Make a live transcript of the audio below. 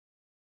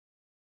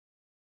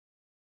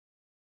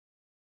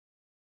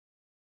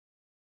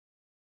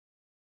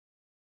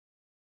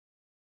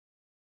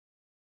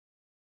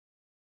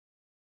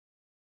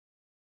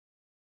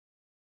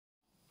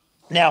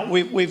Now,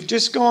 we've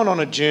just gone on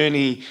a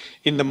journey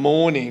in the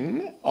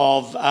morning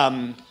of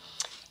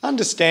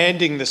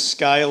understanding the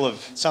scale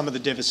of some of the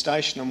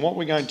devastation, and what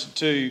we're going to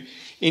do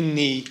in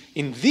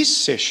this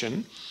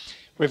session,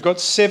 we've got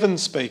 7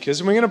 speakers,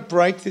 and we're going to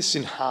break this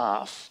in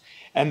half.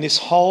 And this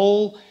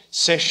whole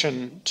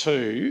session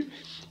 2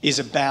 is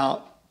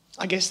about,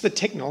 I guess, the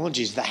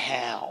technologies, the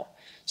how,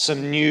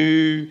 some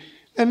new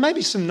and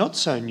maybe some not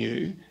so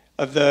new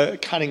of the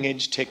cutting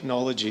edge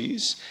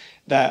technologies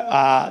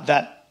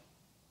that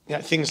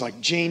things like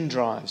gene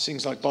drives,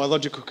 things like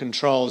biological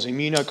controls,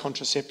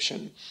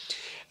 immunocontraception.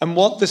 And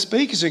what the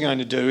speakers are going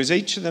to do is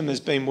each of them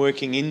has been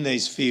working in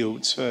these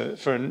fields for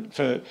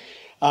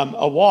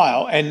a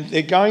while, and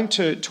they're going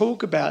to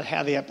talk about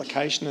how the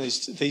application of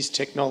these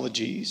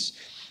technologies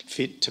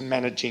fit to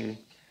managing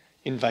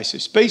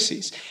invasive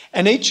species.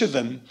 And each of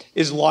them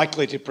is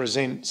likely to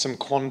present some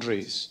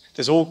quandaries.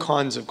 There's all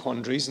kinds of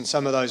quandaries, and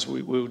some of those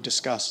we'll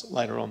discuss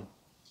later on.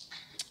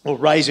 We'll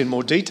raise in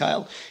more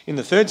detail in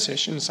the third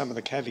session some of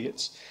the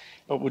caveats,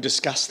 but we'll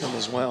discuss them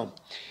as well.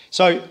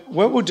 So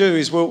what we'll do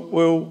is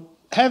we'll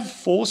have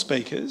 4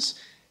 speakers.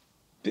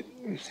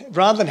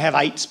 Rather than have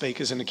 8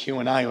 speakers in a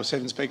Q&A or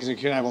 7 speakers in a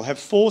Q&A, we'll have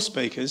 4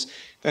 speakers,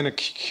 then a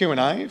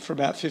Q&A for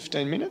about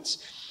 15 minutes,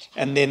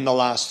 and then the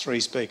last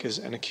 3 speakers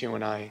and a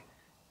Q&A,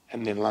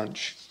 and then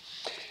lunch.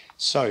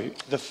 So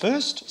the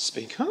first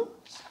speaker,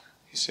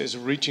 he says,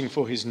 reaching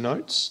for his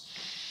notes,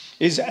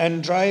 is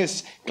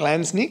Andreas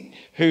Glanznig,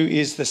 who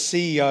is the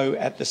CEO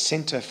at the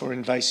Centre for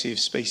Invasive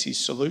Species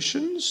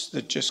Solutions,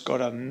 that just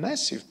got a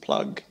massive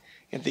plug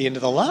at the end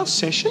of the last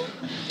session.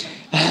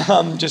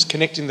 Just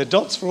connecting the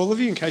dots for all of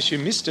you in case you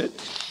missed it.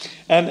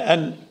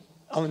 And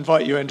I'll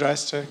invite you,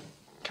 Andreas, to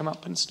come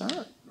up and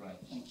start. Great,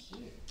 thank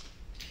you.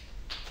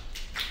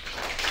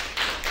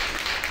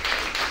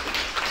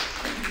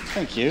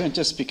 Thank you, and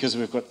just because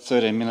we've got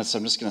 13 minutes,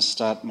 I'm just going to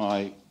start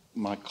my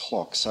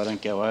clock so I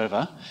don't go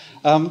over.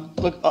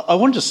 Look, I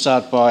wanted to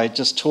start by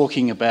just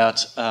talking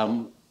about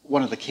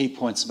one of the key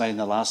points made in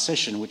the last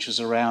session, which was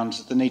around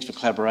the need for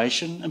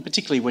collaboration, and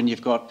particularly when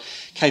you've got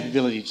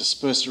capability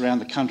dispersed around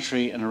the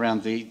country and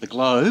around the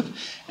globe.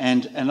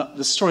 And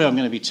the story I'm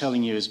going to be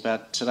telling you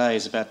today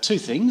is about 2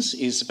 things,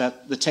 is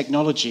about the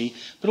technology,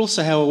 but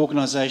also how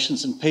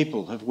organisations and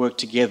people have worked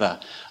together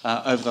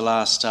over the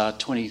last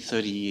 20,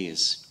 30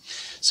 years.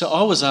 So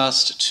I was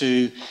asked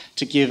to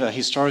give a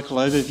historical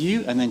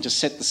overview and then just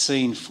set the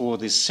scene for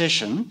this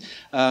session.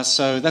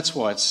 So that's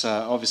why it's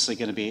obviously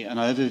going to be an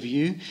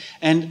overview.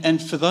 And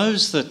for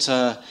those that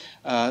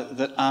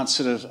aren't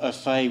sort of au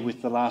fait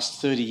with the last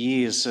 30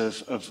 years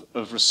of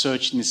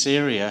research in this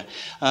area,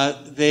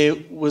 there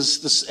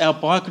was this, our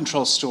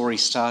biocontrol story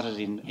started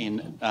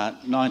in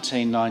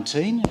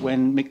 1919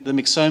 when the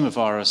myxoma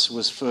virus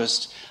was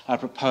first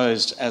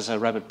proposed as a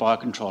rabbit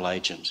biocontrol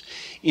agent.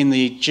 In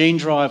the gene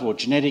drive or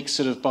genetic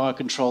sort of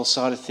biocontrol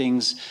side of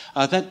things,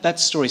 that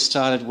story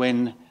started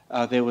when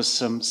there was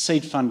some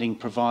seed funding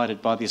provided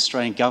by the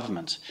Australian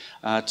government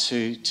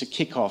to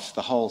kick off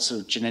the whole sort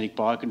of genetic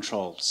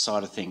biocontrol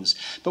side of things.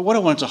 But what I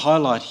wanted to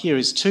highlight here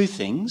is 2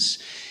 things.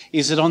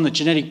 Is that on the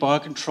genetic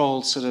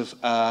biocontrol sort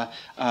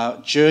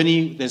of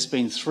journey, there's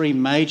been 3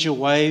 major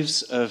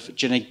waves of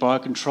genetic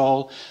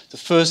biocontrol. The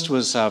first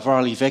was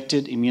virally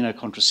vectored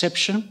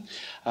immunocontraception.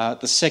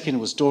 The second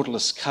was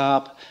daughterless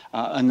carp.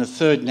 And the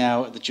third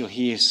now that you'll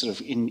hear sort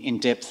of in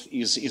depth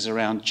is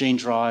around gene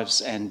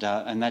drives and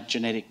that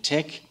genetic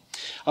tech.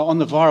 On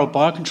the viral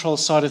biocontrol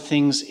side of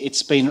things,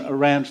 it's been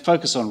around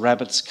focus on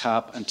rabbits,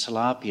 carp and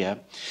tilapia.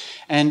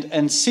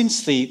 And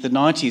since the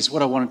 90s,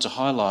 what I wanted to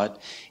highlight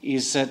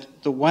is that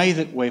the way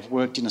that we've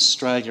worked in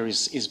Australia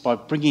is by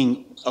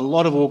bringing a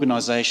lot of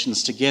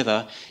organisations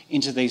together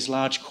into these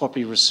large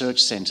cooperative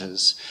research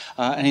centres.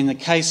 And in the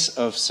case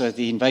of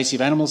the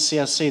invasive animals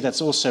CRC,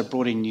 that's also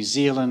brought in New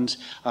Zealand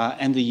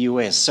and the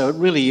US. So it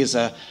really is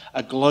a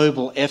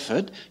global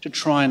effort to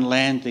try and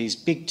land these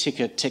big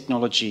ticket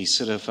technology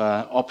sort of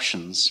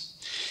options.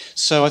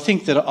 So I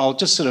think that I'll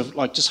just sort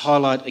of just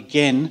highlight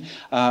again,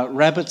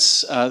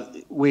 rabbits,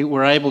 we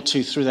were able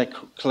to, through that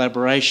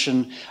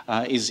collaboration,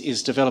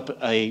 is develop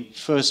a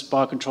first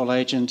biocontrol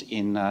agent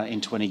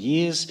in 20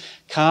 years.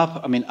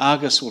 Carp, I mean,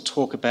 Argus will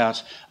talk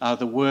about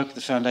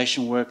the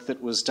foundation work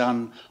that was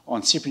done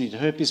on cyprianid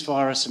herpes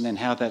virus and then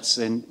how that's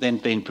then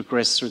been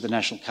progressed through the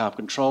National Carp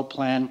Control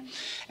Plan.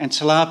 And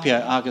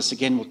tilapia, Argus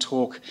again will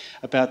talk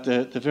about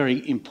the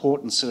very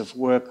important sort of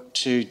work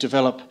to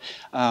develop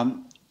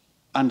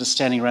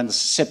understanding around the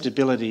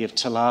susceptibility of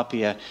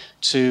tilapia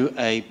to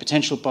a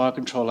potential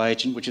biocontrol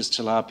agent, which is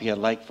tilapia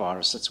lake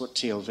virus. That's what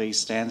TLV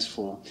stands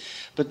for.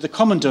 But the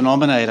common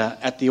denominator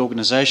at the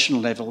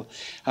organisational level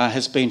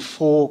has been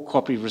 4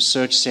 cooperative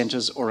research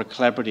centres or a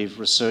collaborative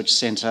research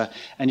centre,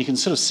 and you can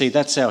sort of see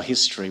that's our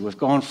history. We've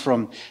gone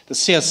from the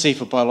CRC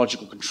for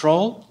biological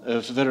control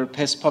of vertebrate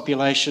pest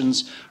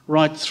populations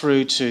right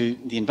through to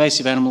the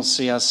invasive animal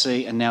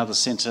CRC and now the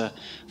Centre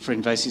for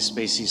Invasive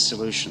Species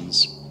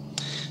Solutions.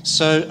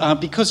 So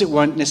because it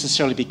won't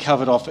necessarily be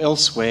covered off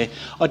elsewhere,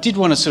 I did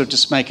want to sort of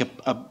just make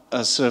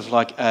a sort of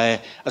like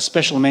a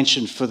special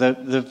mention for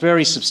the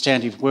very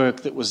substantive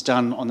work that was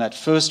done on that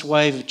first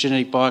wave of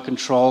genetic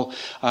biocontrol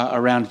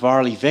around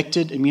virally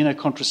vectored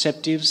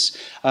immunocontraceptives.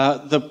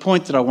 The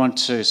point that I want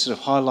to sort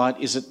of highlight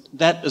is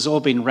that has all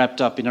been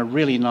wrapped up in a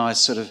really nice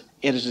sort of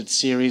edited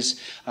series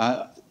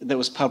that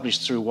was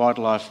published through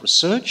Wildlife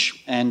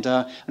Research, and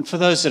for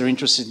those that are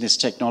interested in this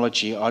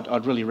technology,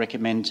 I'd really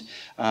recommend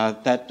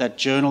that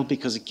journal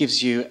because it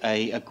gives you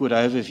a good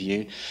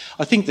overview.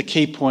 I think the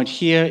key point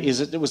here is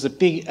that it was a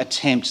big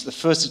attempt, the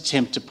first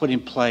attempt to put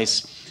in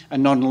place a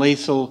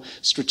non-lethal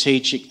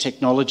strategic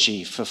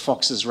technology for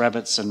foxes,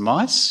 rabbits and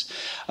mice.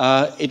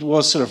 It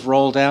was sort of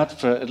rolled out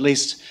for at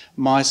least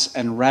mice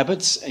and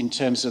rabbits in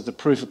terms of the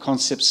proof of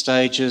concept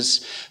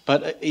stages,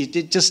 but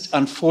it just,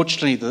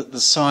 unfortunately,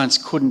 the science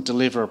couldn't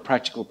deliver a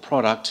practical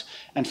product,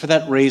 and for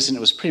that reason it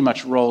was pretty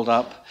much rolled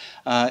up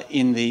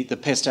in the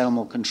pest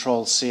animal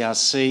control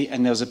CRC,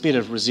 and there was a bit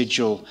of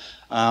residual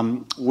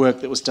work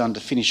that was done to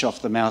finish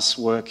off the mouse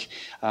work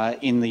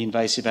in the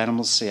invasive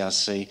animals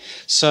CRC.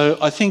 So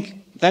I think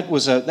that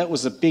was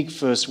a big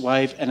first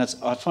wave, and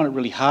I find it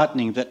really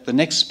heartening that the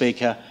next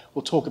speaker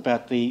will talk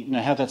about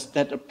how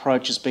that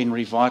approach has been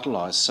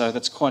revitalised. So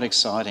that's quite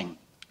exciting.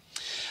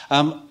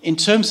 In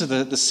terms of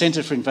the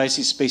Centre for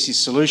Invasive Species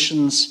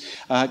Solutions,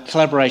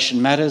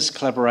 collaboration matters,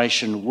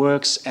 collaboration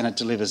works, and it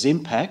delivers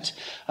impact.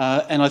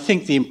 And I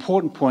think the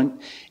important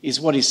point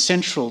is what is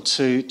central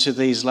to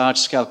these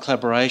large-scale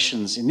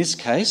collaborations. In this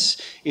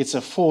case, it's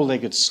a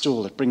four-legged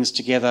stool. It brings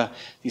together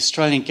the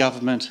Australian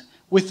government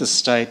with the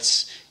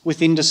states,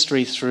 with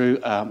industry through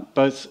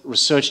both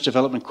research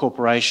development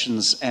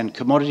corporations and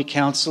commodity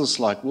councils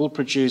like wool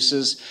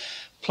producers,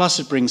 plus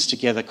it brings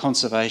together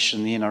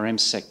conservation in the NRM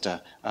sector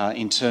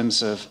in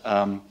terms of,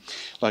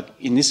 like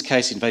in this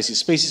case, Invasive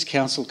Species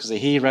Council, because they're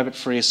here, Rabbit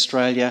Free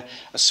Australia,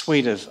 a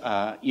suite of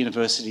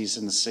universities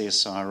and the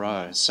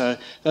CSIRO. So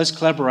those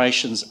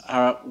collaborations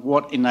are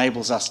what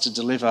enables us to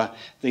deliver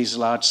these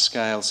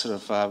large-scale sort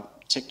of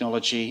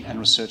technology and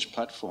research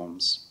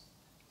platforms.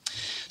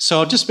 So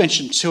I'll just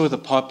mention two of the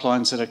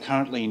pipelines that are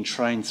currently in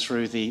train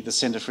through the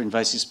Centre for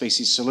Invasive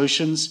Species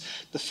Solutions.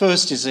 The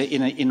first is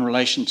in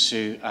relation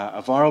to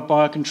a viral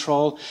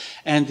biocontrol,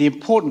 and the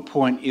important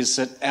point is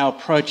that our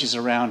approach is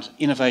around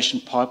innovation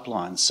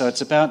pipelines. So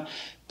it's about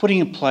putting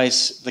in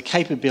place the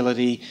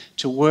capability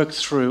to work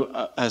through,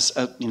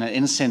 in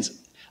a sense,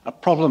 a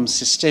problem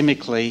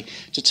systemically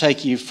to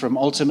take you from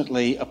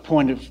ultimately a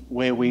point of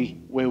where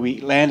we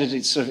landed.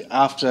 It's sort of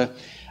after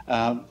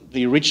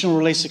the original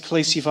release of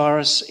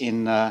calicivirus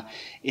in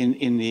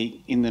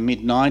the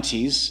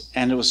mid-90s,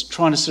 and it was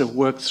trying to sort of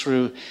work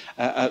through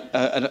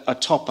a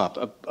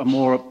top-up, a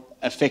more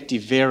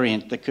effective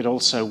variant that could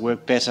also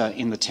work better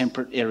in the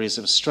temperate areas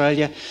of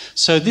Australia.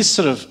 So this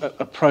sort of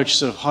approach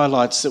sort of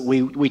highlights that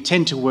we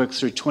tend to work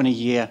through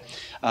 20-year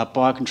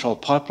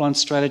biocontrol pipeline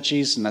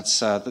strategies, and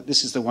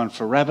this is the one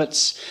for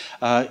rabbits.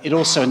 It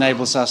also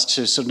enables us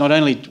to sort of not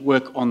only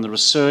work on the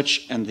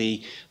research and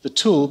the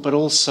tool, but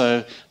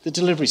also the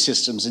delivery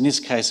systems. In this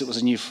case, it was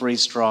a new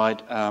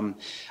freeze-dried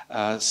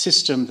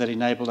system that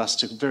enabled us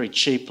to very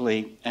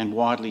cheaply and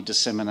widely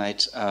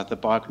disseminate the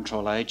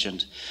biocontrol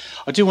agent.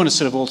 I do want to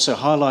sort of also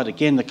highlight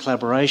again the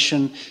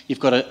collaboration. You've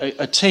got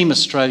a Team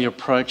Australia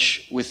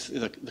approach with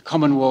the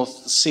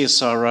Commonwealth, the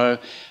CSIRO,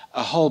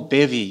 a whole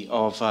bevy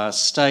of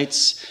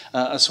states,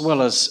 as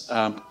well as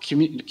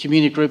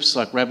community groups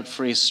like Rabbit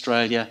Free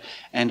Australia,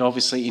 and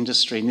obviously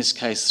industry, in this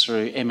case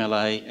through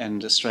MLA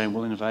and Australian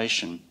Wool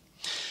Innovation.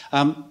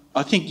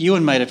 I think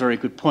Ewan made a very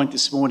good point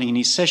this morning in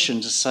his session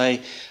to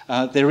say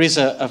there is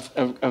a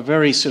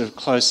very sort of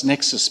close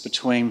nexus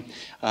between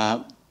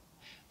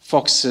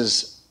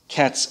foxes,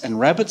 cats and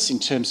rabbits in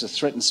terms of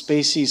threatened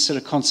species sort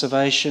of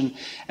conservation.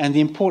 And the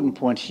important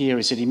point here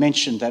is that he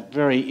mentioned that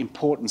very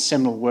important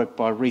seminal work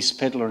by Reece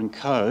Pedler and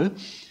co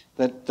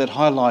that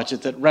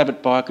highlighted that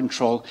rabbit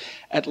biocontrol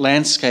at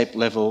landscape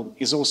level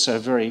is also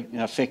very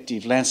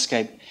effective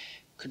landscape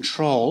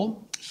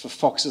control for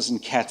foxes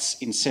and cats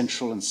in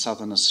central and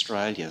southern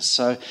Australia.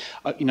 So,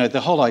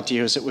 the whole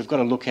idea is that we've got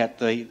to look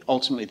at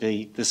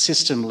ultimately the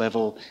system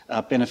level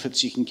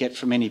benefits you can get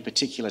from any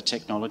particular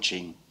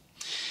technology.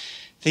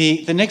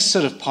 The next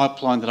sort of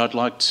pipeline that I'd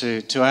like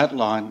to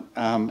outline,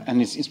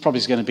 and it's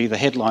probably going to be the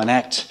headline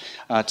act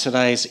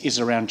today, is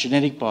around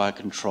genetic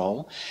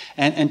biocontrol.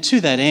 And to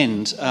that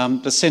end,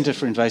 the Centre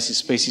for Invasive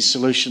Species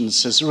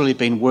Solutions has really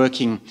been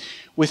working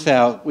with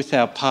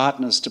our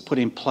partners to put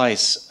in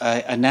place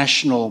a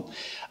national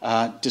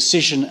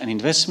decision and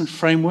investment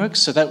framework.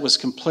 So that was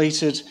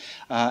completed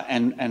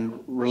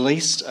and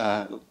released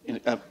a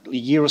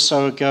year or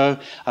so ago.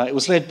 It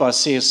was led by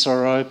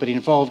CSIRO, but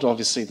involved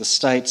obviously the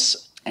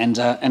states and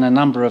a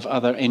number of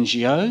other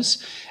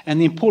NGOs.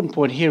 And the important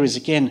point here is,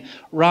 again,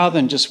 rather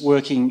than just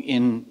working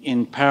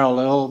in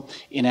parallel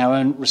in our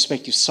own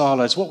respective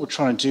silos, what we're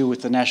trying to do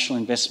with the National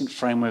Investment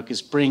Framework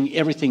is bring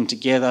everything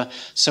together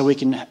so we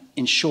can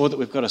ensure that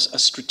we've got a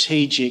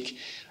strategic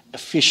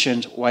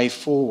efficient way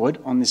forward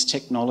on this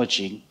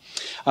technology.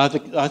 I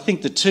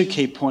think the two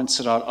key points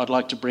that I'd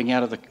like to bring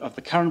out of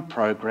the current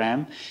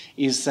program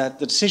is that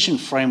the decision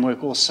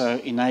framework also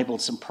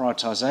enabled some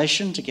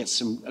prioritisation to get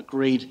some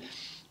agreed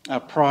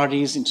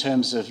priorities in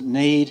terms of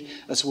need,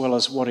 as well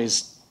as what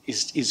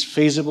is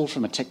feasible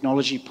from a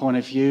technology point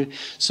of view.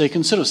 So you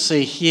can sort of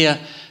see here,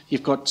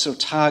 you've got sort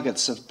of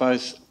targets of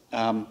both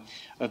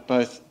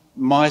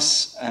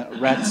mice,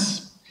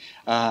 rats,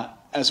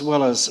 as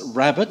well as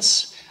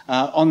rabbits.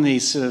 On the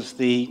sort of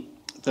the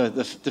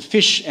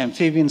fish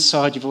amphibian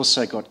side, you've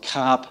also got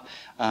carp,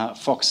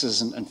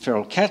 foxes and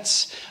feral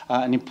cats,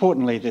 and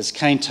importantly, there's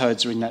cane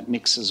toads are in that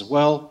mix as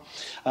well.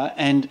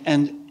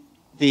 And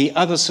the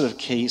other sort of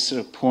key sort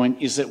of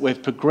point is that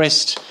we've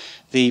progressed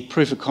the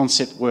proof of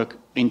concept work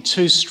in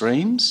two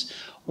streams.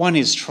 One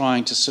is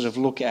trying to sort of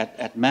look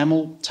at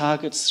mammal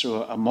targets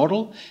through a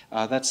model.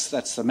 That's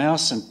the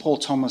mouse, and Paul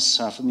Thomas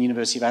from the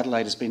University of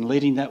Adelaide has been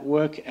leading that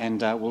work,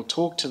 and we'll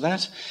talk to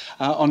that.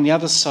 On the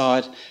other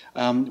side,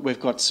 we've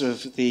got sort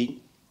of the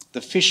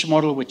fish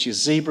model, which is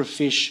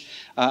zebrafish,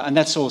 and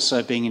that's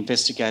also being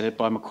investigated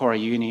by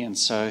Macquarie Uni, and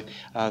so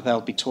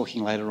they'll be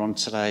talking later on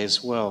today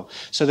as well.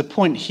 So the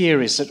point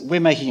here is that we're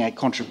making a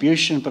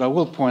contribution, but I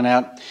will point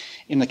out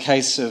in the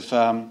case of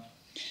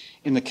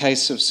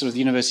sort of the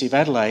University of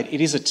Adelaide,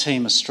 it is a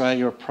Team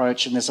Australia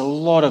approach, and there's a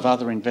lot of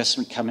other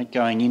investment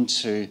going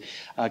into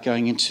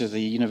the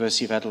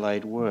University of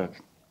Adelaide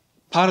work.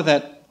 Part of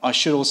that, I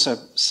should also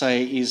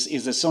say, is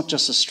it's not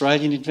just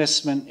Australian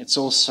investment, it's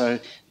also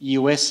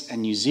US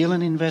and New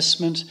Zealand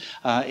investment.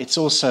 It's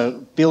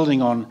also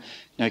building on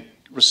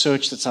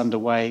research that's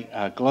underway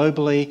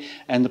globally.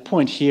 And the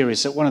point here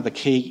is that one of the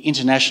key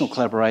international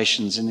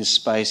collaborations in this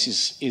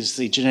space is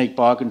the genetic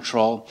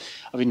biocontrol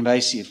of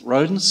invasive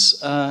rodents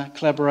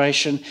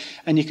collaboration.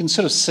 And you can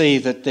sort of see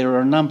that there are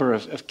a number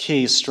of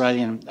key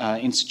Australian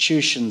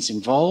institutions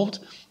involved.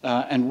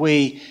 And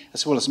we,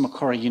 as well as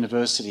Macquarie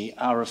University,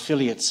 are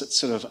affiliates that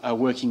sort of are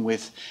working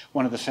with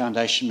one of the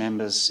foundation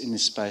members in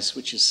this space,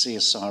 which is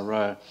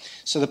CSIRO.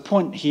 So the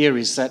point here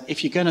is that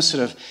if you're going to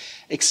sort of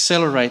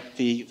accelerate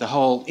the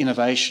whole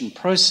innovation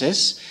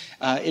process,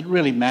 it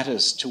really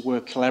matters to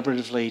work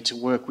collaboratively, to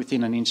work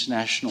within an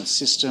international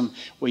system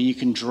where you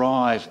can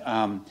drive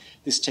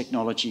this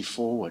technology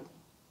forward.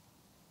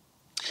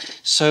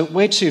 So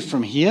where to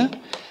from here?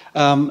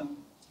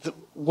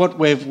 What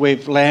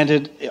we've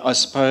landed, I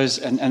suppose,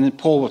 and then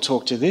Paul will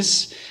talk to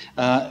this,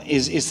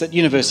 is that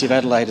University of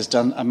Adelaide has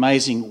done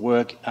amazing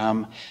work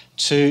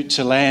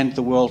to land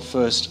the world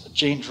first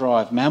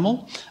gene-derived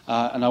mammal,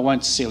 and I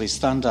won't steal his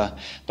thunder,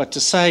 but to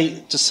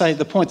say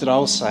the point that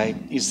I'll say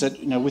is that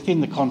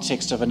within the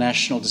context of a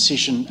national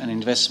decision and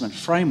investment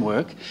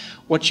framework,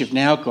 what you've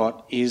now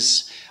got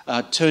is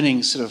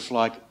turning sort of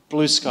like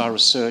blue sky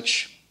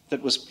research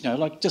that was,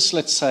 like just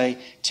let's say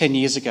 10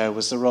 years ago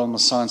was the realm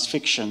of science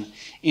fiction,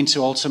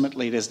 into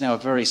ultimately there's now a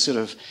very sort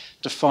of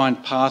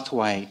defined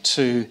pathway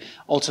to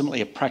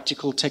ultimately a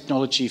practical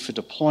technology for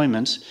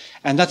deployment.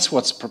 And that's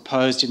what's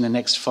proposed in the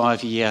next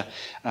 5-year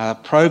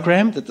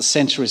program that the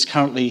centre is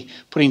currently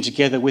putting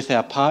together with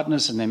our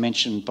partners, and they're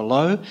mentioned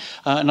below.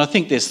 And I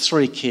think there's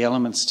 3 key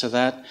elements to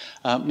that.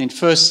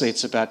 Firstly,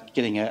 it's about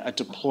getting a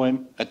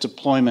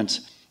deployment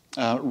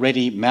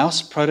ready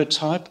mouse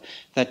prototype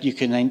that you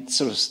can then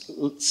sort of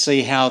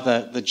see how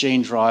the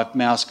gene-derived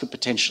mouse could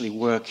potentially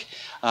work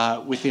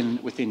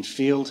within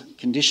field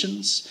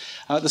conditions.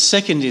 The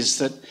second is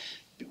that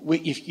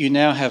you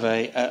now have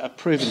a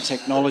proven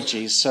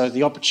technology, so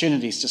the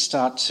opportunities to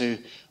start to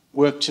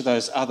work to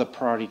those other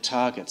priority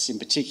targets, in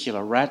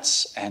particular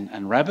rats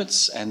and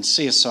rabbits, and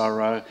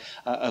CSIRO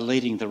are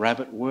leading the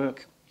rabbit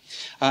work.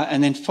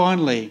 And then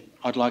finally,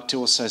 I'd like to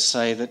also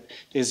say that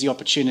there's the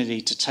opportunity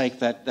to take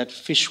that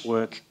fish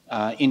work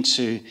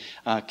into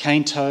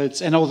cane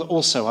toads and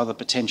also other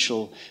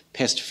potential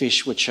pest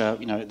fish, which are,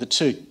 the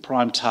 2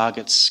 prime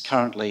targets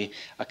currently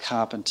are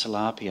carp and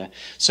tilapia.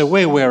 So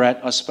where we're at,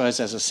 I suppose,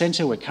 as a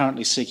centre, we're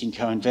currently seeking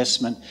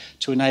co-investment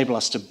to enable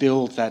us to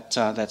build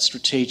that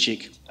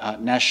strategic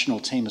national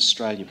Team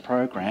Australia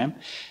program,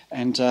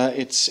 and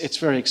it's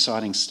very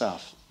exciting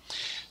stuff.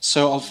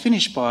 So I'll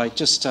finish by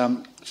just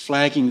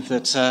flagging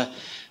that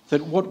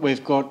what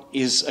we've got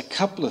is a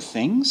couple of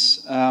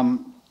things,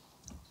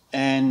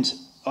 and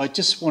I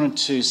just wanted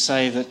to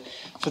say that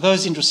for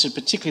those interested,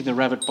 particularly in the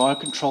rabbit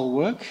biocontrol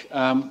work,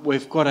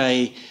 we've got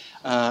a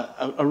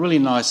really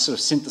nice sort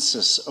of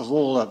synthesis of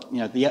all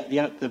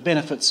the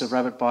benefits of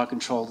rabbit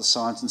biocontrol, the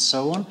science and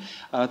so on.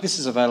 This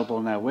is available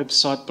on our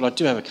website, but I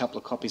do have a couple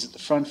of copies at the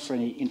front for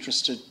any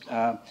interested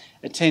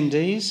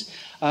attendees.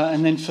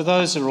 And then for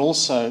those that are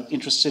also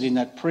interested in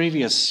that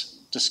previous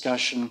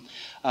discussion,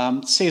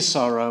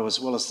 CSIRO as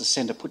well as the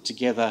Centre put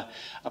together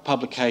a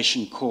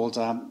publication called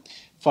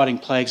Fighting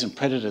Plagues and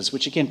Predators,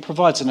 which again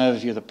provides an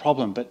overview of the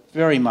problem, but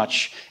very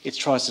much it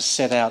tries to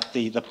set out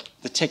the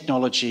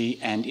technology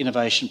and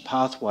innovation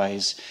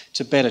pathways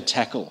to better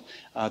tackle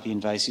the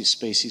invasive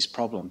species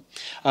problem.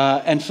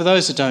 And for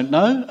those that don't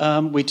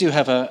know, we do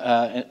have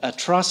a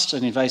trust,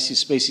 an Invasive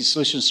Species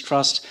Solutions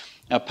Trust,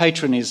 Our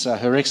patron is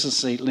Her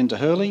Excellency Linda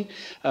Hurley,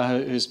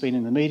 who's been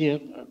in the media.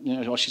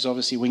 She's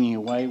obviously winging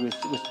away with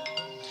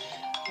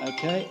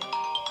okay,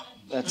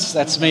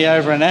 that's me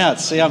over and out.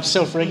 See, I'm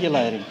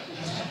self-regulating.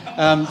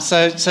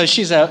 So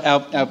she's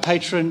our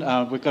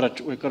patron. We've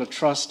got a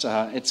trust.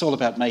 It's all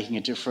about making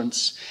a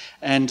difference,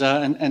 and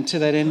to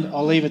that end,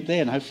 I'll leave it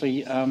there. And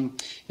hopefully,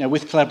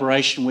 with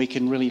collaboration, we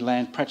can really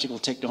land practical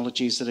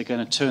technologies that are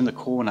going to turn the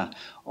corner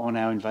on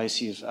our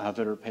invasive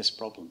vertebrate pest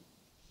problem.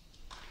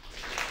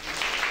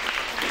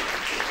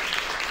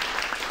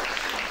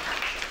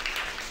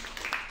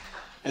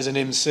 As an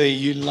MC,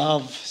 you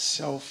love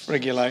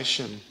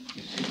self-regulation.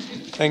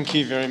 Thank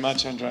you very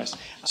much, Andreas.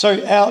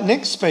 So our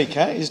next speaker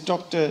is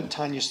Dr.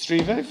 Tanja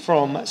Strive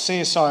from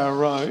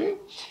CSIRO.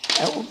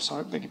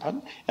 Beg your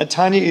pardon.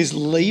 Tanja is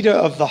leader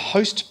of the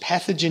Host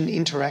Pathogen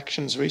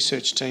Interactions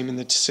Research Team in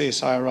the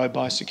CSIRO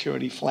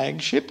Biosecurity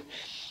Flagship.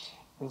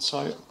 And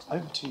so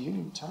over to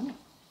you, Tanja.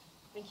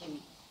 Thank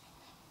you.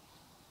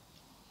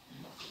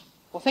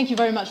 Well, thank you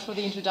very much for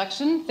the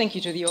introduction. Thank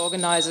you to the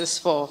organisers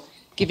for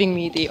giving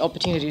me the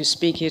opportunity to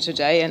speak here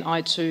today, and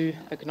I too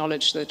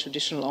acknowledge the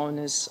traditional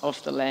owners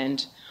of the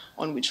land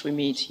on which we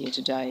meet here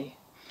today.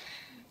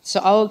 So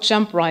I'll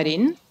jump right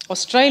in.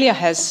 Australia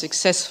has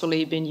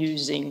successfully been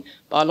using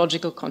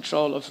biological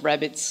control of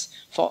rabbits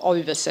for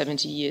over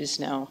 70 years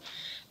now.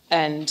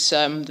 And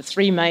the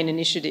three main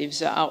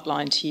initiatives are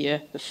outlined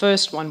here. The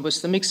first one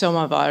was the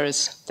myxoma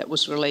virus that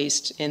was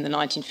released in the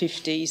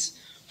 1950s,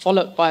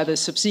 followed by the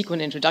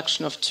subsequent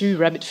introduction of 2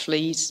 rabbit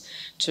fleas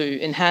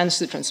to enhance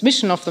the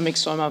transmission of the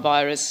myxoma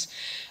virus,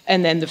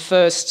 and then the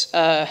first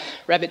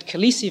rabbit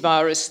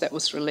calicivirus that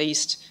was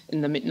released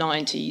in the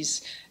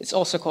mid-90s. It's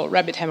also called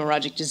rabbit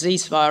hemorrhagic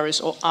disease virus,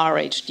 or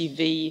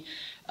RHDV,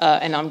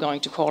 and I'm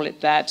going to call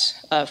it that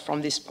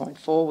from this point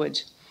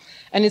forward.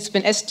 And it's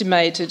been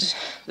estimated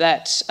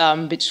that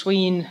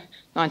between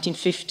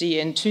 1950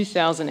 and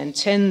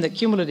 2010, the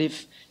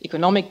cumulative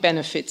economic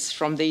benefits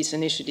from these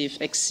initiatives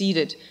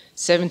exceeded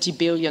 $70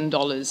 billion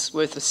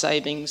worth of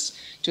savings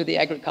to the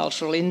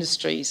agricultural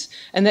industries.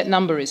 And that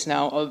number is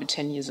now over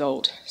 10 years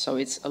old, so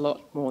it's a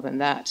lot more than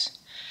that.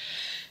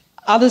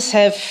 Others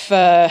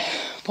have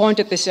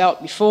pointed this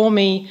out before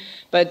me,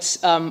 but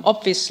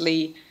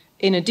obviously,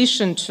 in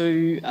addition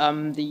to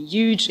the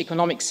huge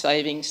economic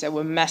savings, there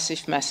were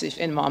massive, massive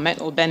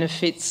environmental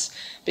benefits,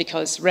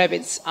 because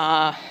rabbits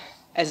are,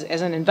 as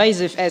an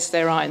invasive as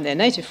there are in their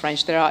native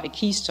range, there are a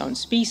keystone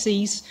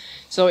species.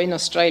 So in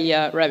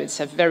Australia, rabbits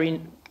have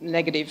very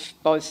negative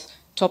both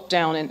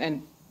top-down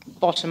and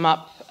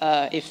bottom-up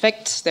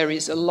effects. There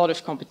is a lot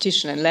of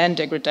competition and land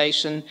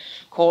degradation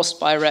caused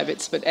by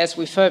rabbits. But as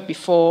we've heard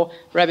before,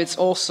 rabbits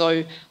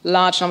also,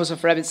 large numbers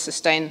of rabbits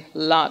sustain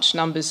large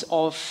numbers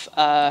of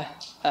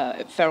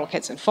feral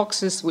cats and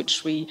foxes,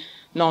 which we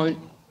know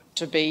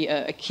to be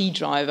a key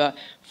driver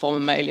for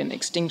mammalian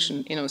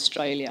extinction in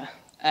Australia.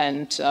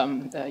 And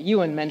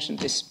Ewan mentioned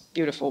this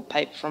beautiful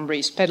paper from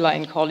Reese Pedler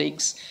and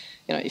colleagues.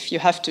 If you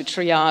have to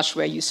triage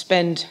where you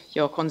spend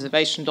your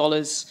conservation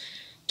dollars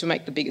to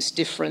make the biggest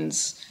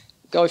difference,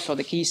 go for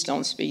the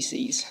keystone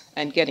species,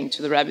 and getting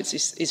to the rabbits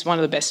is one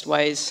of the best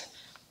ways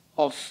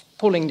of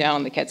pulling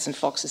down the cats and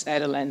foxes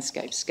at a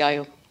landscape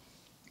scale.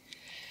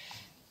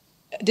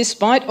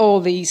 Despite all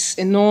these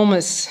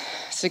enormous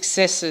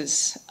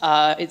successes,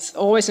 it's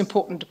always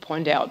important to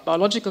point out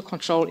biological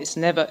control is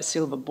never a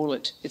silver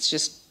bullet. It's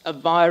just a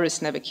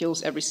virus never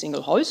kills every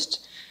single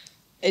host.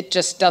 It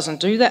just doesn't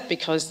do that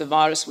because the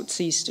virus would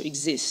cease to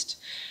exist.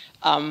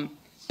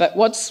 But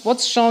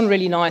what's shown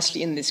really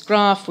nicely in this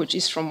graph, which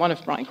is from one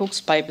of Brian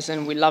Cook's papers,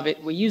 and we love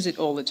it, we use it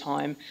all the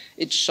time,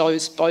 it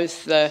shows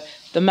both the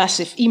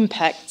massive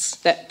impacts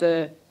that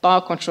the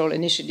biocontrol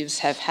initiatives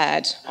have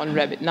had on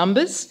rabbit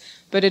numbers,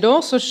 but it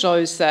also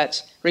shows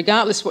that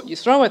regardless what you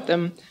throw at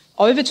them,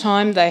 over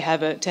time they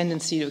have a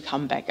tendency to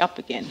come back up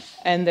again.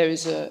 And there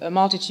is a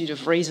multitude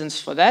of reasons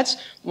for that.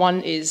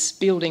 One is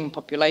building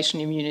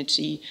population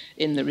immunity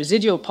in the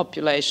residual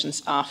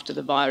populations after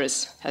the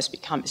virus has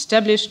become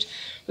established.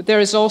 But there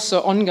is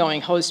also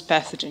ongoing host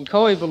pathogen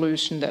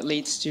coevolution that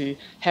leads to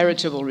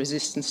heritable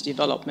resistance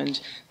development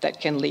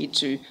that can lead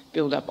to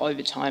build-up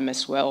over time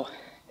as well.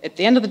 At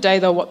the end of the day,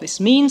 though, what this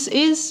means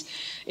is,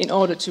 in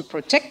order to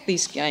protect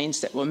these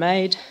gains that were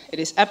made, it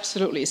is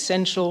absolutely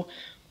essential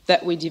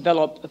that we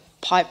develop a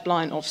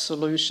pipeline of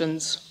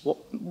solutions,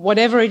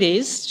 whatever it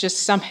is,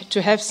 just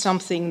to have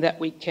something that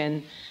we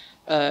can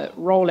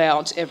roll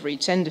out every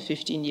 10 to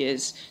 15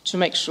 years to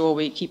make sure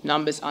we keep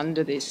numbers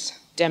under this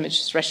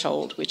damage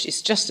threshold, which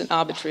is just an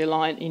arbitrary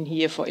line in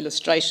here for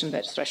illustration.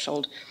 That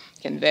threshold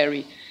can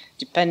vary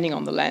depending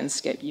on the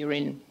landscape you're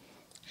in.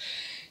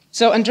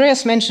 So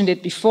Andreas mentioned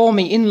it before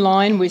me. In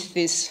line with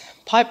this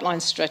pipeline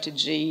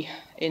strategy,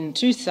 in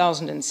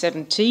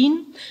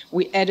 2017,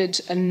 we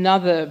added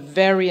another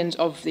variant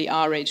of the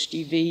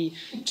RHDV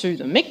to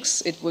the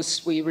mix.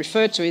 We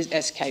referred to it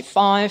as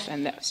K5,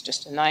 and that's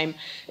just a name.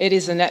 It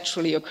is a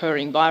naturally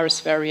occurring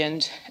virus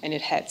variant, and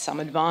it had some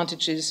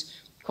advantages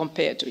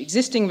compared to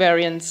existing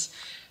variants.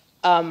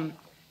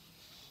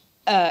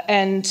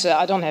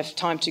 I don't have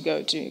time to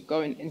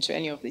go into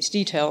any of these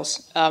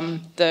details.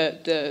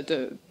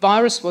 The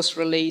virus was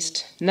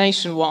released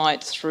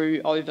nationwide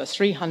through over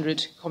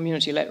 300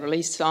 community-led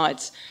release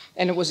sites,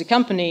 and it was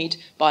accompanied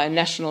by a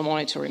national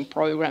monitoring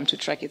program to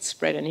track its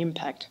spread and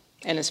impact.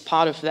 And as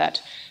part of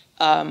that,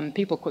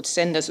 people could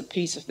send us a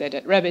piece of their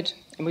dead rabbit,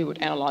 and we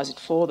would analyse it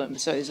for them.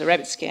 So there's a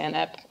rabbit scan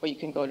app where you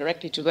can go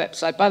directly to the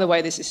website. By the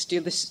way, this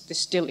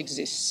still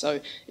exists. So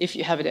if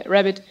you have a dead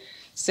rabbit,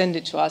 send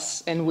it to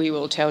us, and we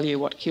will tell you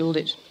what killed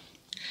it.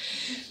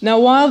 Now,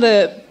 while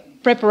the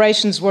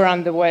preparations were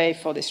underway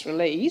for this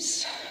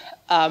release,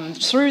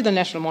 through the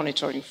National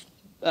Monitoring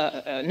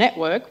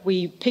Network,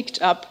 we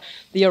picked up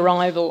the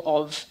arrival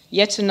of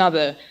yet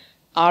another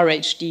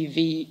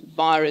RHDV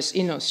virus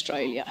in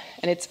Australia.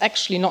 And it's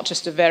actually not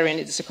just a variant,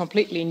 it's a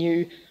completely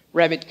new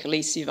rabbit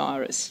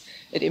calicivirus.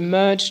 It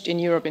emerged in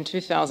Europe in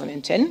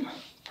 2010,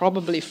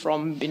 probably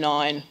from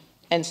benign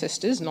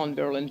ancestors,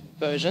 non-virulent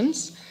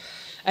versions.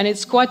 And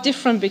it's quite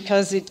different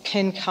because it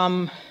can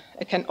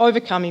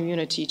overcome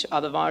immunity to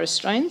other virus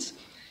strains.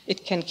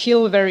 It can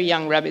kill very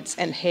young rabbits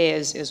and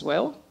hares as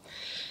well.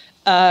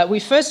 We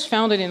first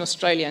found it in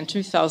Australia in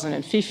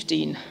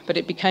 2015, but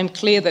it became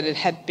clear that it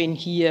had been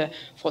here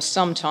for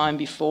some time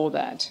before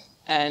that.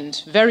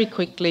 And very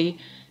quickly,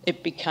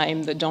 it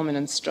became the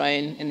dominant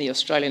strain in the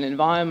Australian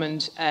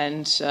environment,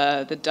 and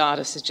the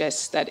data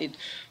suggests that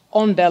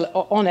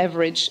on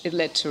average, it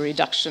led to a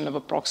reduction of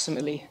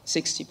approximately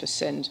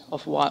 60%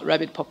 of wild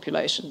rabbit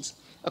populations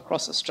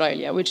across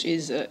Australia, which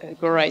is a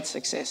great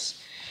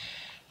success.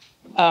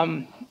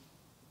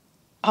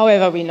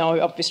 However, we know,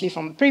 obviously,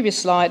 from the previous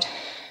slide,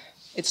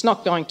 it's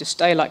not going to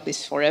stay like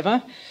this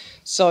forever.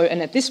 So,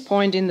 and at this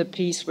point in the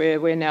piece,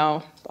 we're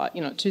now,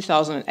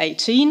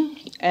 2018,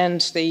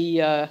 and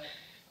the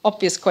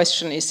obvious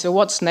question is, so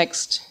what's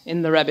next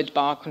in the rabbit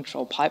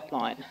biocontrol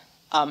pipeline?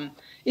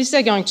 Is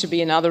there going to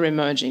be another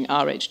emerging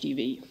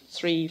RHDV,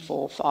 3,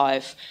 4,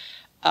 5?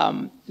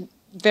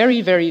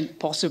 Very, very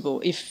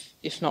possible,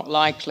 if not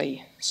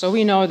likely. So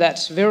we know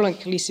that virulent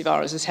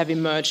caliciviruses have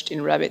emerged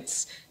in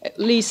rabbits, at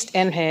least,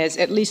 and hares,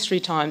 at least 3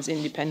 times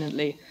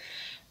independently.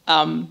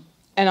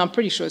 And I'm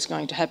pretty sure it's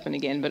going to happen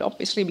again, but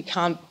obviously we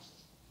can't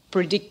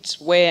predict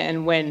where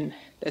and when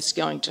that's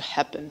going to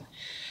happen.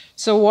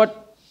 So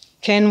what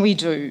can we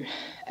do?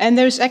 And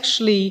there's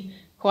actually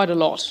quite a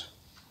lot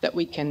that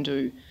we can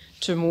do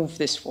to move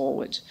this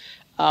forward.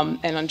 And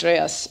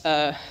Andreas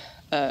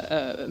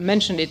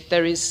mentioned it.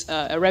 There is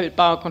a rabbit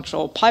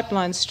biocontrol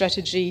pipeline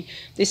strategy.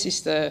 This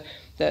is the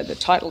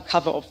title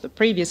cover of the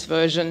previous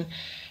version.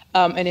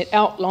 And it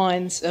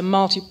outlines a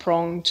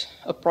multi-pronged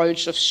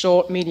approach of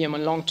short, medium,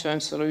 and long-term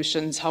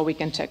solutions, how we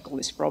can tackle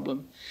this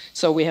problem.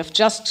 So we have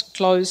just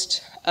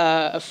closed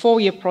a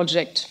 4-year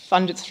project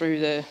funded through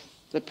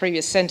the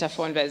previous Centre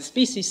for Invasive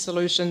Species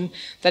Solutions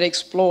that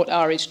explored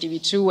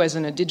RHDV2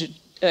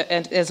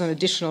 as an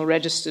additional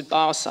registered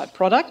biocide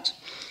product.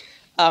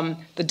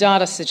 The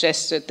data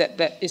suggested that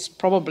that is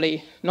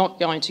probably not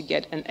going to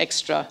get an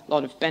extra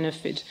lot of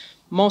benefit,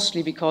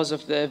 mostly because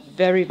of the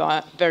very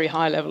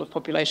high level of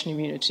population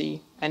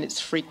immunity and its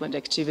frequent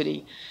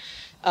activity.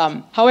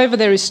 However,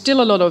 there is still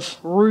a lot of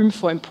room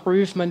for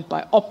improvement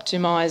by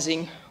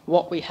optimizing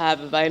what we have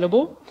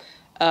available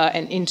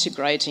and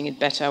integrating it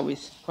better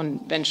with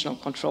conventional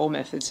control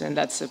methods, and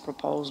that's a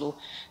proposal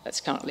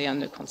that's currently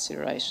under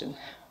consideration.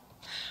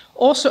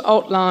 Also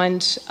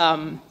outlined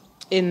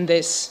in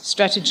this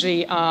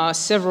strategy are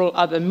several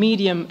other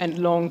medium and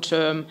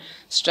long-term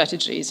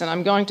strategies, and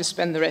I'm going to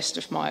spend the rest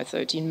of my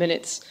 13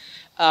 minutes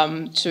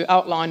to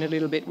outline a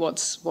little bit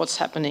what's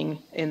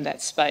happening in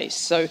that space.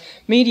 So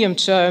medium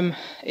term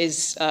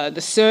is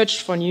the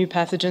search for new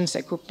pathogens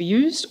that could be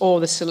used, or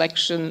the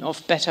selection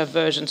of better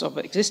versions of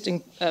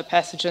existing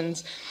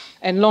pathogens.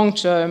 And long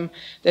term,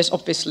 there's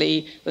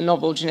obviously the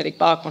novel genetic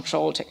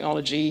biocontrol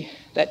technology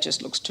that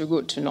just looks too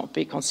good to not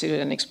be considered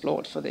and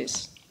explored for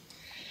this.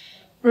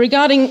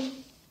 Regarding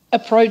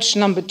approach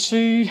number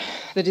 2,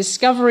 the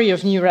discovery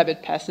of new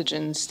rabbit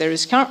pathogens, there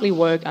is currently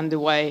work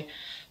underway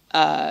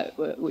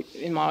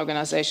in my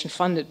organisation,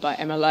 funded by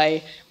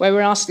MLA, where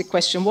we're asked the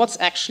question, what's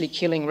actually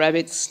killing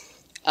rabbits,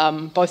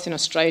 both in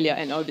Australia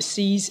and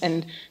overseas,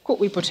 and could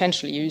we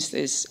potentially use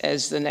this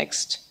as the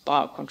next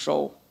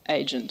biocontrol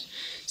agent?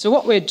 So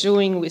what we're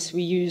doing is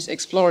we use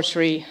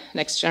exploratory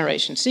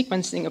next-generation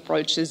sequencing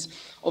approaches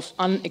of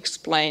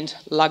unexplained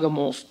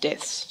lagomorph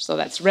deaths. So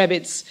that's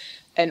rabbits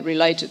and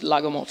related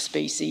lagomorph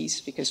species,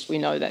 because we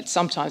know that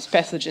sometimes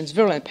pathogens,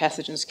 virulent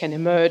pathogens, can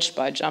emerge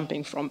by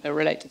jumping from a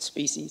related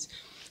species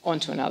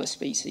onto another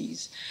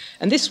species.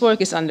 And this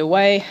work is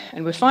underway,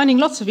 and we're finding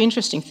lots of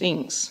interesting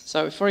things.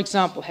 So, for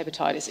example,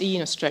 hepatitis E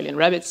in Australian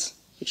rabbits,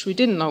 which we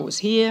didn't know was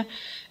here,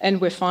 and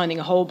we're finding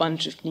a whole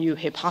bunch of new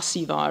Hep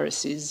C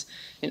viruses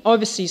in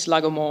overseas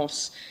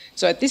lagomorphs.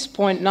 So at this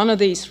point, none of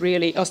these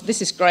really,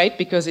 this is great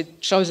because it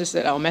shows us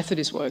that our method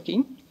is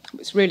working.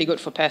 It's really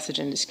good for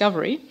pathogen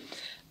discovery.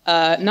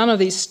 None of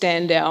these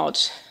stand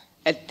out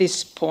at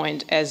this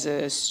point as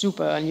a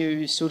super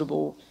new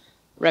suitable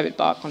rabbit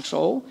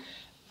biocontrol.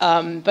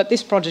 But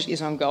this project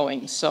is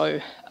ongoing, so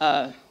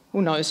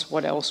who knows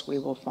what else we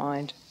will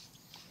find.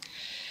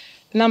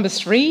 Number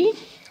 3,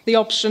 the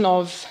option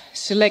of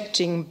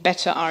selecting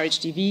better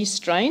RHDV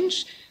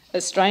strains.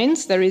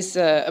 There is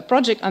a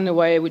project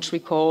underway which we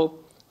call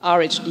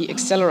RHD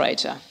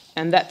Accelerator,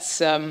 and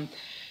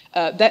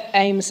that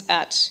aims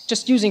at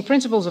just using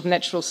principles of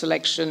natural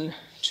selection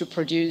to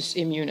produce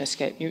immune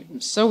escape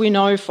mutants. So we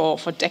know for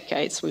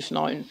decades we've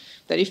known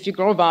that if you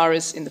grow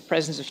virus in the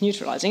presence of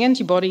neutralizing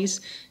antibodies,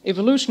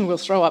 evolution will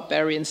throw up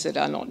variants that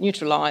are not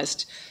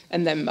neutralized,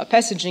 and then by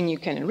passaging you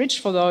can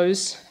enrich for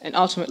those, and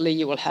ultimately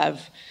you will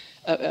have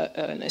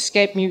an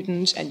escape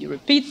mutant, and you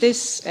repeat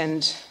this,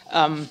 and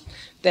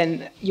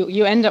then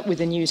you end up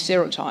with a new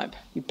serotype.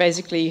 You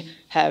basically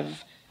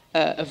have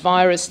a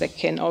virus that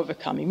can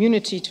overcome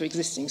immunity to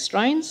existing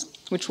strains,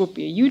 which would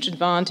be a huge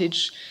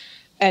advantage.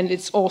 And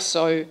it's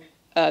also,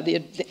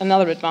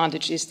 another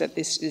advantage is that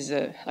this is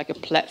like a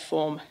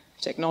platform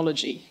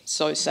technology.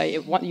 So say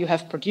if you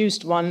have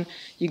produced one,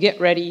 you get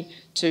ready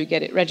to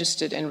get it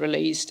registered and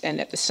released, and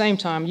at the same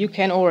time you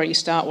can already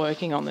start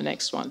working on the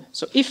next one.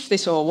 So if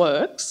this all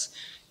works,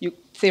 you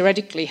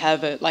theoretically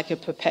have a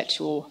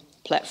perpetual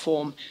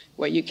platform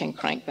where you can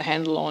crank the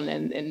handle on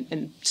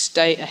and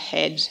stay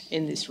ahead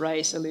in this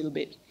race a little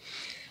bit.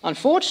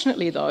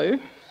 Unfortunately though,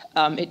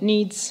 it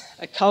needs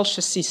a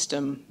culture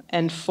system,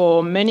 and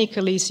for many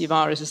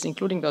caliciviruses,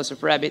 including those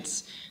of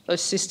rabbits,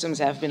 those systems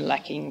have been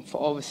lacking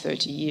for over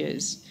 30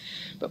 years.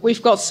 But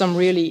we've got some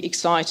really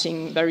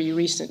exciting, very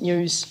recent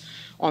news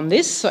on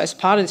this. So as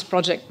part of this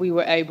project, we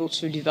were able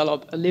to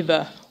develop a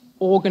liver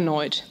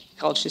organoid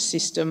culture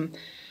system,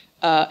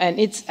 and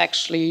it's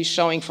actually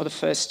showing for the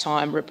first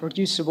time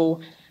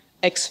reproducible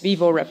ex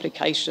vivo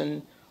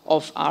replication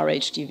of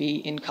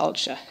RHDV in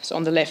culture. So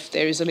on the left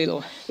there is a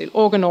little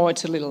organoid,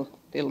 it's a little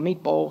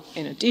meatball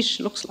in a dish,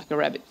 looks like a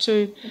rabbit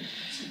too.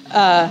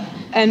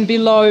 And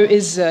below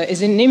is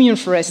an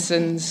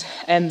immunofluorescence,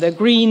 and the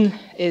green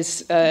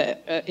is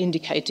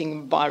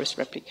indicating virus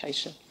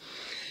replication.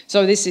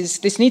 So this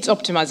needs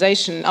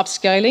optimization,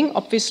 upscaling,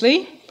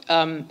 obviously.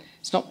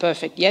 It's not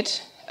perfect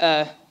yet,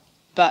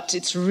 but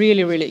it's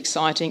really, really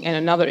exciting. And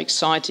another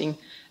exciting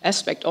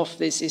aspect of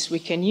this is we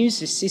can use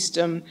this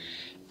system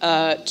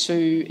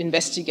to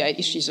investigate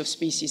issues of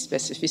species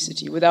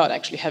specificity without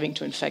actually having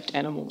to infect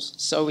animals.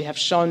 So we have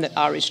shown that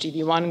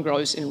RHDV1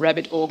 grows in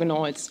rabbit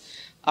organoids,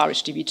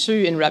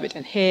 RHDV2 in rabbit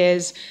and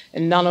hares,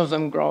 and none of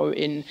them grow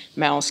in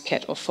mouse,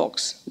 cat or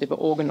fox liver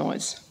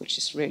organoids, which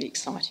is really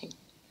exciting.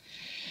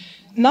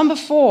 Number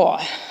 4,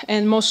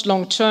 and most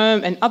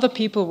long-term, and other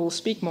people will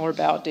speak more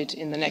about it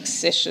in the next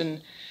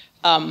session,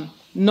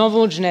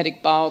 novel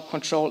genetic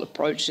biocontrol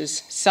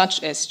approaches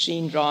such as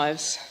gene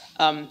drives.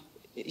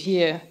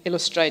 Here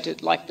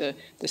illustrated like the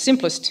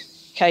simplest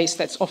case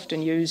that's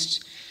often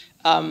used.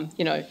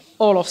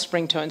 All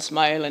offspring turns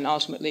male and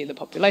ultimately the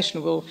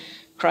population will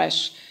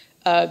crash.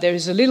 There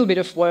is a little bit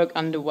of work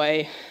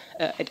underway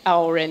at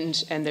our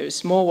end, and there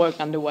is more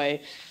work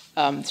underway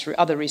through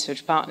other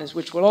research partners,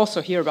 which we'll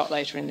also hear about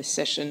later in this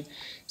session.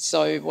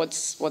 So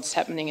what's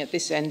happening at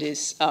this end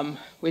is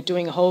we're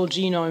doing a whole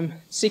genome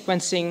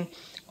sequencing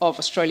of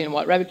Australian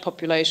white rabbit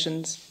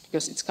populations,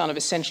 because it's kind of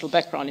essential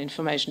background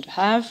information to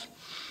have.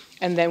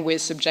 And then we're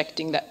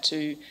subjecting that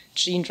to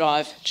gene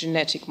drive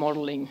genetic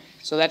modeling.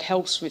 So that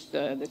helps with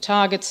the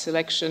target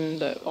selection,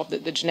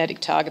 the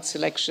genetic target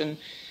selection,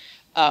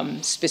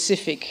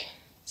 specific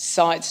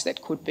sites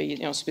that could be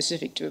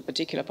specific to a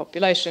particular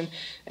population,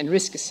 and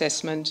risk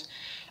assessment.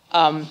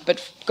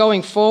 But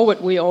going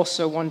forward, we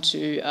also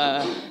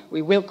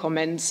we will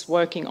commence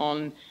working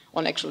on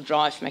actual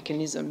drive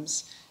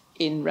mechanisms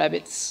in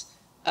rabbits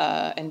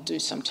and do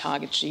some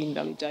target gene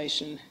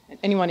validation. And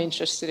anyone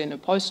interested in a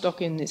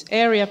postdoc in this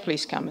area,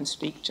 please come and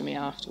speak to me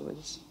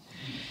afterwards.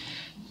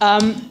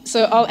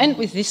 So I'll end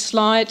with this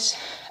slide.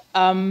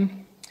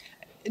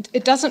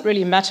 It doesn't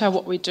really matter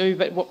what we do,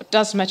 but what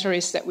does matter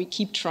is that we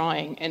keep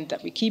trying, and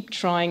that we keep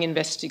trying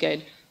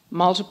investigate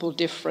multiple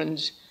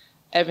different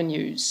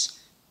avenues.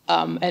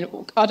 And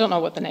I don't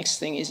know what the next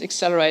thing is: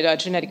 accelerator,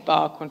 genetic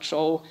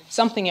biocontrol,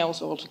 something else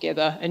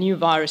altogether, a new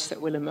virus that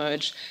will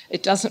emerge.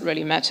 It doesn't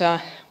really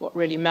matter. What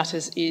really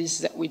matters is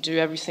that we do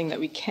everything that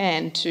we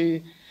can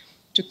to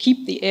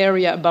keep the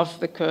area above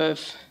the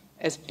curve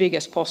as big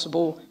as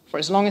possible for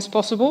as long as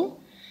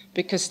possible,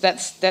 because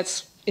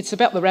it's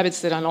about the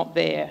rabbits that are not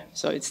there.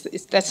 So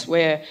that's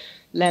where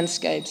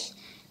landscapes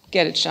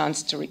get a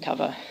chance to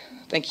recover.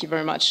 Thank you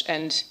very much.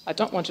 And I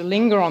don't want to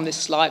linger on this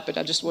slide, but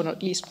I just want to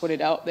at least put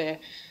it out there.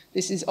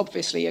 This is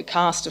obviously a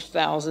cast of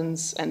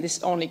thousands, and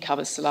this only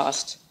covers the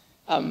last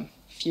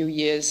few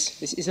years.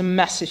 This is a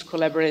massive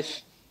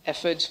collaborative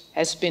effort,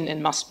 has been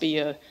and must be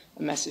a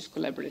massive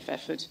collaborative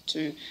effort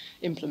to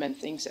implement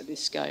things at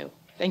this scale.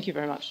 Thank you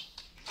very much.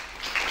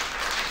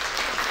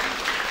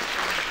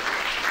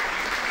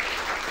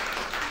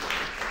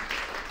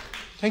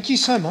 Thank you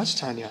so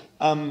much, Tanja.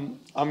 I'm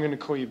going to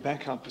call you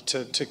back up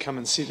to come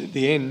and sit at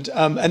the end.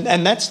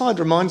 And that slide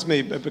reminds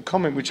me of a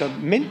comment which I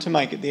meant to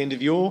make at the end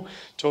of your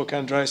talk,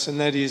 Andreas, and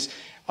that is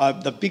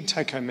the big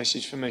take-home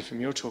message for me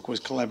from your talk was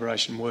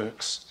collaboration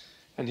works.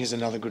 And here's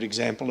another good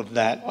example of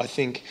that, I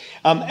think.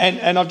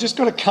 And I've just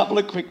got a couple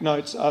of quick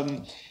notes. I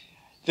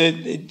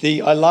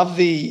love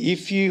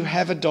if you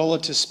have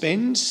 $1 to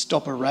spend,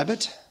 stop a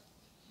rabbit.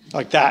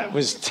 Like that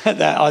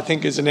I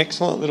think is an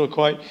excellent little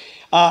quote.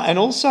 And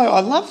also, I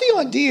love the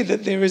idea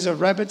that there is a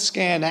rabbit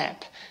scan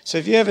app. So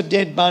if you have a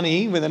dead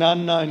bunny with an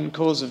unknown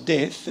cause of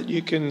death, that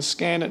you can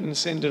scan it and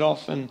send it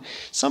off and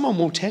someone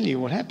will tell you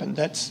what happened.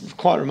 That's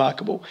quite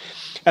remarkable.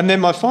 And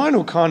then my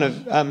final kind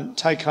of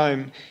take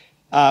home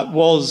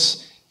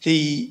was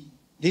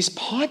this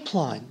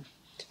pipeline,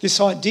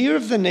 this idea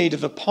of the need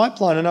of a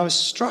pipeline. And I was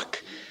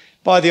struck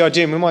by the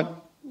idea, and we might,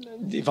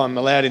 if I'm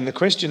allowed in the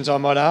questions, I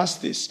might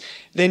ask this.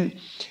 Then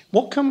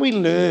what can we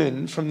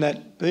learn from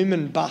that boom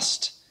and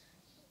bust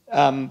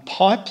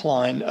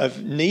pipeline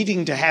of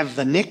needing to have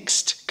the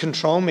next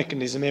control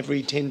mechanism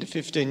every 10 to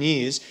 15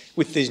 years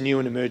with these new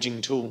and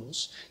emerging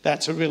tools?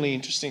 That's a really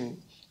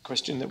interesting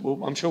question that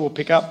I'm sure we'll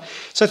pick up.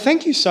 So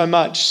thank you so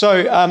much.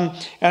 So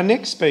our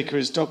next speaker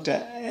is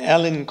Dr.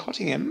 Ellen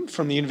Cottingham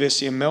from the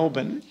University of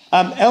Melbourne.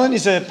 Ellen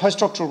is a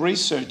postdoctoral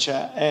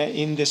researcher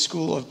in the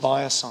School of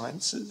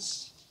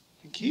Biosciences.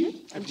 Thank you.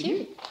 Thank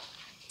you.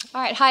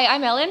 All right, hi,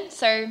 I'm Ellen.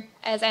 So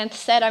as Anth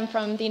said, I'm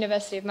from the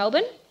University of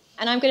Melbourne.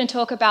 And I'm going to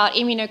talk about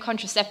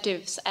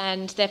immunocontraceptives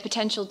and their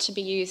potential to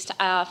be used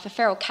for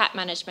feral cat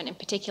management in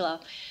particular.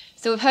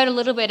 So we've heard a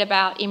little bit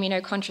about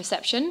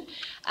immunocontraception,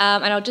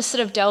 and I'll just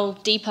sort of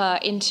delve deeper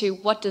into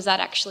what does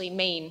that actually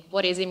mean?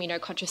 What is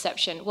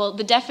immunocontraception? Well,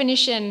 the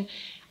definition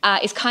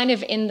is kind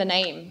of in the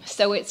name.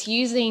 So it's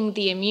using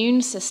the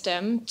immune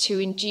system to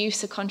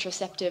induce a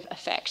contraceptive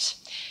effect.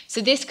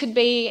 So this could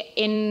be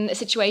in a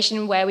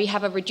situation where we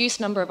have a reduced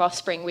number of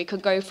offspring. We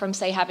could go from,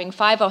 say, having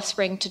 5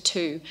 offspring to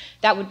 2.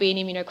 That would be an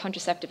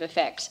immunocontraceptive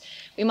effect.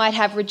 We might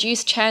have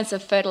reduced chance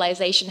of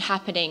fertilization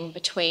happening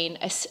between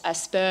a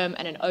sperm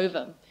and an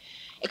ovum.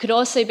 It could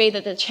also be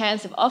that the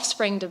chance of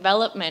offspring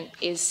development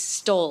is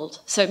stalled.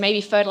 So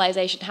maybe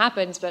fertilization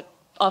happens, but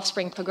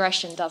offspring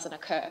progression doesn't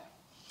occur.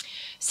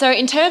 So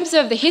in terms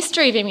of the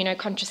history of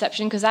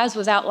immunocontraception, because as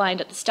was outlined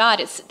at the start,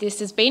 this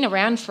has been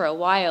around for a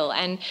while,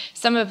 and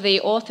some of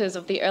the authors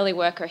of the early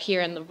work are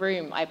here in the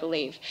room, I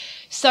believe.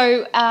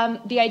 So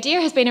the idea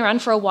has been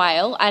around for a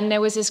while, and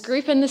there was this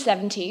group in the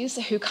 70s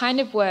who kind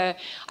of were,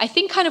 I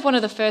think, kind of one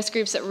of the first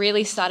groups that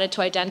really started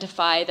to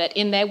identify that,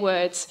 in their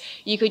words,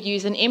 you could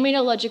use an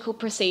immunological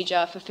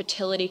procedure for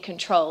fertility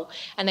control,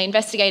 and they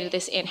investigated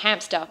this in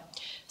hamster.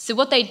 So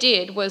what they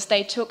did was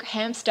they took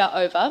hamster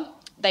ova,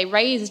 they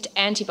raised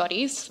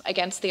antibodies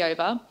against the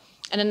ova,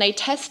 and then they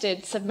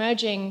tested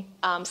submerging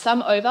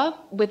some ova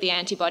with the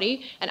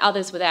antibody and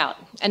others without.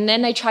 And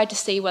then they tried to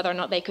see whether or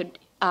not they could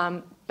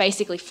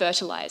basically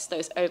fertilize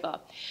those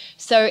ova.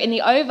 So in the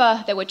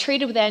ova that were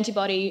treated with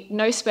antibody,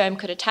 no sperm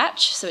could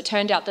attach. So it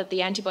turned out that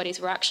the antibodies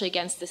were actually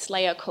against this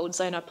layer called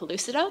zona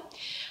pellucida.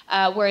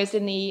 Whereas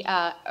in the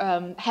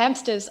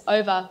hamster's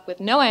ova with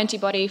no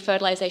antibody,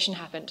 fertilization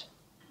happened.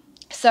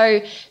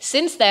 So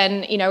since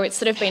then, it's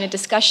sort of been a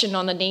discussion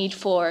on the need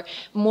for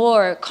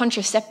more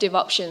contraceptive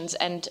options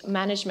and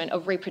management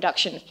of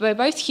reproduction for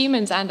both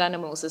humans and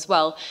animals as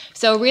well.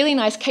 So a really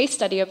nice case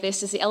study of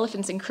this is the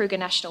elephants in Kruger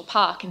National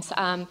Park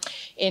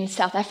in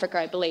South Africa,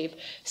 I believe.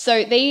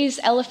 So these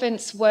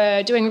elephants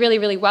were doing really,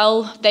 really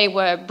well. They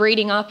were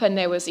breeding up, and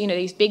there was,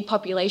 these big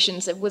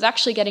populations. It was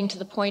actually getting to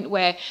the point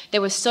where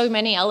there were so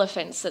many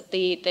elephants that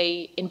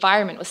the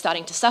environment was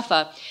starting to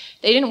suffer.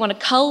 They didn't want to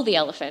cull the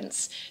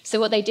elephants, so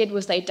what they did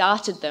was they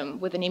darted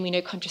them with an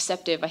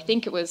immunocontraceptive. I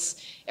think it was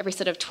every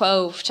sort of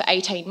 12 to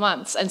 18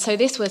 months. And so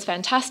this was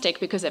fantastic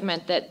because it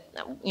meant that,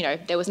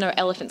 there was no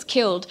elephants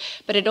killed,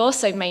 but it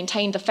also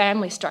maintained the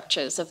family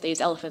structures of these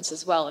elephants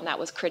as well, and that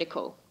was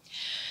critical.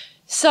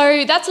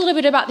 So that's a little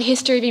bit about the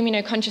history of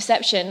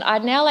immunocontraception.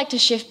 I'd now like to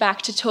shift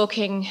back to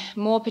talking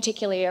more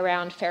particularly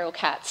around feral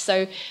cats.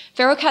 So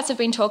feral cats have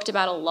been talked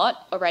about a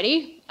lot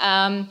already.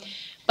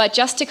 But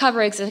just to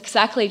cover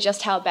exactly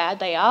just how bad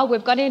they are,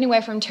 we've got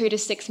anywhere from 2 to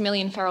 6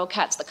 million feral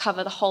cats that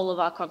cover the whole of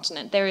our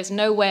continent. There is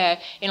nowhere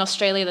in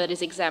Australia that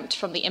is exempt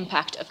from the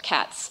impact of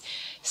cats.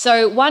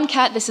 So one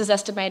cat, this is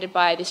estimated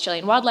by the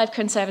Australian Wildlife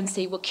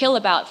Conservancy, will kill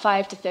about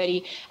 5 to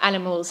 30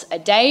 animals a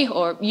day,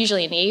 or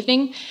usually in the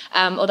evening,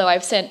 although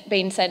I've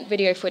been sent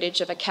video footage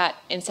of a cat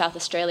in South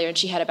Australia, and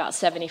she had about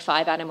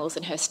 75 animals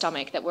in her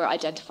stomach that were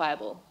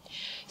identifiable.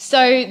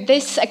 So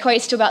this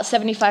equates to about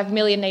 75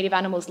 million native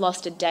animals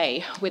lost a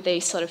day with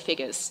these sort of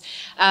figures.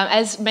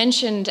 As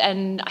mentioned,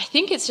 and I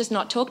think it's just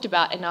not talked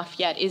about enough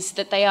yet, is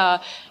that they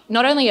are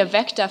not only a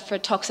vector for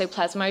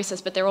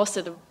toxoplasmosis, but they're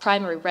also the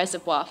primary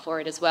reservoir for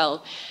it as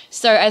well.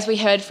 So as we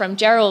heard from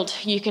Gerald,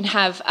 you can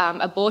have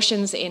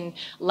abortions in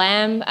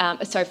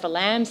for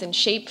lambs and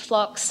sheep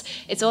flocks.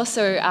 It's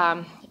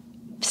also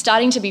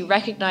starting to be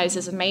recognised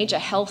as a major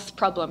health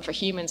problem for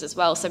humans as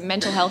well. So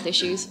mental health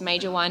issues,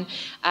 major one.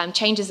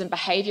 Changes in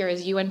behaviour,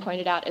 as Ewan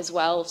pointed out as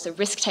well, so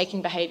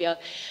risk-taking behaviour.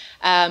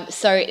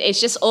 So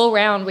it's just all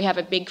round we have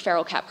a big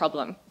feral cat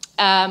problem.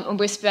 And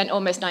we've spent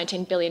almost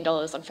 $19 billion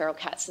on feral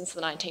cats since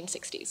the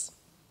 1960s.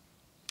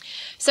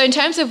 So in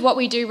terms of what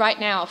we do right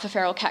now for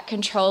feral cat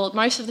control,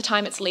 most of the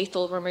time it's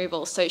lethal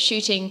removal. So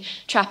shooting,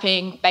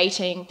 trapping,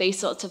 baiting, these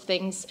sorts of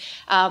things.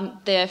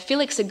 The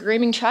Felix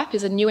grooming trap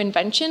is a new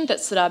invention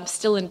that's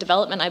still in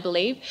development, I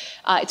believe.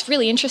 It's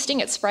really interesting.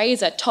 It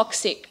sprays a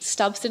toxic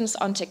substance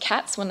onto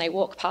cats when they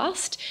walk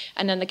past,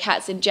 and then the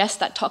cats ingest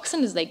that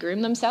toxin as they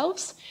groom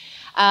themselves.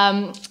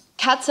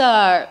 Cats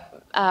are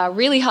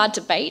really hard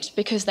to bait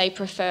because they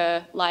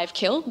prefer live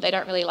kill. They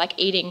don't really like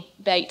eating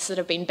baits that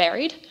have been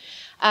buried.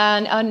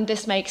 And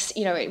this makes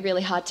it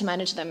really hard to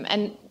manage them.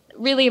 And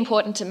really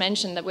important to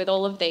mention that with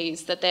all of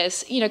these, that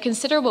there's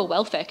considerable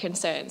welfare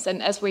concerns.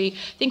 And as we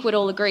think we'd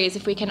all agree, is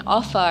if we can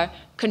offer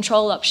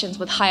control options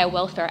with higher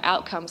welfare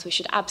outcomes, we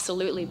should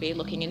absolutely be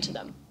looking into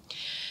them.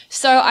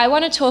 So I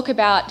want to talk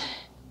about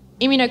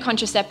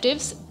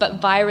immunocontraceptives,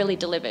 but virally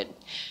delivered.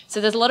 So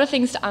there's a lot of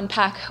things to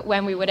unpack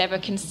when we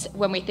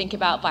think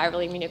about viral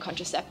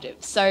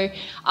immunocontraceptives. So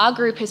our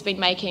group has been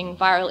making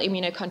viral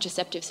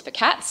immunocontraceptives for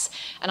cats,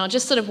 and I'll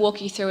just sort of walk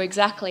you through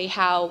exactly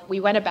how we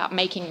went about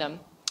making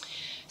them.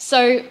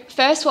 So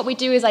first, what we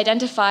do is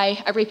identify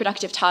a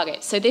reproductive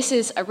target. So this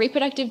is a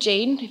reproductive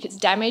gene. If it's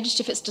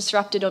damaged, if it's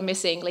disrupted or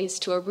missing, leads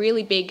to a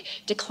really big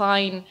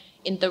decline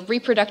in the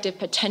reproductive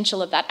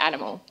potential of that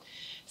animal.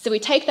 So we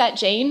take that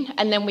gene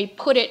and then we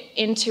put it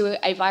into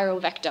a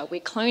viral vector. We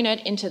clone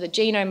it into the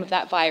genome of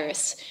that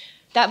virus.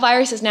 That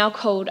virus is now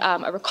called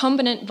a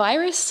recombinant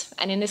virus,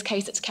 and in this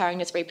case it's carrying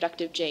this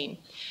reproductive gene.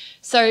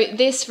 So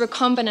this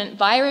recombinant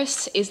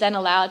virus is then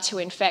allowed to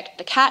infect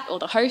the cat or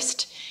the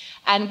host,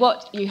 and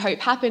what you hope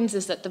happens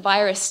is that the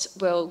virus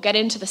will get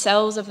into the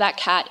cells of that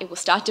cat, it will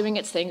start doing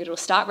its thing, it will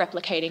start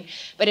replicating,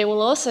 but it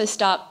will also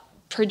start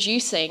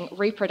producing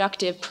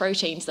reproductive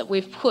proteins that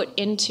we've put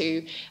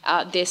into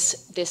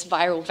this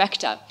viral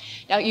vector.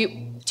 Now,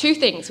 two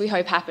things we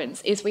hope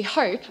happens is we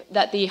hope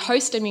that the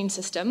host immune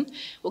system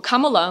will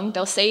come along,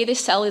 they'll see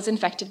this cell is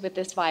infected with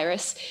this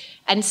virus,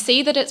 and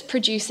see that it's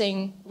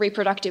producing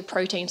reproductive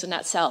proteins in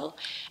that cell.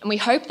 And we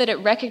hope that it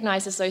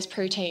recognizes those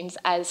proteins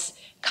as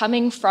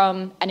coming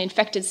from an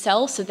infected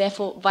cell, so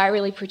therefore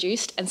virally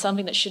produced, and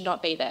something that should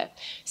not be there.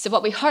 So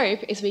what we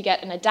hope is we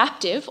get an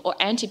adaptive or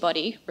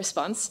antibody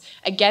response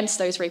against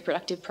those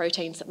reproductive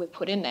proteins that we've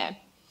put in there.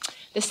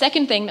 The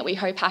second thing that we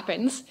hope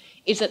happens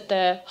is that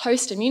the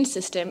host immune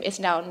system is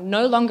now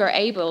no longer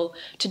able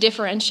to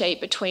differentiate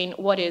between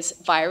what is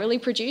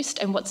virally produced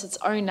and what's its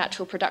own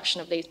natural production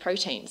of these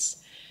proteins.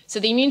 So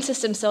the immune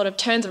system sort of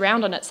turns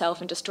around on itself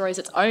and destroys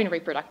its own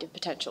reproductive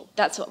potential.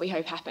 That's what we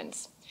hope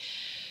happens.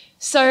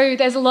 So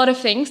there's a lot of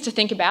things to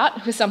think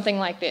about with something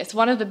like this.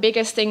 One of the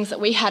biggest things that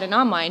we had in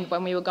our mind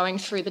when we were going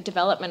through the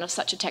development of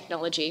such a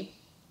technology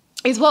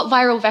is what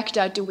viral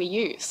vector do we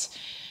use?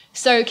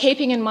 So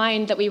keeping in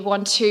mind that we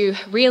want to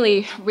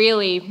really,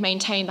 really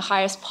maintain the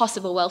highest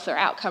possible welfare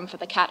outcome for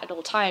the cat at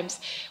all times,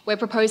 we're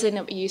proposing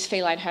that we use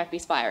feline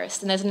herpes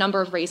virus, and there's a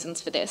number of reasons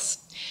for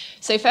this.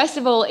 So first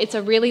of all, it's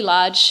a really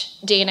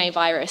large DNA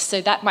virus, so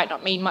that might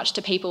not mean much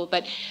to people,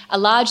 but a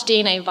large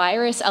DNA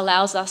virus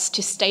allows us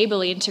to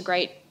stably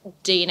integrate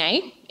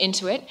DNA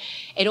into it.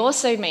 It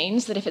also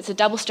means that if it's a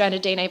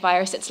double-stranded DNA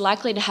virus, it's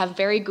likely to have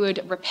very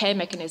good repair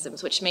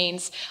mechanisms, which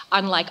means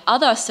unlike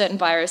other certain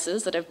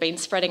viruses that have been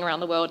spreading around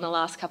the world in the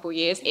last couple of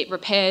years, it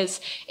repairs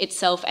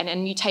itself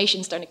and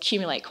mutations don't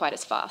accumulate quite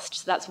as fast.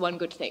 So that's one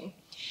good thing.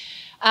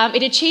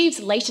 It achieves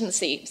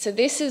latency. So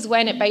this is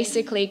when it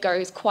basically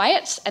goes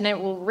quiet and then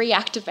it will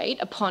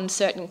reactivate upon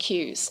certain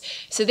cues.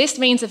 So this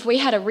means if we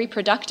had a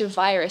reproductive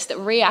virus that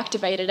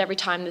reactivated every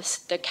time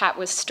the cat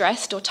was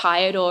stressed or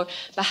tired or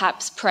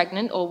perhaps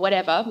pregnant or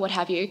whatever, what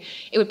have you,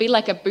 it would be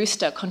like a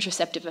booster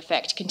contraceptive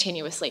effect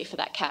continuously for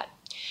that cat.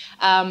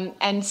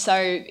 And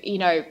so,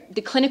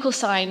 the clinical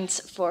signs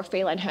for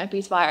feline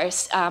herpes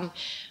virus,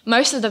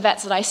 most of the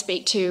vets that I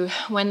speak to,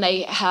 when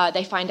they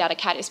find out a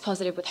cat is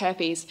positive with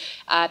herpes,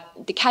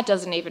 the cat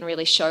doesn't even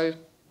really show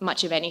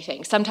much of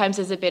anything. Sometimes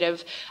there's a bit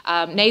of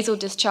nasal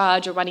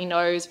discharge or runny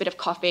nose, a bit of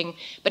coughing,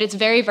 but it's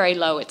very, very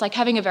low. It's like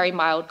having a very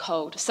mild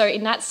cold. So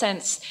in that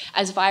sense,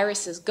 as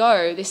viruses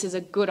go, this is a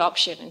good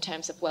option in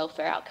terms of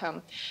welfare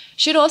outcome.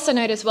 Should also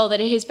note as well that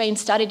it has been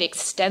studied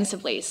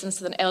extensively since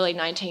the early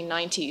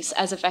 1990s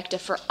as a vector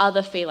for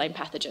other feline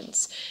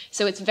pathogens.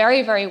 So it's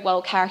very, very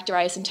well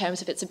characterized in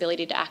terms of its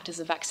ability to act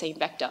as a vaccine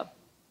vector.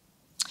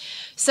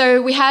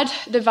 So we had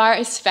the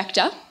virus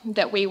vector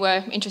that we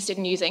were interested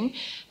in using.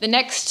 The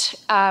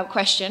next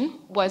question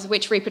was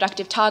which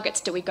reproductive targets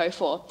do we go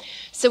for?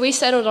 So we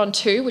settled on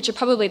two, which are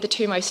probably the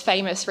two most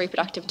famous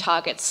reproductive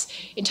targets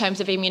in terms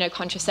of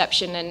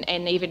immunocontraception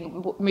and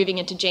even moving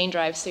into gene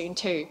drive soon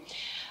too.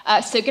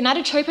 So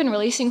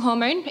gonadotropin-releasing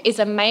hormone is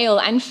a male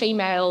and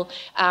female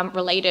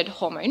related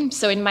hormone.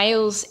 So in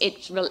males,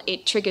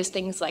 it triggers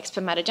things like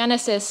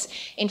spermatogenesis.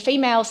 In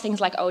females, things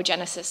like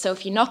oogenesis. So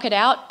if you knock it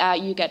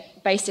out, you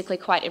get basically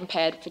quite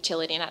impaired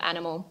fertility in that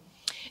animal.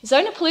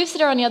 Zona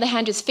pellucida, on the other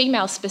hand, is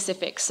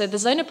female-specific. So the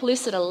zona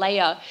pellucida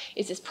layer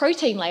is this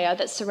protein layer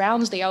that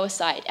surrounds the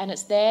oocyte, and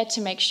it's there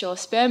to make sure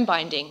sperm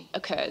binding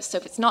occurs. So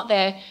if it's not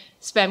there,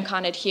 sperm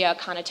can't adhere,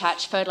 can't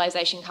attach,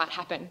 fertilization can't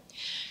happen.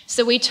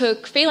 So we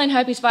took feline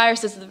herpes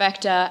virus as the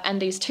vector and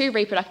these 2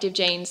 reproductive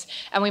genes,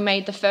 and we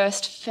made the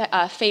first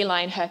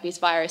feline herpes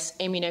virus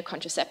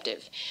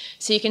immunocontraceptive.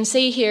 So you can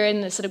see here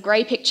in the sort of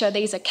grey picture,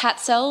 these are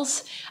cat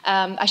cells.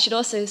 I should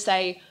also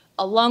say,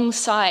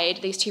 alongside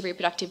these 2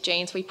 reproductive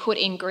genes, we put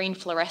in green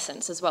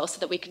fluorescence as well so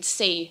that we could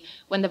see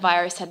when the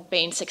virus had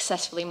been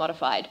successfully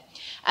modified.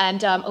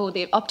 And,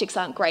 the optics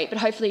aren't great, but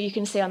hopefully you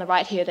can see on the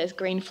right here there's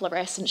green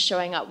fluorescence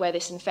showing up where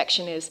this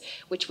infection is,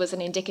 which was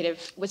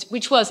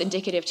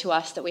indicative to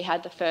us that we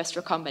had the first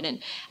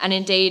recombinant. And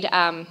indeed,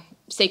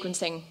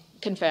 sequencing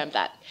confirmed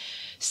that.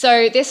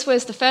 So this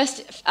was the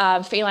first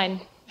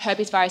feline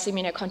herpes virus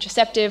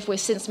immunocontraceptive. We've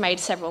since made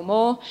several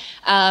more,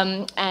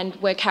 and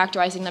we're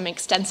characterising them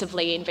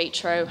extensively in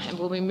vitro, and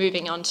we'll be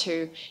moving on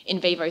to in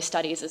vivo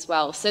studies as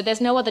well. So there's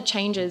no other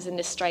changes in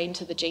this strain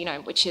to the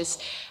genome, which is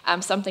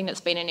something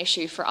that's been an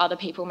issue for other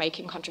people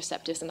making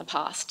contraceptives in the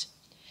past.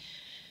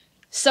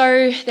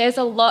 So there's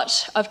a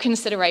lot of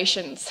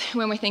considerations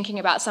when we're thinking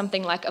about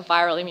something like a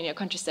viral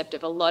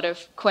immunocontraceptive. A lot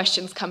of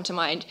questions come to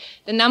mind.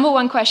 The number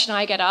one question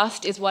I get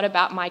asked is, what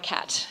about my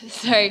cat?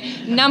 So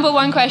number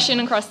one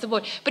question across the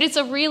board. But it's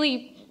a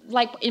really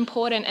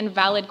important and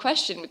valid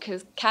question,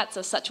 because cats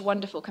are such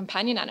wonderful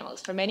companion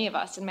animals for many of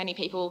us, and many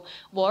people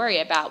worry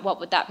about what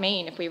would that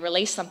mean if we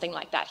release something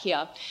like that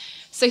here.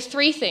 So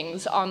 3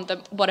 things on the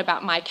what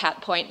about my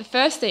cat point. The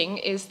first thing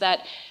is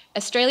that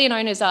Australian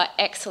owners are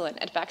excellent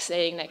at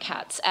vaccinating their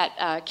cats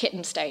at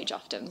kitten stage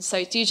often. So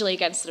it's usually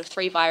against sort of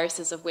 3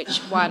 viruses, of which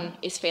 1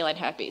 is feline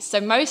herpes. So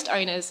most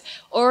owners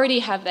already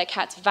have their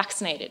cats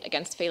vaccinated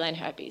against feline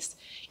herpes.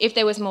 If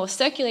there was more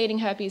circulating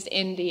herpes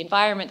in the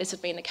environment, this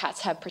would mean the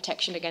cats have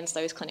protection against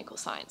those clinical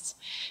signs.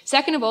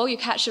 Second of all, your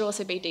cat should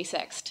also be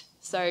desexed.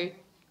 So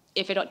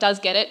if it does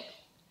get it,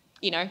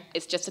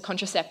 it's just a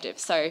contraceptive.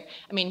 So,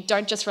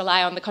 don't just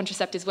rely on the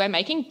contraceptives we're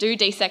making. Do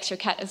desex your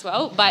cat as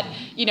well. But,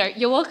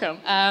 you're welcome.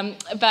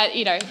 But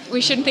we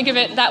shouldn't think of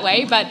it that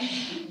way. But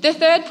the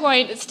third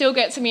point that still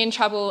gets me in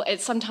trouble,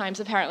 it's sometimes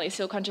apparently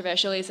still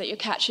controversial, is that your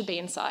cat should be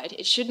inside.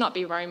 It should not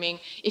be roaming.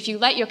 If you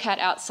let your cat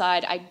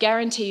outside, I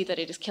guarantee that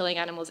it is killing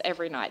animals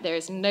every night. There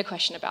is no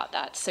question about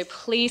that. So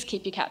please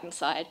keep your cat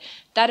inside.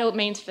 That all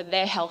means for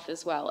their health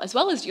as well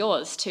as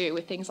yours too,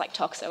 with things like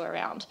toxo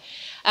around.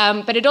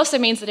 But it also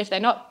means that if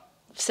they're not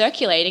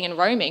circulating and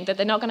roaming, that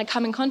they're not going to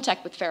come in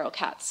contact with feral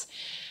cats.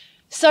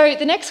 So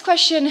the next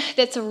question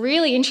that's a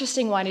really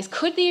interesting one is,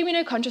 could the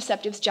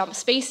immunocontraceptives jump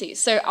species?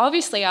 So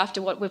obviously,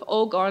 after what we've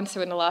all gone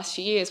through in the last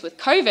few years with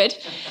COVID,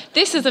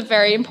 this is a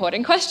very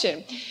important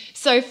question.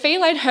 So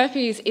feline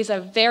herpes is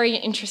a very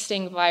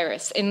interesting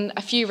virus in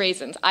a few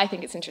reasons. I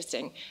think it's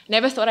interesting.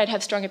 Never thought I'd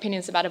have strong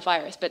opinions about a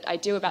virus, but I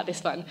do about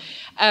this one.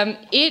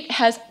 It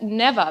has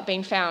never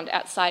been found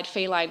outside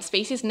feline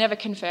species, never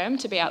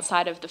confirmed to be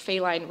outside of the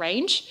feline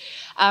range.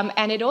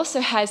 And it also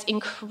has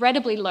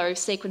incredibly low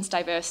sequence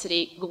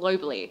diversity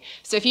globally.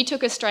 So if you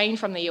took a strain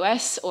from the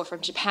US or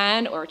from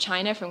Japan or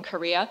China, from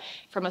Korea,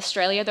 from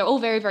Australia, they're all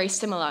very, very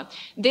similar.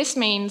 This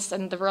means,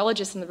 and the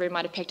virologists in the room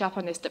might have picked up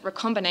on this, that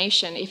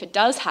recombination, if it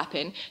does happen,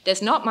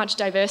 there's not much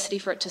diversity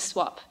for it to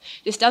swap.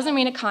 This doesn't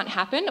mean it can't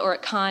happen or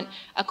it can't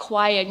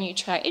acquire new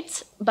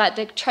traits, but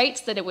the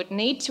traits that it would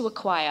need to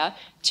acquire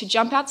to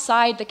jump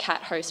outside the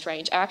cat host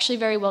range are actually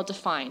very well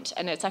defined,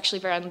 and it's actually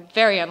very,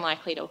 very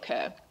unlikely to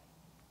occur.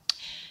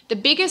 The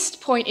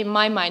biggest point in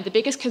my mind, the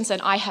biggest concern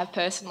I have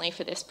personally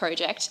for this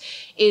project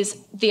is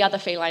the other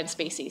feline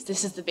species.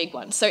 This is the big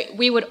one. So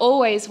we would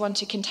always want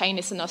to contain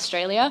this in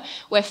Australia.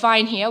 We're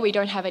fine here. We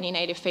don't have any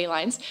native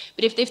felines.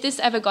 But if this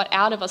ever got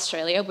out of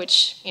Australia,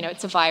 which,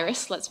 it's a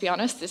virus, let's be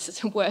honest, this is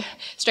where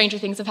stranger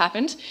things have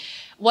happened.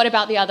 What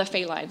about the other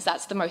felines?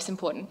 That's the most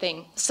important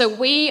thing. So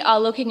we are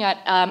looking at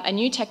a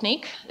new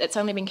technique that's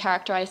only been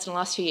characterised in the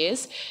last few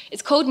years.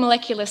 It's called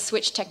molecular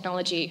switch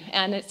technology.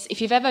 And if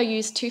you've ever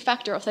used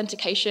 2-factor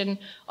authentication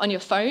on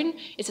your phone,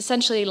 it's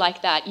essentially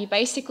like that. You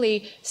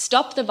basically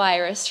stop the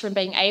virus from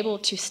being able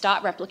to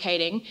start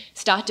replicating,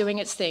 start doing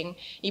its thing.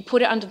 You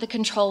put it under the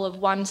control of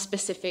one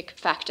specific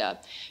factor.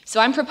 So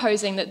I'm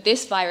proposing that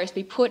this virus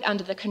be put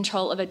under the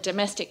control of a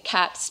domestic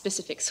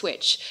cat-specific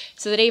switch,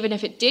 so that even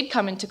if it did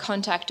come into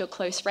contact or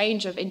close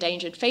range of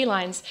endangered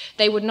felines,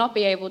 they would not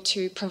be able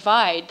to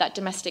provide that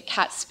domestic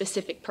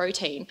cat-specific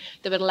protein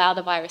that would allow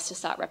the virus to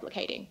start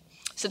replicating.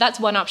 So that's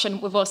one option.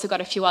 We've also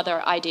got a few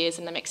other ideas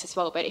in the mix as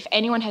well, but if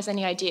anyone has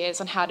any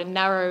ideas on how to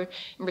narrow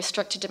and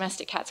restrict to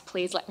domestic cats,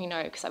 please let me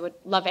know, because I would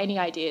love any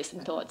ideas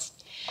and thoughts.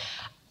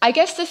 I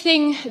guess the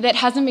thing that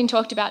hasn't been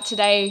talked about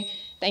today,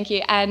 thank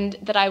you, and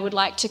that I would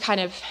like to kind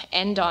of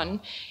end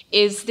on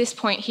is this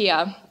point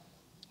here,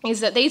 is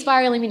that these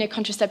viral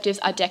immunocontraceptives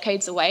are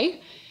decades away,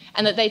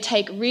 and that they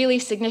take really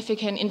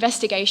significant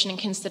investigation and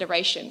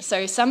consideration.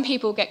 So some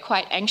people get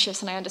quite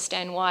anxious, and I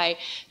understand why,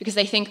 because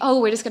they think,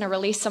 oh, we're just going to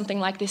release something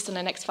like this in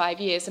the next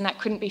 5 years, and that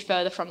couldn't be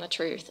further from the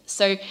truth.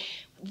 So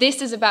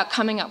this is about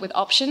coming up with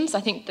options.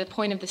 I think the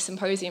point of this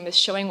symposium is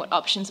showing what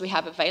options we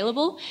have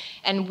available,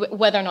 and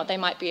whether or not they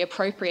might be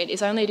appropriate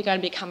is only going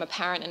to become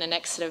apparent in the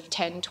next sort of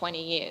 10,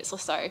 20 years or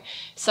so.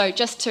 So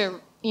just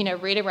to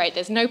reiterate,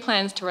 there's no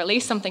plans to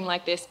release something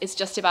like this. It's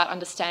just about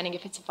understanding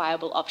if it's a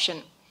viable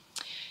option.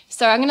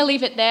 So I'm going to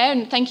leave it there,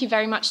 and thank you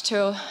very much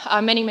to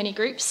our many, many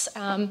groups,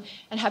 and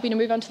happy to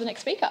move on to the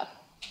next speaker.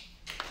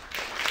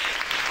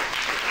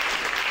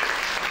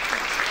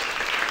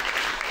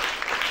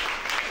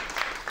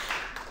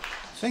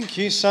 Thank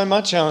you so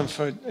much, Ellen,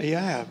 for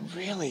a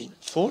really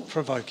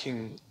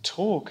thought-provoking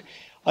talk.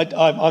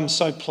 I'm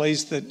so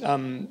pleased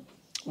that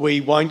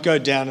we won't go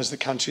down as the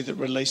country that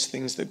released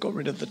things that got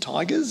rid of the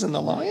tigers and the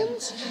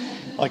lions,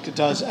 like it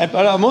does.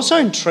 But I'm also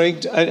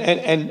intrigued,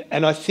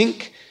 and I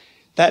think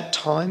that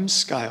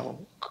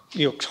timescale,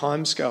 your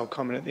timescale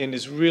comment at the end,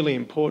 is really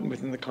important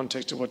within the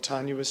context of what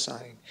Tanja was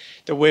saying.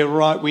 That we're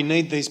right, we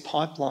need these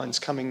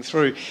pipelines coming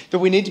through, that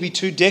we need to be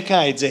 2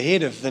 decades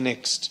ahead of the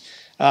next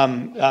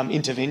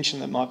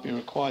intervention that might be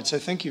required. So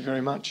thank you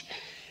very much.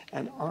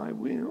 And I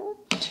will.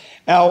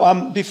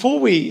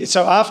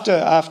 After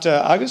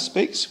Agus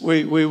speaks,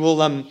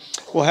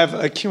 we'll have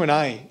a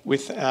Q&A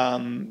with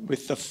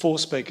the 4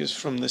 speakers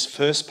from this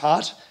first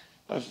part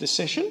of the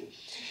session.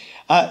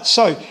 Agus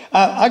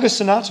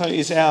Sonato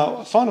is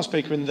our final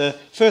speaker in the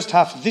first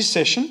half of this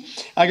session.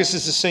 Agus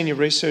is a senior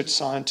research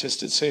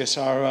scientist at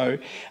CSIRO,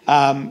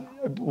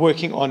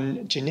 working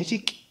on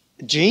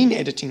gene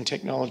editing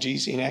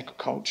technologies in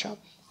agriculture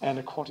and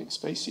aquatic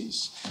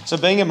species. So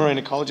being a marine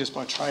ecologist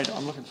by trade,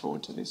 I'm looking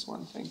forward to this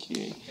one. Thank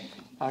you.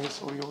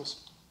 Agus, all yours.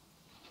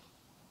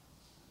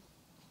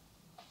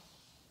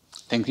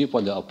 Thank you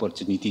for the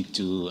opportunity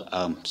to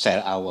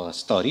share our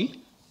story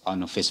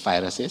on fish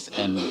viruses,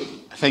 and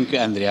thank you,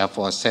 Andrea,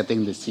 for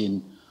setting the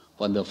scene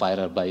for the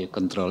viral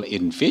biocontrol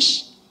in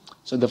fish.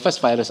 So the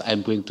first virus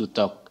I'm going to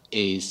talk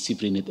is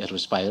Cyprinid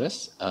aureus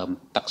virus,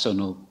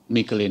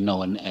 taxonomically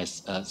known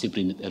as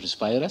Cyprinid aureus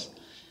virus.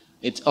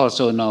 It's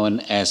also known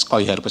as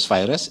koi herpes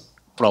virus,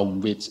 from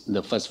which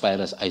the first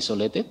virus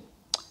isolated.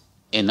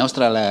 In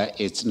Australia,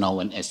 it's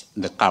known as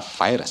the carp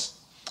virus.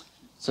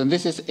 So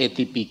this is a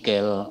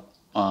typical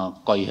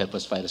koi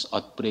herpes virus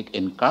outbreak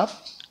in carp,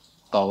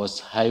 cause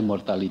high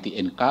mortality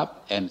in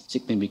carp and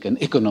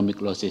significant economic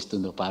losses to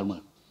the farmer.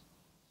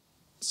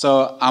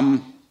 So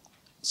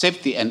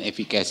safety and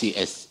efficacy,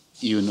 as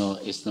you know,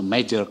 is the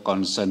major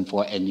concern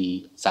for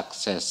any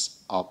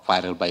success of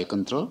viral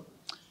biocontrol.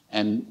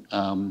 And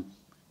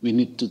we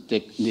need to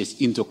take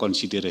this into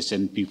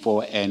consideration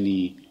before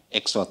any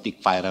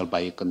exotic viral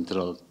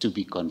biocontrol to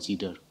be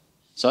considered.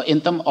 So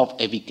in terms of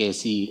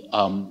efficacy,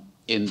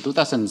 in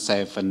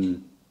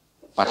 2007,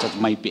 part of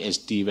my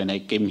PhD when I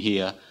came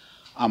here,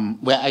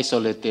 we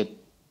isolated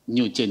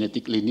new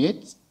genetic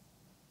lineage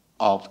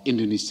of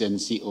Indonesian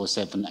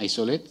CO7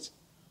 isolates,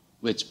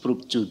 which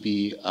proved to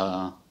be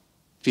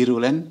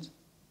virulent,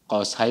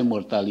 cause high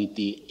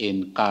mortality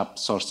in carp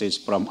sources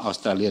from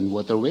Australian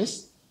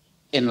waterways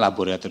in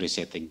laboratory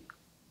setting.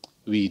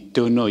 We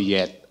don't know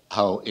yet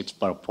how it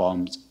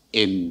performs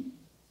in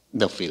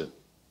the field,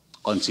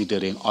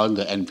 considering all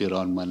the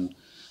environment,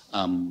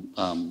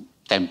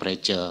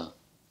 temperature,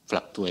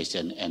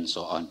 fluctuation, and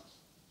so on.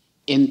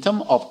 In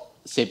terms of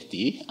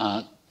safety,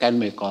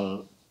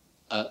 Chemical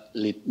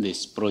lead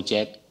this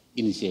project,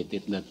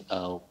 initiated the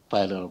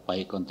viral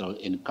biocontrol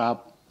in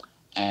carp,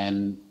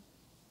 and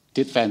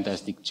did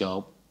fantastic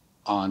job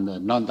on the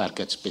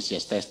non-target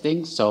species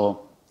testing.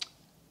 So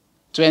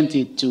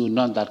 22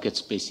 non-target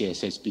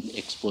species has been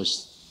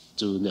exposed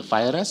to the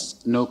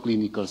virus, no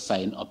clinical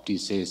sign of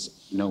disease,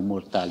 no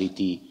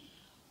mortality,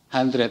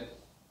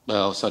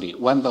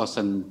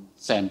 1,000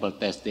 samples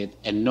tested,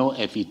 and no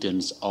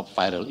evidence of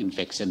viral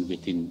infection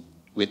with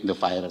the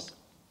virus.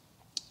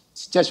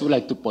 Just would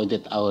like to point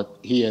it out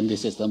here,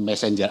 this is the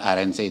messenger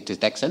RNA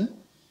detection.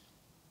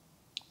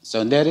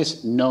 So there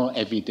is no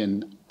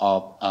evidence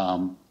of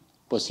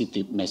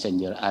positive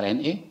messenger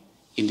RNA,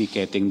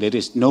 indicating there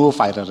is no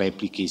viral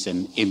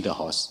replication in the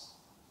host.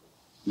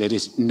 There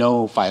is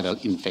no viral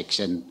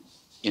infection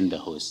in the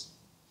host.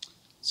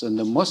 So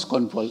the most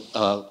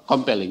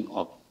compelling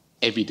of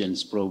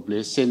evidence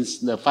probably, since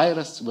the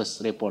virus was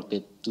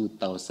reported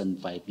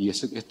 25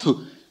 years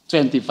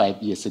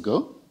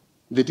ago,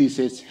 the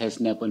disease has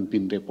never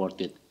been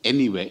reported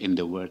anywhere in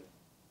the world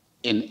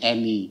in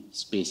any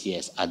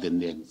species other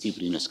than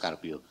Cyprinus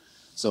carpio.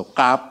 So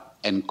carp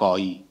and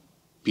koi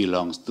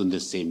belongs to the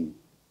same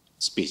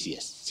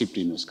species,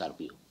 Cyprinus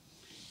carpio.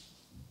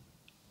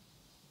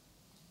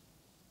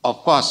 Of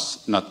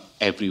course, not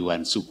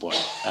everyone supports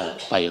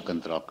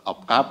biocontrol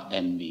of carp,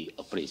 and we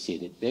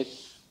appreciate it.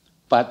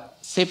 But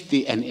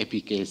safety and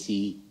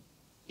efficacy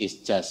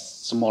is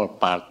just small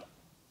part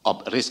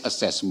of risk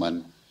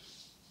assessment,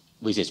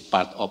 which is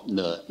part of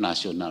the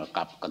National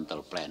Carp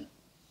Control Plan.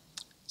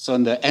 So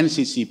the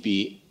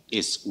NCCP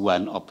is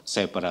one of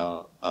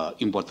several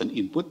important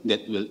input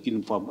that will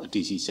inform a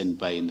decision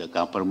by the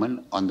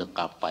government on the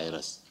carp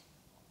virus.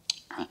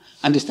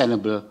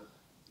 Understandable,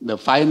 the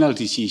final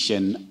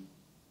decision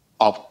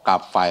of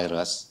carp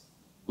virus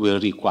will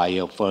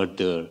require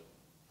further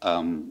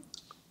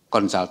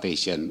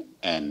consultation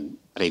and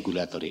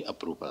regulatory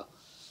approval.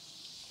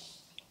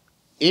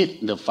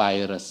 If the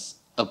virus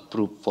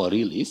approved for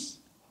release,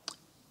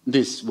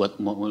 this is what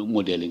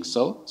modeling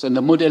show. So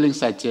the modeling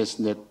suggests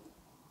that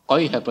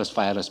koi herpes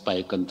virus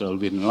biocontrol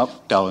will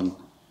knock down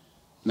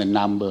the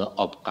number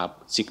of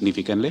CAP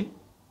significantly,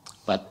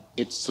 but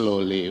it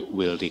slowly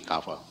will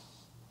recover.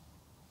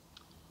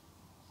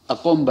 A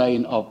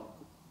combine of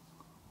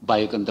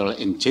biocontrol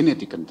and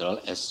genetic control,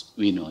 as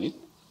we know it,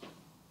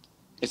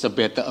 is a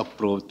better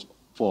approach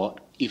for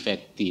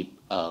effective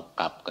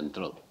CAP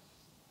control.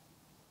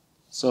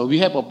 So we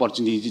have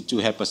opportunity to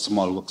have a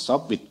small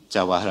workshop with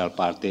Jawaharlal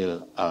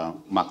Patel,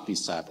 Mark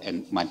Tissat,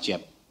 and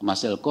Majap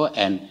Maselko,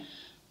 and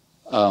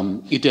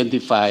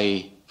identify,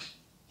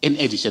 in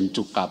addition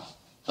to CAP,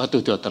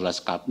 to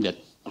daughterless CAP that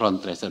Ron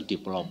Tracer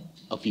developed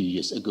a few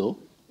years ago,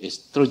 is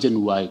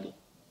Trojan Y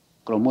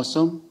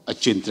chromosome, a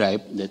gene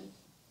drive that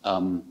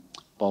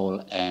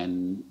Paul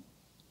and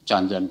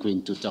Chandran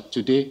going to talk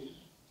today.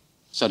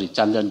 Sorry,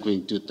 Chandran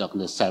going to talk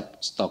the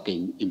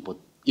self-stocking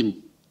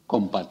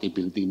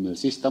incompatibility mill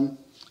system.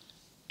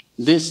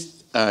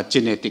 This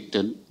genetic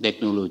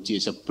technology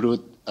is a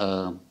broad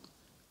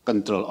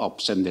control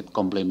option that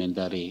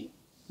complementary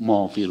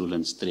more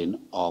virulent strain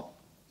of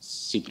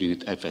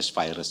cyprinid FS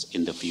virus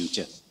in the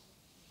future.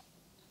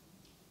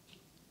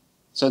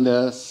 So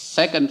the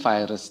second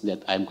virus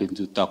that I'm going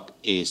to talk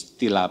is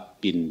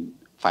tilapin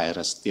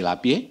virus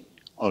tilapiae,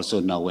 also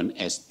known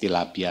as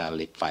tilapia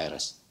lake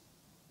virus.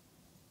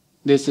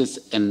 This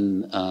is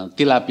an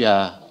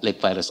tilapia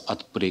lake virus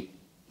outbreak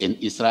in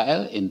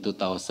Israel in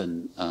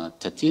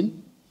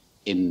 2013,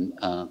 in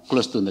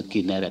close to the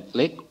Kinneret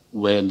Lake,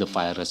 when the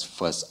virus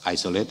first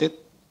isolated.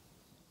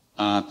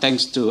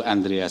 Thanks to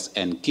Andreas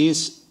and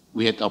Kees,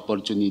 we had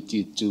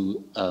opportunity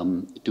to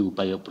do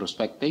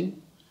bioprospecting,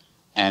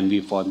 and we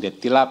found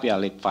that tilapia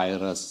lake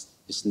virus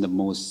is the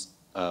most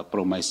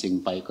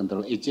promising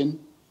biocontrol agent,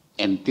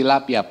 and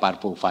tilapia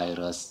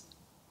parvovirus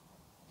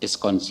is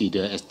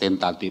considered as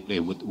tentatively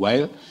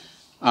worthwhile.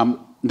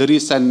 The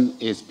reason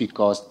is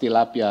because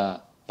tilapia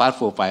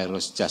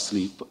parvovirus just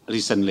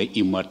recently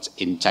emerged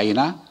in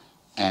China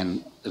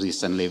and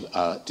recently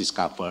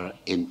discovered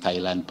in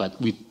Thailand,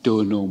 but we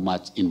don't know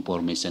much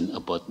information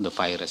about the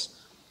virus.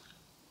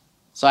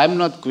 So I'm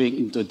not going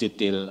into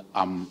detail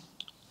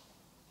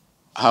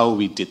how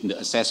we did the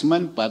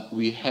assessment, but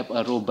we have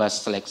a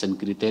robust selection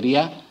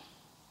criteria,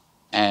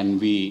 and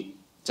we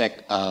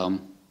check,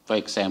 for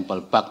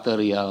example,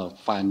 bacterial,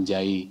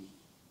 fungi,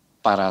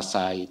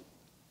 parasite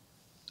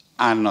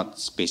are not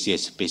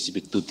species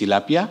specific to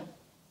tilapia,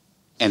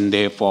 and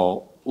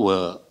therefore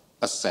were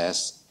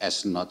assessed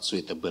as not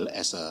suitable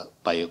as a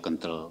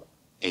biocontrol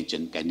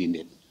agent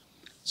candidate.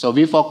 So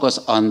we focus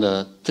on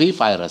the three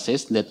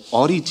viruses that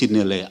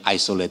originally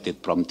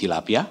isolated from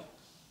tilapia: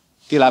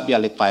 tilapia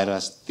lake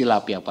virus,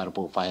 tilapia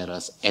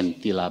parvovirus, and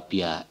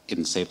tilapia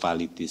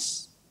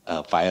encephalitis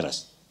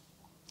virus.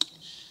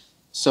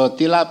 So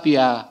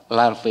tilapia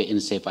larvae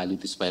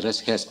encephalitis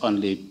virus has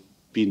only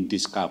been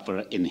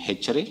discovered in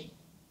hatchery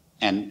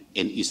and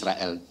in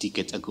Israel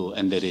decades ago,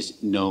 and there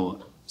is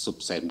no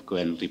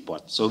subsequent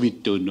report. So we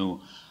don't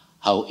know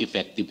how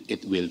effective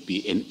it will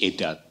be in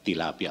adult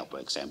tilapia, for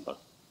example.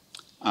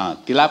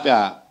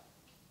 Tilapia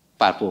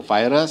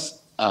parvovirus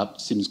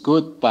seems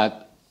good,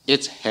 but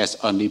it has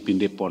only been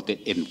reported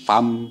in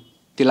farm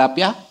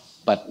tilapia,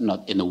 but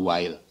not in the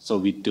wild. So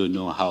we don't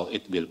know how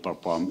it will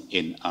perform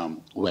in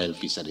wild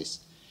fisheries.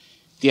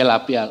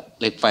 Tilapia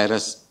lake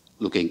virus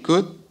looking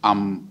good.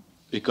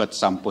 We got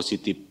some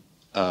positive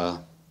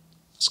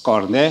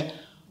score there,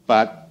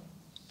 but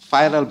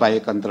viral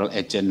biocontrol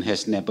agent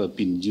has never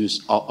been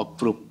used or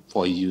approved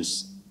for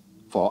use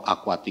for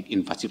aquatic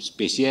invasive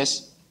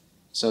species.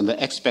 So the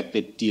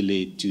expected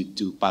delay due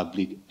to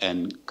public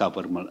and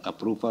government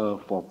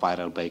approval for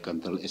viral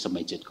biocontrol is a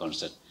major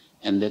concern.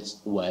 And that's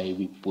why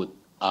we put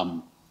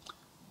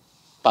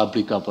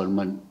public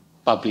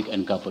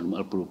and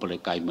government approval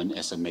requirement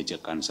as a major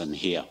concern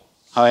here.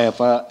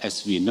 However,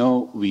 as we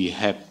know, we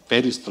have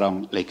very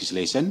strong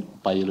legislation,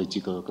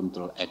 Biological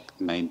Control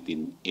Act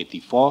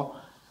 1984,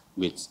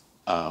 which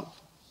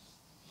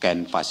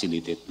can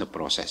facilitate the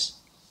process.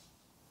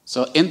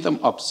 So in terms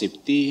of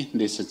safety,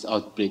 this is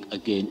outbreak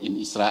again in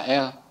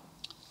Israel.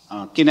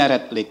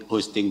 Kinneret Lake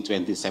hosting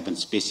 27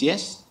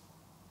 species,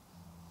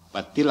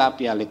 but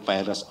tilapia lake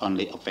virus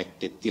only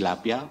affected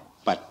tilapia,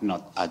 but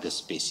not other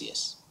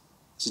species,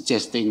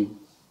 suggesting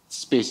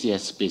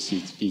species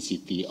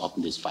specificity of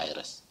this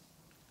virus.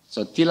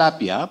 So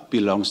tilapia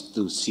belongs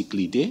to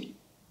Cichlidae,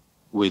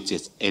 which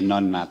is a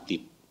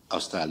non-native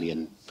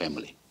Australian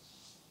family.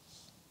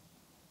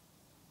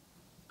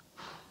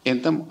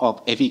 In terms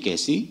of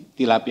efficacy,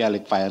 tilapia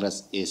lake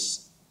virus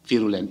is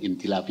virulent in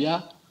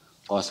tilapia,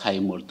 cause high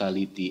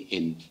mortality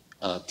in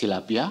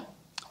tilapia.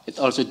 It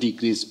also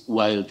decreased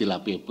wild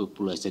tilapia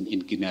population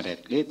in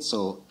Kinneret Lake,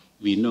 so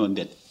we know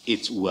that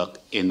it's work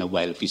in the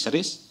wild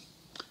fisheries.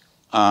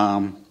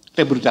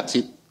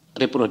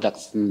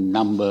 Reproduction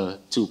number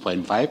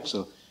 2.5,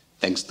 so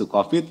thanks to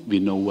COVID, we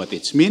know what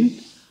it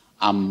means.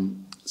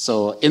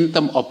 So in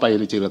terms of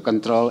biological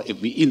control,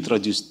 if we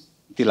introduce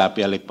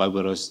tilapia lake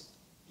virus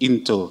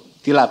into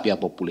tilapia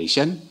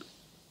population,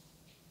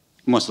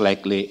 most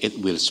likely it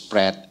will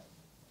spread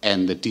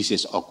and the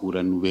disease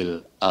occurrence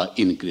will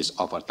increase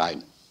over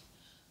time.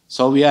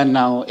 So we are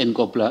now in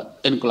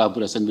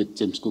collaboration with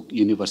James Cook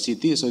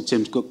University. So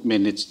James Cook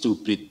managed to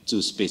breed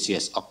 2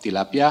 species of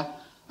tilapia,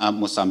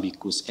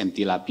 Mozambicus and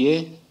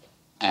tilapiae,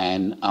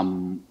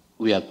 and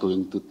we are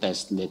going to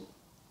test net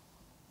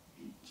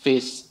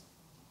fish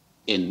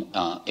in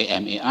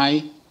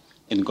AMAI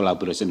in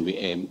collaboration with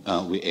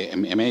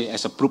AMMA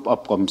as a proof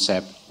of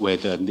concept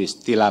whether this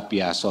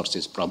tilapia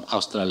sources from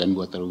Australian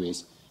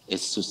waterways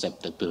is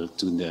susceptible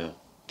to the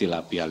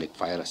tilapia lake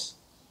virus.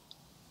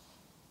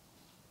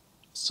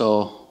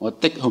 So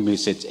what take-home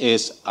message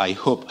is, I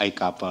hope I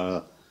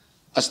cover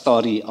a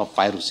story of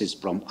viruses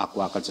from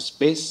aquaculture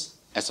space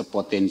as a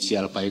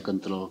potential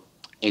biocontrol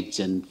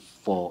agent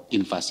for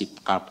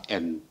invasive carp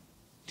and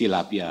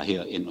tilapia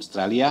here in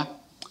Australia.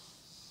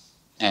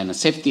 And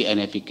safety and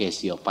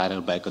efficacy of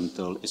viral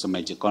biocontrol is a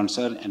major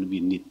concern, and we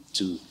need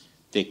to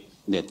take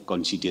that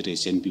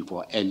consideration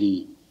before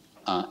any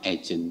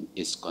agent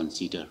is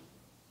considered.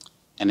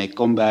 And I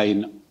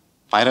combine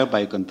viral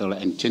biocontrol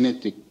and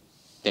genetic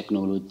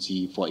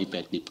technology for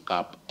effective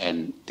carp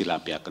and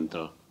tilapia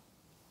control.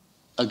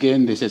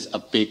 Again, this is a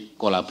big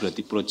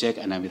collaborative project,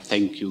 and I will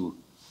thank you,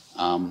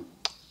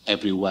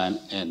 everyone,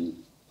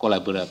 and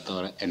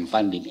collaborator and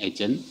funding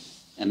agent,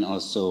 and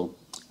also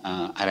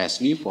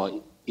RSV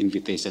for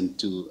invitation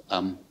to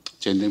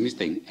join the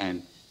meeting,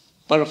 and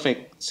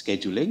perfect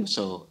scheduling.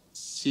 So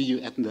see you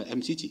at the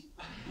MCG.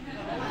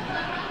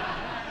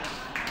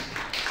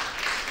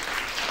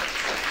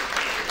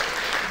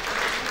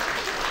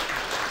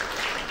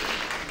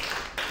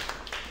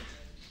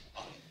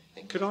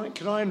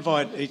 Could I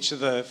invite each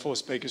of the 4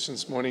 speakers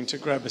this morning to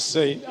grab a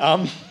seat?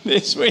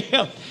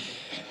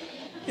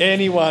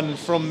 Anyone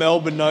from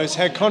Melbourne knows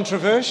how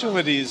controversial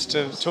it is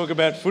to talk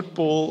about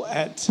football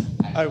at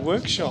a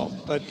workshop.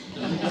 But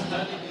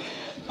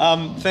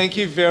thank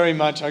you very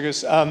much,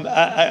 Agus.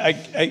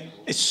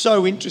 It's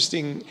so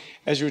interesting,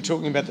 as you were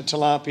talking about the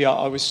tilapia,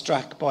 I was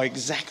struck by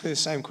exactly the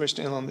same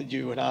question, Ellen, that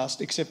you had asked,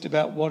 except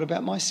about what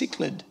about my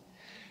cichlid?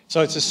 So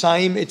it's the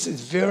same, it's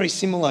very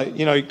similar,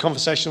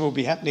 conversation will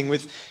be happening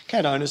with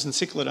cat owners and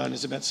cichlid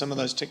owners about some of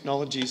those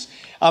technologies.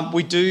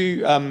 We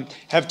do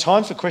have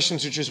time for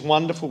questions, which is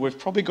wonderful. We've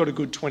probably got a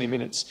good 20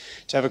 minutes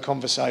to have a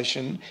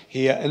conversation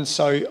here. And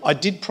so I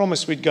did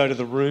promise we'd go to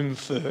the room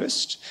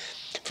first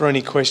for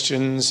any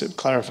questions,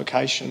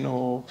 clarification,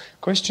 or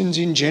questions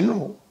in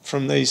general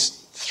from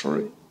these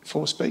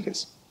 4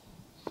 speakers.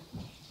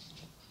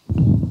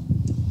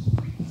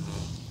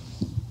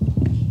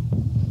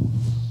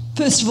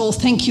 First of all,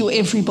 thank you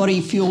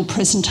everybody for your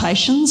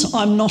presentations.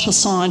 I'm not a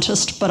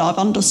scientist, but I've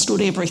understood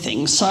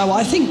everything, so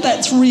I think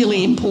that's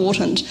really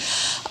important.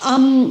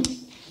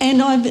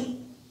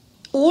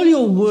 All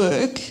your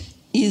work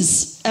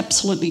is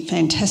absolutely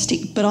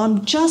fantastic, but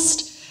I'm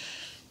just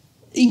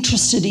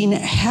interested in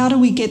how do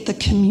we get the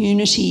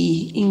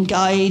community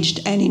engaged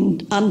and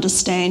in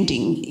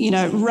understanding.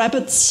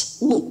 Rabbits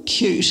look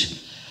cute.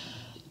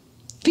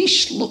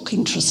 Fish look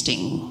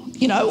interesting.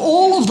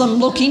 All of them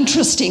look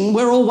interesting.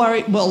 We're all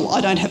worried. Well,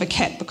 I don't have a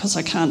cat because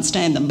I can't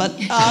stand them, but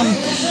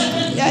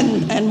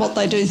and what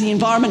they do to the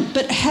environment.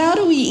 But how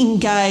do we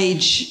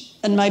engage?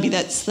 And maybe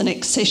that's the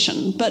next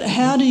session. But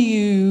how do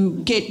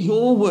you get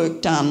your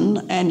work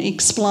done and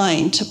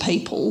explain to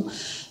people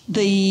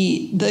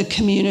the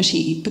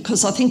community?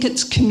 Because I think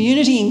it's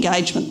community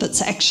engagement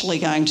that's actually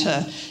going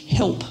to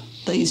help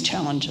these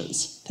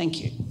challenges.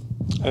 Thank you.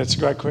 That's a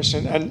great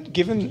question. And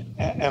given,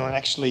 Ellen,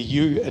 actually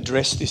you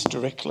addressed this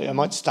directly, I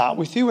might start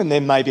with you, and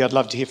then maybe I'd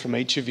love to hear from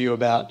each of you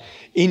about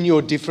in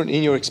your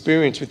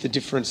experience with the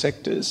different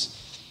sectors.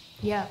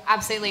 Yeah,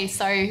 absolutely.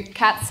 So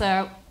cats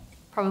are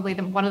probably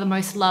one of the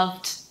most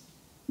loved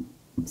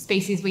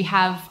species we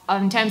have.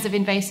 In terms of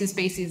invasive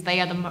species, they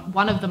are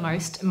one of the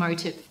most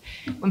emotive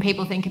when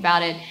people think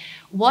about it.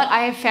 What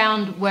I have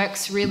found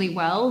works really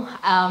well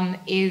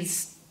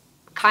is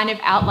kind of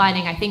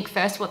outlining, I think,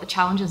 first what the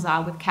challenges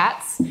are with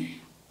cats,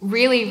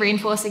 really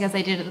reinforcing, as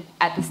they did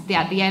at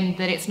the end,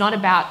 that it's not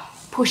about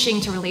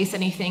pushing to release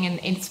anything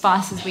and as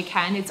fast as we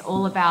can. It's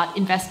all about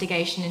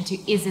investigation into,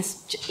 is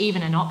this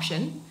even an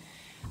option?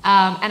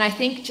 And I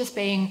think just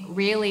being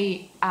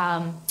really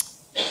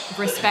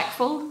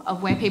respectful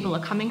of where people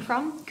are coming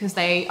from, because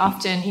they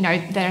often, they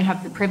don't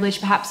have the privilege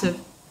perhaps of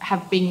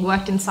have been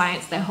worked in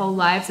science their whole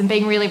lives, and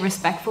being really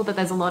respectful that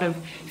there's a lot of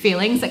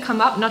feelings that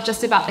come up, not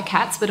just about the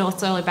cats, but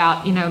also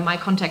about, my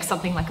context,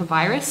 something like a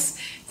virus.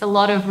 It's a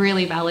lot of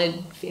really valid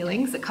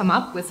feelings that come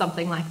up with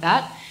something like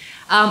that.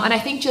 And I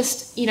think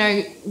just,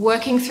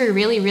 working through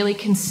really, really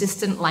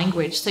consistent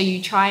language. So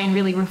you try and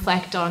really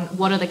reflect on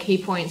what are the key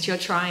points you're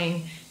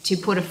trying to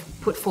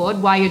put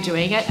forward, why you're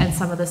doing it, and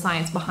some of the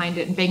science behind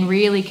it, and being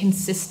really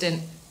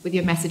consistent with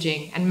your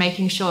messaging and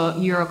making sure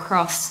you're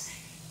across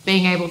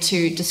being able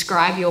to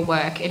describe your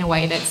work in a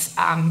way that's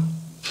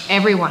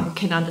everyone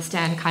can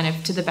understand kind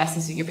of to the best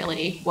of your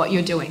ability what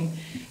you're doing.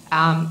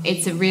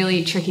 It's a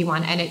really tricky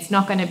one, and it's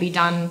not going to be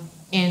done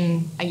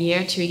in a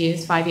year, 2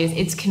 years, 5 years.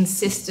 It's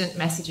consistent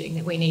messaging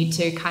that we need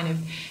to kind of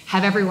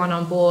have everyone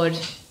on board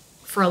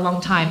for a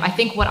long time. I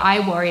think what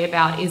I worry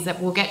about is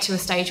that we'll get to a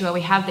stage where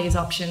we have these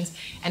options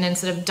and then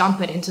sort of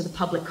dump it into the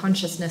public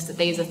consciousness that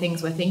these are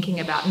things we're thinking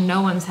about, and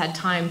no one's had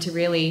time to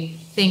really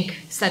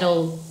think,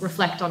 settle,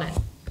 reflect on it.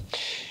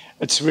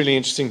 It's really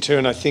interesting too,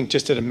 and I think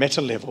just at a meta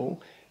level,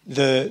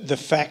 the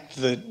fact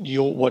that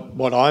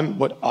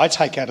what I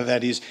take out of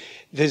that is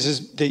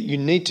that you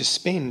need to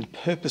spend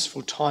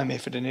purposeful time,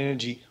 effort, and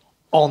energy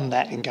on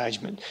that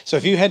engagement. So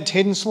if you had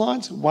 10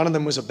 slides, one of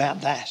them was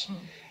about that.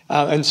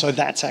 And so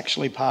that's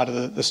actually part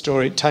of the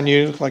story. Tanja,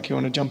 you look like you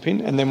want to jump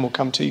in, and then we'll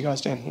come to you guys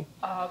down here.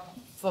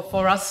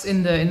 For us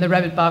in the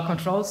rabbit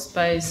biocontrol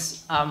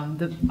space,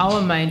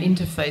 our main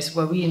interface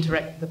where we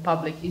interact with the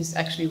public is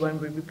actually when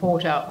we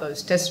report out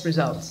those test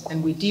results,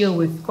 and we deal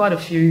with quite a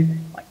few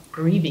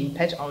grieving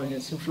pet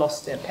owners who've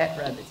lost their pet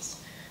rabbits.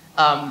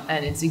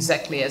 And it's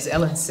exactly as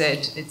Ellen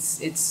said,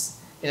 it's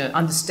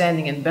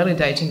understanding and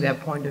validating their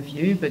point of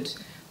view, but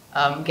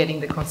getting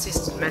the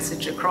consistent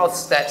message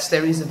across that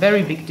there is a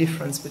very big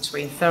difference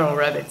between feral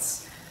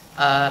rabbits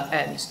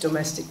and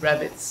domestic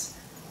rabbits,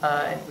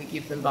 and we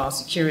give them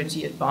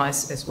biosecurity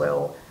advice as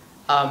well,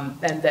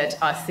 and that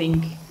I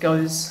think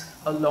goes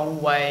a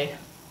long way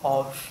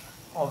of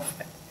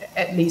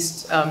at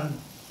least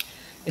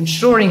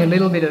ensuring a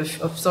little bit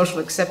of social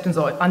acceptance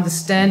or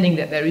understanding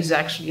that there is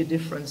actually a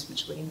difference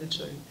between the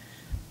two.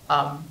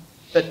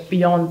 But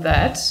beyond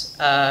that,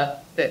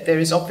 that there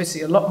is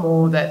obviously a lot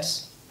more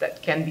that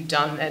can be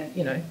done,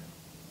 and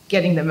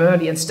getting them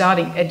early and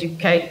starting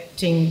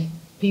educating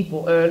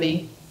people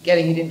early,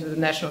 getting it into the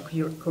national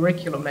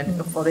curriculum.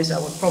 And for this, I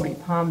would probably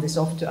palm this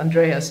off to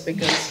Andreas,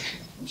 because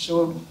I'm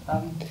sure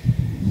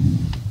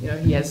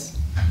he has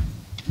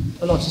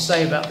a lot to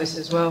say about this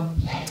as well.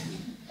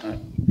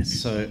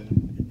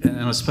 And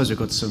I suppose we've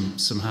got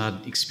some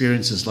hard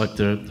experiences, like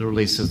the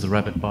release of the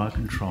rabbit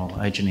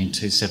biocontrol agent in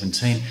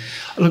 2017.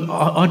 Look,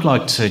 I'd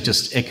like to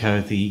just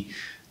echo the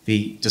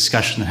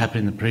discussion that happened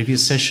in the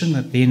previous session.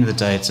 At the end of the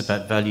day, it's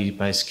about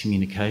value-based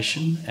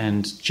communication,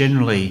 and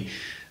generally,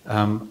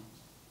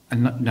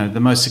 the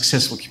most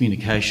successful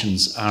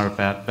communications are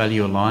about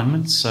value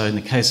alignment. So in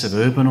the case of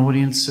urban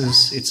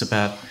audiences, it's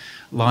about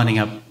lining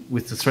up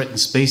with the threatened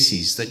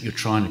species that you're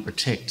trying to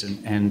protect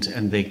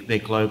and their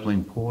global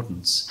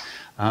importance.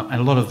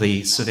 And a lot of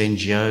the sort of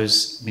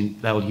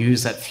NGOs, they'll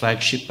use that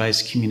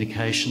flagship-based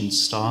communication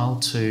style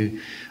to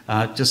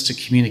just to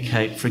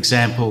communicate. For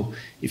example,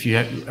 if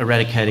you're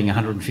eradicating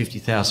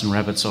 150,000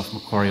 rabbits off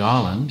Macquarie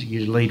Island,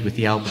 you lead with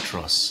the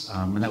albatross.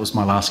 And that was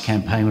my last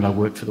campaign when I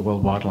worked for the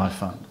World Wildlife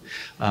Fund,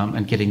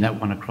 and getting that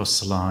one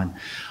across the line.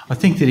 I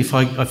think that if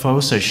I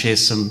also share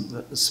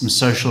some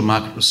social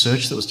market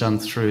research that was done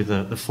through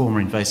the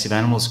former Invasive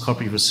Animals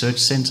Cooperative Research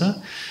Centre,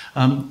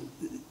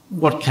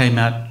 what came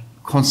out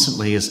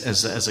constantly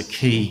as a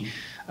key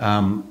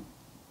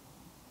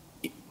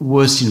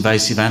worst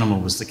invasive animal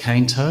was the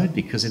cane toad,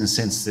 because in a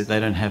sense that they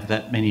don't have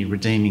that many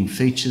redeeming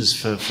features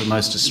for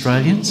most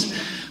Australians.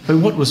 But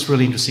what was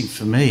really interesting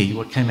for me,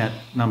 what came out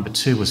number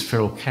 2 was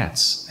feral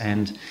cats.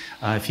 And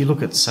if you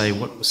look at, say,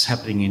 what was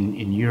happening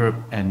in Europe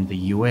and the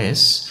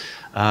US,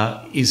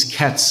 is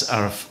cats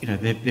are,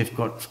 they've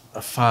got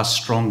a far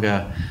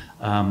stronger,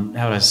 how would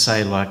I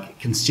say,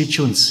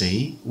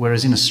 constituency,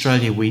 whereas in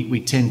Australia we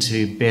tend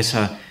to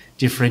better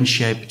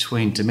differentiate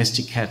between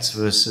domestic cats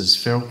versus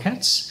feral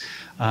cats.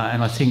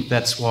 And I think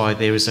that's why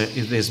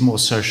there's more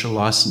social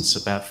licence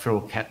about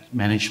feral cat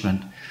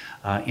management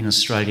in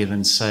Australia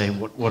than, say,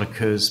 what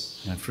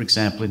occurs, for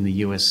example, in the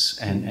US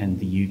and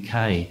the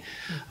UK.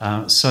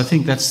 So I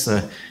think that's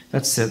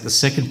the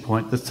second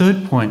point. The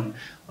third point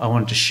I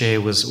wanted to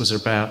share was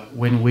about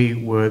when we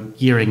were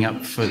gearing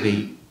up for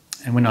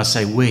and when I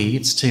say we,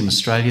 it's Team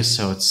Australia,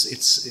 so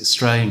it's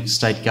Australian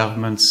state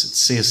governments,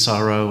 it's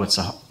CSIRO, it's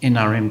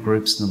NRM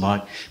groups and the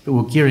like, but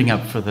we're gearing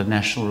up for the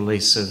national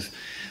release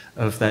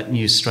of that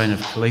new strain of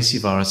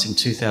calicivirus in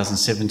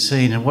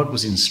 2017. And what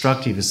was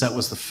instructive is that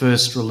was the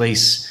first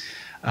release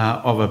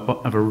of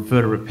a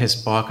vertebrate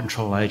pest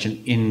biocontrol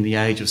agent in the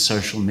age of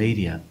social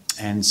media.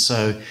 And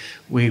so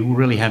we were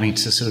really having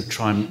to sort of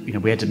try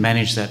and, we had to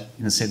manage that,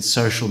 in a sense,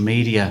 social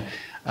media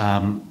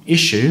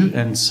issue.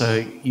 And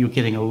so you're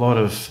getting a lot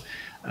of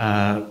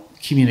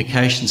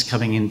communications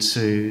coming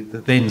into the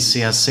then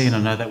CRC, and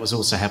I know that was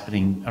also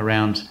happening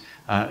around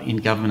in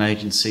government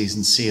agencies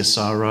and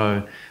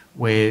CSIRO,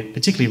 where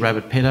particularly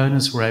rabbit pet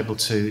owners were able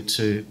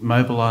to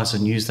mobilise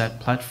and use that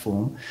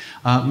platform.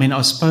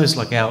 I suppose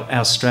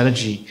our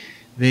strategy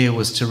there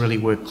was to really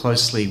work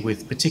closely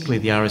with particularly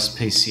the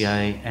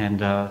RSPCA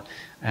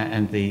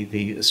and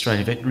the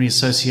Australian Veterinary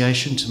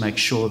Association to make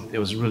sure that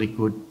there was really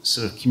good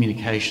sort of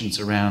communications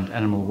around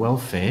animal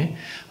welfare,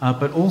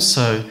 but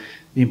also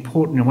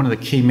one of the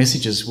key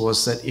messages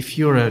was that if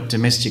you're a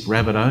domestic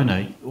rabbit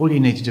owner, all you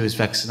need to do is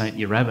vaccinate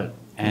your rabbit.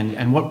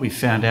 And what we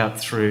found out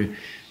through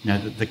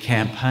the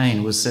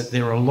campaign was that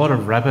there are a lot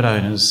of rabbit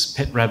owners,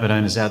 pet rabbit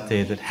owners out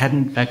there that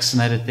hadn't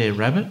vaccinated their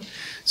rabbit.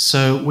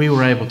 So we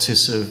were able to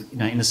sort of,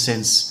 in a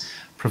sense,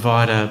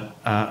 provide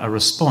a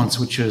response,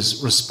 which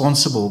was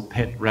responsible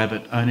pet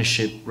rabbit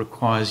ownership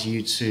requires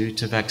you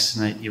to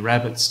vaccinate your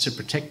rabbits to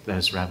protect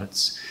those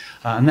rabbits.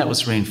 And that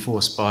was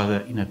reinforced by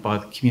the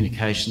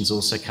communications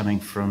also coming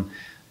from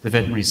the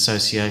Veterinary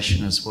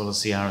Association as well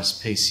as the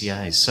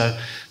RSPCA. So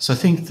I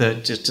think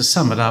that, just to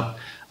sum it up,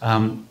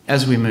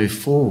 as we move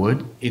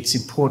forward, it's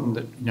important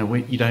that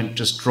you don't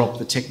just drop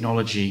the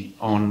technology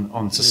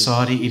on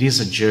society. It is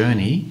a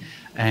journey,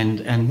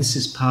 and this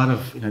is part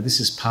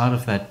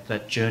of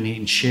that journey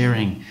in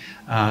sharing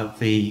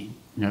the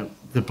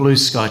blue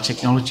sky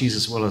technologies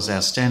as well as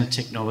our standard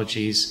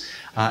technologies,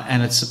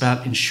 and it's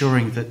about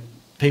ensuring that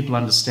people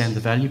understand the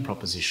value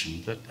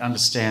proposition, that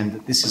understand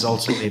that this is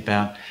ultimately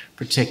about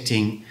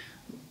protecting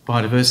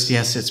biodiversity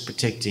assets,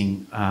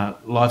 protecting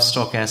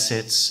livestock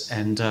assets,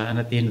 and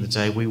at the end of the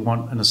day, we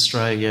want an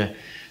Australia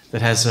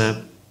that has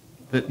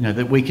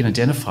that we can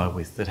identify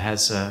with, that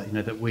has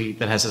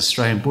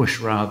Australian bush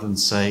rather than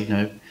say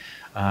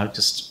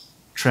just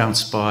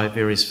trounced by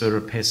various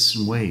vertebrate pests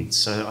and weeds.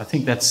 So I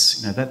think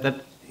that's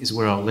that is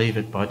where I'll leave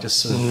it, by just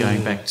sort of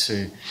going back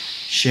to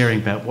sharing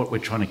about what we're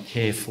trying to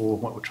care for,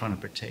 what we're trying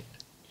to protect.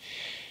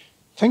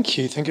 Thank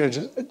you.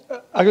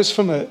 I guess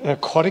from an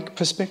aquatic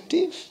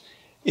perspective,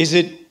 is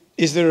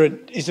there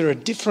a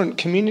different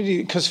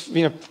community? Because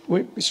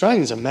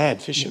Australians are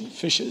mad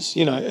fishers,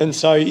 and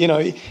so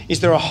is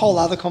there a whole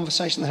other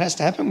conversation that has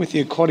to happen with the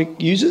aquatic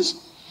users?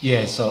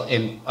 Yeah, so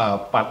in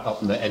part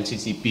of the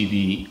NCCP,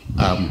 we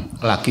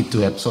lucky to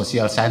have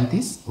social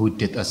scientists who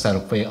did a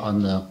survey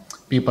on the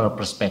people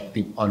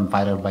perspective on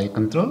viral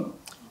biocontrol,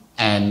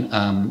 and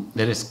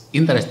there is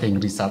interesting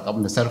result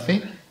of the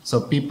survey. So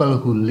people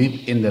who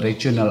live in the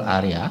regional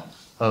area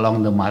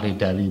along the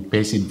Murray-Darling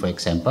Basin, for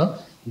example,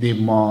 they're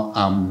more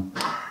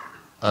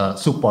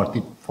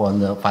supportive for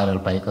the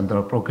viral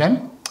biocontrol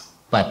program,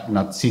 but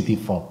not city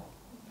folk.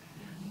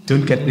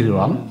 Don't get me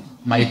wrong,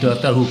 my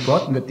daughter who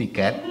bought the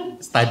ticket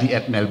studied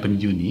at Melbourne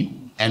Uni,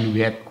 and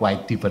we had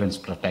quite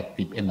different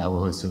perspective in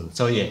our household.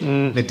 So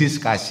the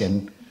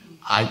discussion,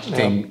 I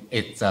think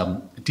it's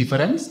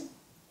different,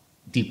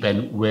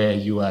 depend where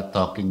you are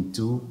talking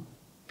to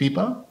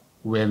people,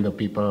 when the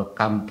people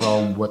come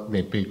from, what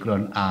their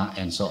background are,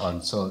 and so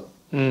on. So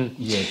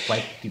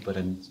quite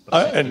different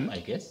perspective, I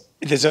guess.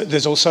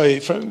 There's also,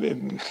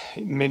 from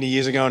many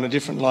years ago in a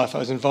different life, I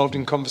was involved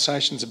in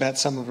conversations about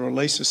some of the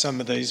release of some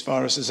of these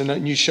viruses,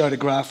 and you showed a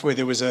graph where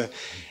there was a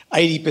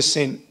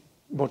 80%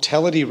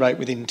 mortality rate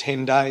within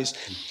 10 days.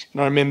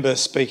 And I remember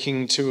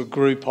speaking to a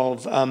group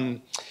of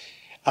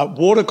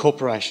water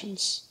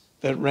corporations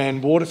that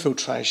ran water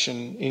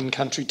filtration in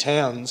country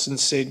towns and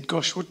said,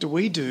 gosh, what do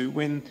we do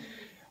when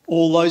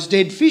all those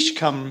dead fish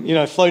come,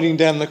 floating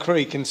down the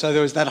creek? And so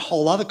there was that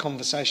whole other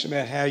conversation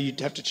about how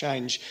you'd have to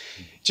change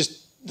just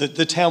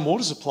the town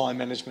water supply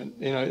management,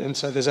 and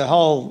so there's a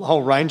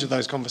whole range of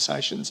those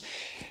conversations.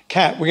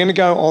 Kat, we're going to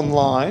go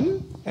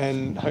online,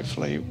 and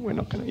hopefully we're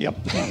not going to...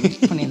 Yep.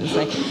 Funny to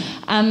say.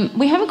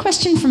 We have a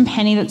question from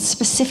Penny that's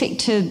specific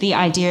to the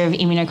idea of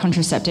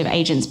immunocontraceptive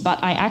agents,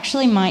 but I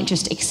actually might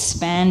just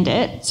expand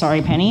it.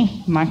 Sorry,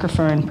 Penny,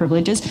 microphone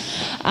privileges.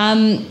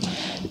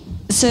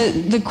 So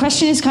the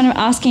question is kind of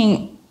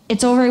asking,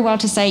 it's all very well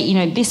to say,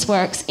 this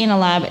works in a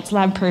lab, it's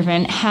lab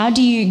proven. How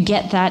do you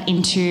get that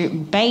into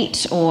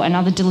bait or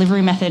another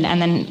delivery method?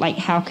 And then,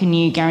 how can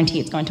you guarantee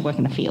it's going to work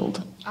in the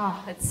field?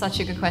 Oh, that's such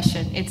a good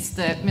question. It's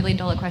the $1 million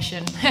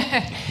question.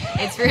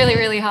 It's really,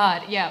 really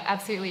hard. Yeah,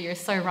 absolutely. You're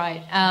so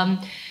right.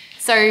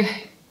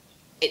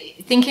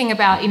 Thinking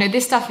about,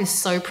 this stuff is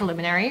so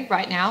preliminary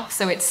right now.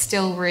 So it's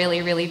still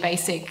really, really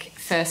basic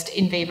first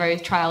in vivo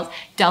trials.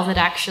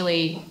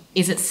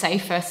 Is it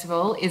safe, first of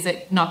all? Is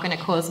it not going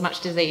to cause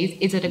much disease?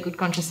 Is it a good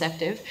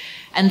contraceptive?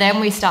 And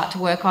then we start to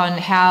work on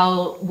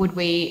how would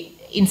we,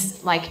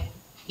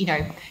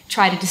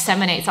 try to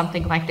disseminate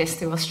something like this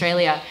through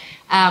Australia.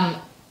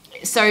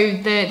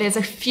 There's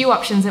a few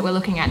options that we're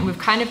looking at, and we've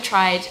kind of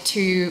tried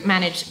to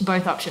manage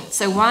both options.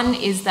 So one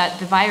is that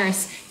the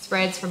virus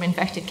spreads from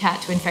infected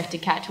cat to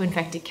infected cat to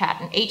infected cat,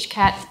 and each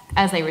cat,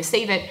 as they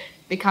receive it,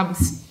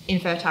 becomes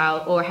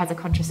infertile or has a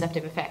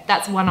contraceptive effect.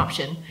 That's one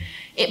option.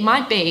 It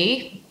might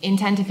be in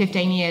 10 to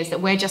 15 years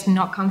that we're just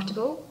not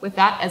comfortable with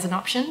that as an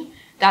option.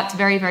 That's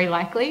very, very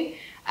likely.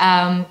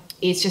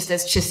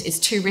 It's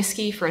too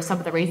risky for some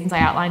of the reasons I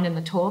outlined in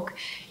the talk,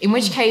 in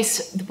which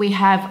case we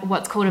have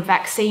what's called a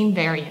vaccine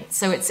variant.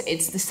 So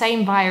it's the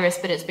same virus,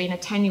 but it's been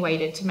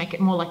attenuated to make it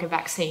more like a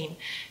vaccine.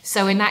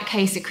 So in that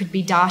case, it could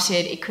be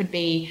darted, it could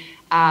be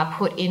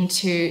put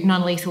into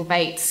non-lethal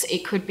baits,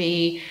 it could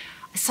be...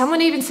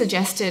 Someone even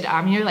suggested,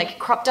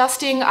 crop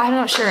dusting. I'm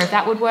not sure if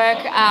that would work.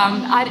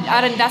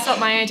 That's not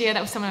my idea.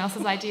 That was someone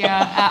else's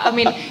idea.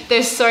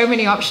 There's so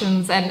many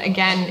options. And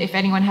again, if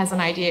anyone has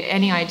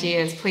any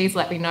ideas, please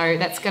let me know.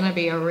 That's going to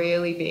be a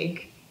really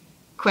big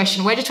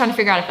question. We're just trying to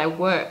figure out if they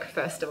work,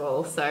 first of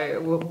all. So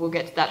we'll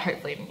get to that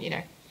hopefully,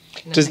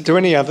 Do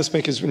any other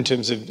speakers, in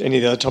terms of any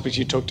of the other topics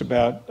you talked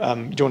about, do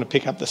you want to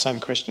pick up the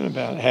same question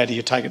about how do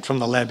you take it from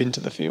the lab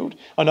into the field?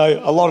 I know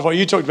a lot of what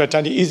you talked about,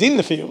 Tanja, is in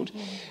the field.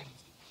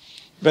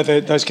 But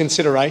those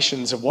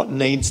considerations of what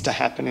needs to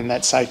happen in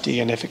that safety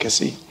and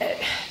efficacy.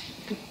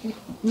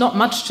 Not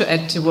much to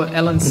add to what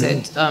Ellen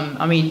said.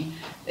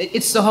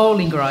 it's the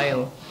holy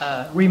grail,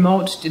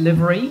 remote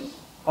delivery,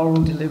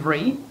 oral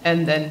delivery,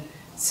 and then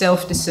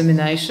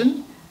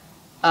self-dissemination.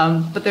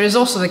 But there is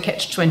also the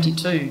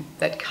catch-22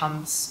 that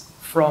comes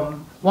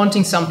from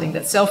wanting something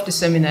that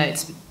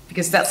self-disseminates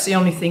because that's the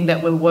only thing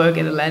that will work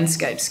at a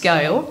landscape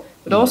scale,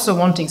 but also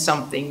wanting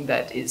something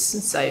that is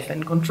safe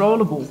and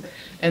controllable.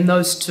 And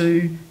those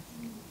two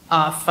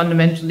are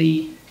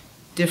fundamentally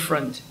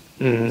different.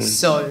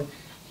 So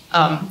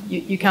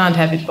you can't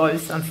have it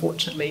both,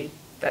 unfortunately.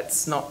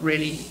 That's not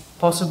really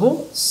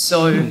possible.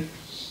 So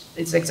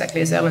it's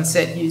exactly as Ellen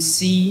said,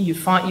 you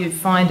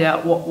find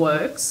out what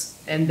works,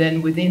 and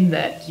then within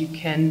that you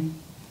can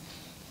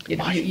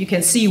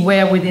see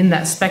where within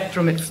that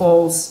spectrum it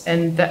falls,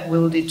 and that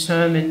will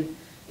determine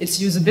its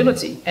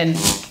usability. And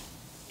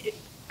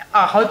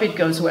I hope it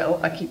goes well.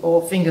 I keep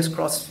all fingers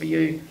crossed for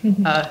you.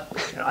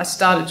 I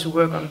started to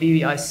work on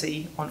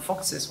BBIC on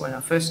foxes when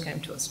I first came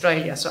to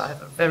Australia, so I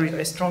have a very,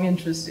 very strong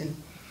interest in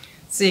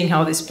seeing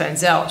how this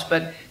pans out.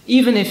 But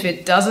even if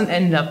it doesn't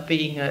end up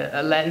being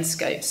a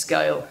landscape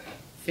scale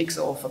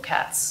fix-all for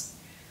cats,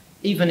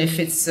 even if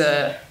it's,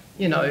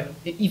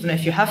 even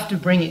if you have to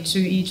bring it to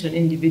each an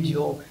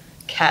individual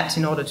cat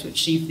in order to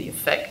achieve the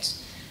effect,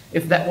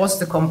 if that was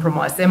the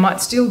compromise, there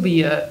might still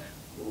be a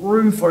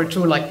room for a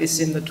tool like this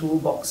in the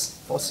toolbox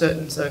for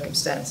certain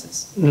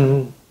circumstances.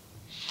 We've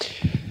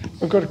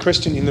got a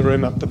question in the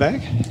room up the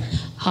back.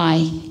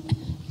 Hi.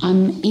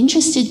 I'm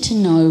interested to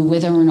know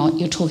whether or not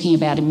you're talking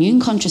about immune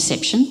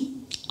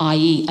contraception,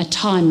 i.e. a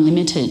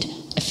time-limited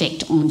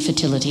effect on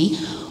fertility,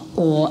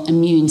 or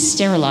immune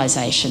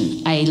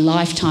sterilisation, a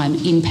lifetime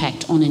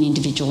impact on an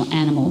individual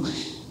animal,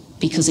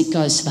 because it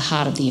goes to the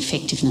heart of the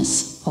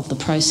effectiveness of the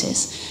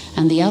process.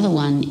 And the other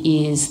one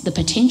is the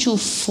potential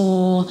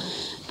for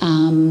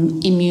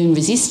immune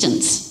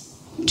resistance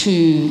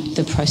to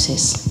the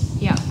process.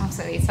 Yeah,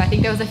 absolutely. So I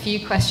think there was a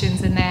few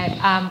questions in there.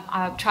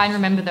 I'll try and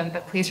remember them,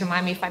 but please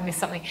remind me if I missed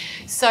something.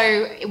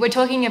 So we're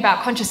talking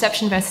about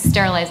contraception versus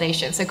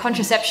sterilisation. So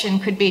contraception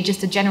could be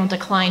just a general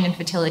decline in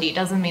fertility. It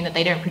doesn't mean that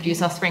they don't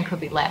produce offspring, could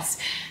be less.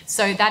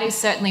 So that is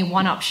certainly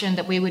one option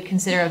that we would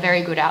consider a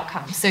very good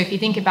outcome. So if you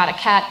think about a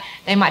cat,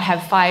 they might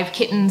have 5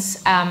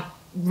 kittens.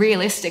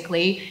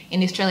 Realistically,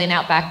 in the Australian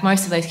outback,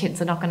 most of those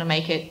kittens are not going to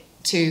make it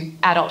to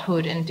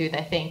adulthood and do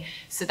their thing.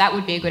 So that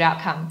would be a good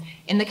outcome.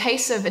 In the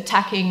case of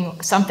attacking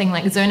something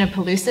like Zona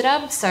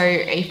pellucida, so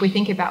if we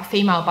think about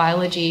female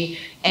biology,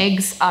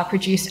 eggs are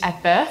produced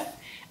at birth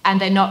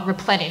and they're not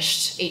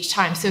replenished each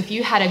time. So if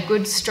you had a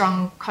good,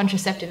 strong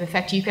contraceptive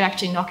effect, you could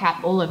actually knock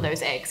out all of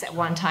those eggs at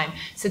one time.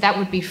 So that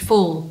would be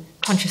full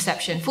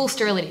contraception, full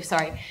sterility,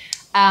 sorry.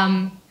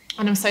 And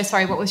I'm so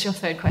sorry, what was your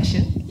third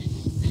question?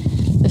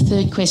 The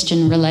third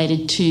question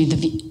related to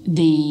the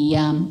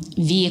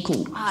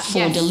vehicle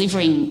for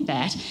delivering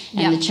that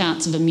and the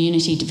chance of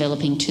immunity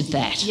developing to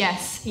that.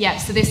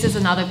 Yes, so this is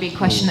another big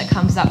question that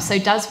comes up. So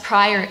does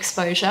prior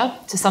exposure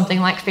to something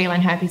like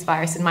feline herpes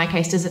virus, in my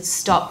case, does it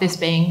stop this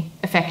being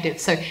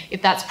effective? So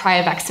if that's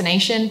prior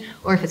vaccination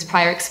or if it's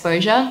prior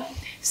exposure.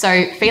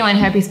 So feline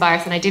herpes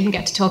virus, and I didn't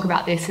get to talk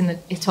about this in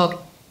the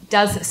talk,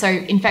 so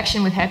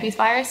infection with herpes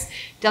virus,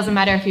 doesn't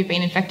matter if you've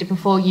been infected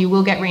before, you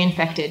will get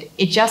reinfected.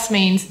 It just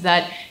means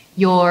that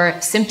your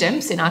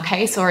symptoms, in our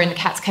case, or in the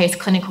cat's case,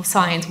 clinical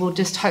signs, will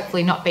just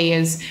hopefully not be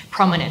as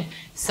prominent.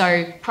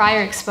 So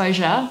prior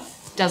exposure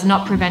does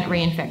not prevent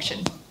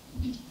reinfection.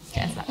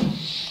 Yes, that.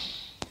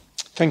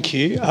 Thank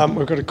you.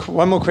 We've got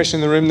one more question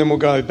in the room, then we'll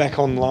go back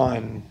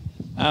online.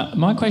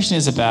 My question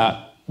is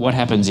about what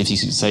happens if you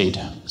succeed.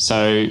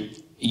 So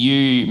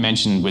you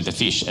mentioned with the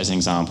fish as an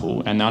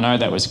example, and I know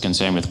that was a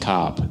concern with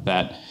carp,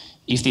 that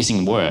if this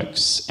thing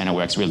works, and it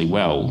works really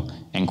well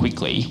and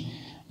quickly,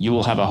 you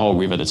will have a whole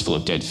river that's full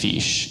of dead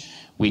fish,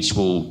 which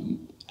will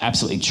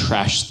absolutely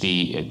trash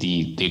the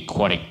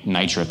aquatic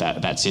nature of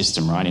that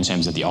system, right, in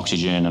terms of the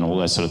oxygen and all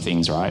those sort of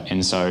things, right?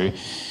 And so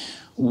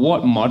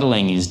what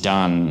modelling is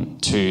done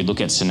to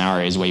look at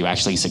scenarios where you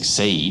actually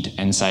succeed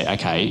and say,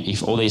 okay,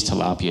 if all these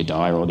tilapia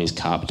die or all these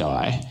carp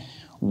die,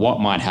 what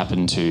might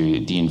happen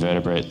to the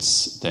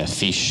invertebrates, the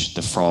fish,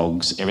 the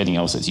frogs, everything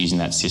else that's using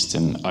that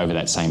system over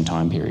that same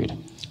time period?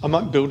 I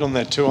might build on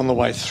that too on the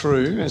way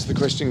through, as the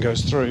question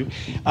goes through.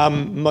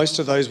 Most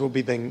of those will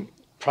be being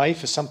prey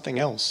for something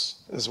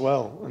else as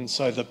well, and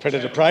so the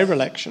predator-prey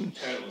relation.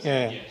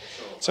 Yeah.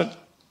 So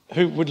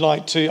who would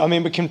like to... I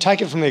mean, we can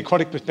take it from the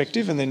aquatic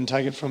perspective and then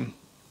take it from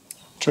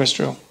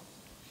terrestrial.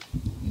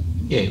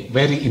 Yeah,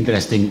 very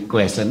interesting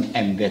question,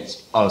 and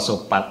that's also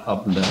part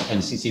of the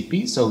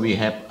NCCP. So we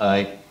have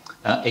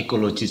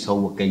ecologists who are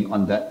working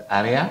on that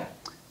area,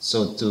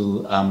 so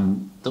to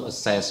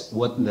assess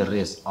what the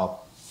risk of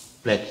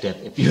black death,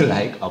 if you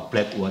like, or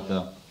black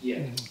water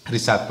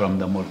result from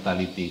the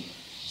mortality.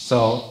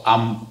 So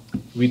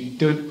we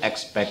don't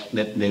expect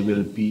that there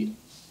will be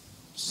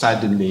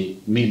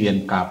suddenly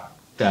million carp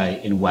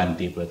die in one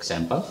day, for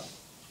example,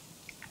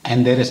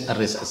 and there is a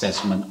risk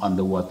assessment on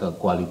the water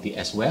quality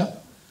as well.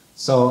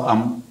 So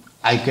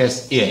I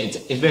guess, it's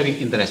a very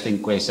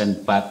interesting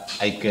question, but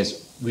I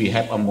guess we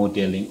have a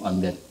modeling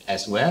on that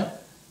as well.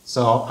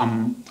 So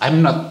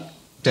I'm not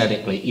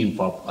directly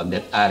involved on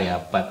that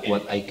area, but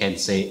what I can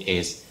say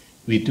is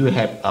we do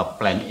have a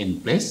plan in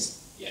place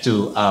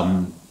to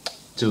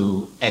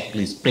at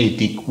least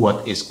predict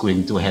what is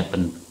going to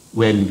happen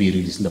when we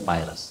release the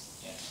virus.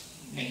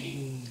 Thank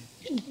you.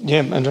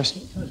 Yeah, Andreas.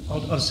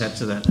 I'll just add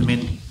to that. I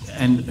mean,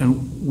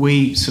 and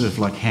we sort of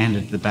like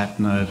handed the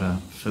baton over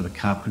for the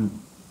carp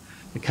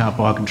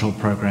biocontrol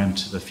program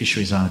to the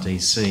Fisheries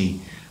RDC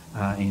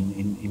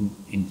in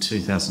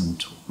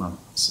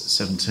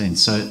 2017.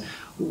 So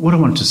what I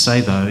want to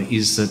say though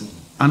is that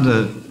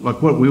under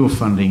like what we were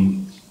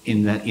funding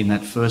in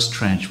that first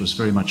tranche was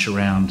very much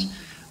around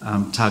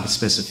target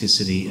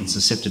specificity and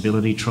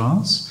susceptibility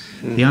trials.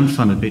 The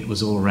unfunded bit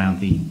was all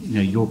around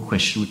your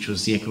question, which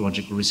was the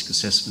ecological risk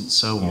assessment and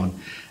so on.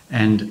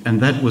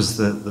 And that was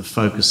the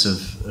focus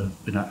of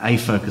a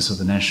focus of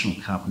the National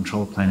Carp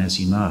Control Plan, as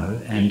you know.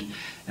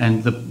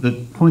 And the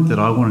point that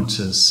I wanted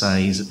to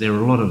say is that there are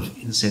a lot of,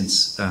 in a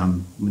sense,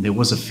 there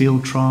was a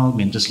field trial. I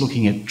mean, just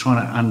looking at trying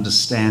to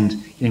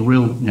understand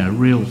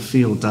real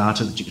field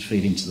data that you could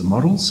feed into the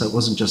models. So it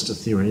wasn't just a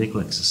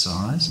theoretical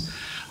exercise.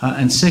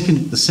 And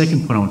the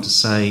second point I want to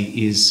say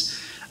is,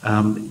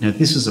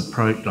 this was a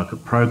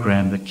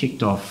program that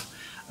kicked off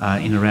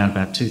in around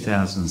about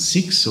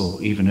 2006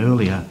 or even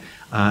earlier,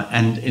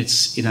 and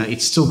it's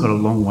still got a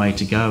long way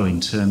to go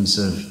in terms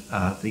of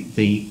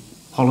the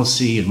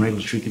policy and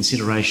regulatory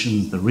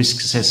considerations, the risk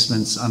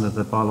assessments under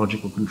the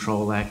Biological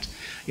Control Act.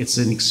 It's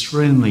an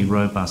extremely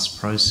robust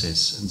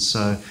process, and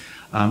so.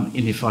 And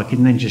if I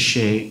can then just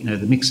share,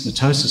 the mixed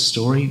mitosis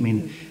story. I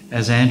mean,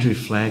 as Andrew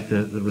flagged,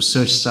 the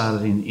research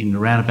started in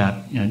around about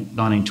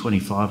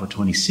 1925 or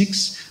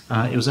 26.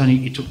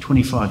 It took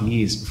 25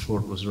 years before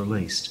it was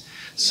released.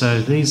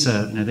 So these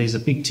are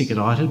big ticket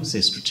items.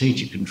 They're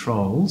strategic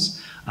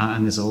controls,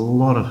 and there's a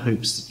lot of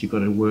hoops that you've got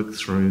to work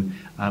through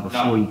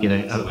before you get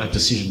a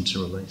decision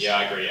to release. Yeah,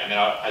 I agree. I mean,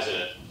 as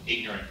an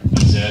ignorant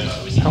observer,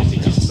 it was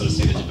interesting just to sort of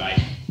see the debate.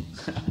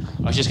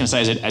 I was just going to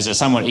say, as a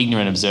somewhat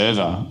ignorant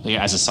observer,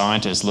 as a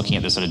scientist looking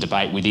at the sort of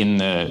debate within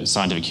the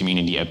scientific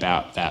community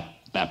about that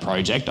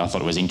project, I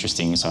thought it was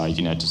interesting. So,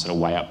 to sort of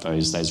weigh up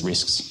those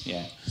risks.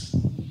 Yeah.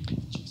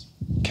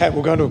 Kat,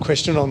 we'll go to a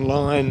question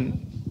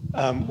online.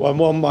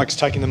 While Mike's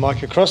taking the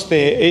mic across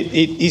there, it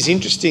is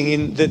interesting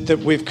in that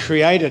we've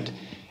created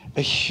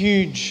a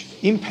huge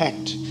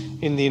impact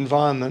in the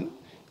environment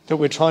that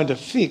we're trying to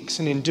fix,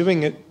 and in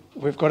doing it,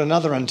 we've got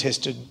another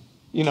untested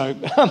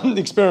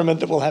experiment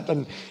that will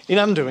happen in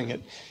undoing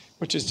it,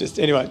 which is just...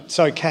 Anyway,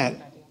 so Kat.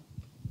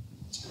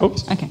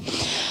 Oops. Okay.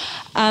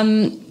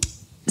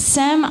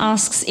 Sam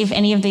asks if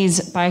any of these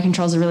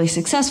biocontrols are really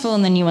successful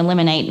and then you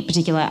eliminate a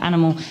particular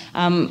animal,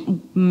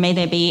 may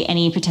there be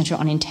any potential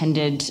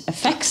unintended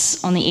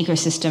effects on the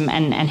ecosystem,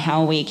 and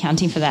how are we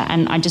accounting for that?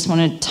 And I just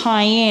want to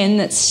tie in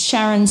that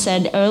Sharon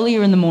said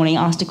earlier in the morning,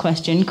 asked a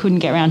question, couldn't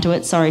get around to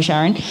it, sorry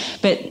Sharon,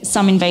 but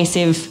some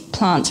invasive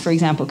plants, for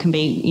example, can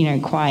be,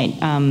 quite...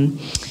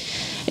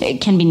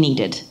 it can be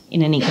needed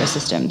in an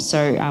ecosystem.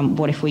 So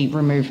what if we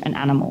remove an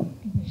animal?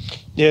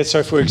 Yeah, so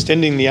if we're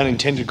extending the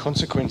unintended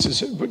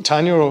consequences,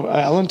 Tanja or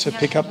Ellen to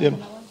pick up the...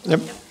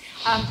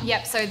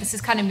 Yep, so this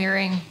is kind of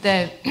mirroring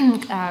the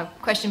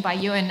question by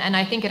Ewan, and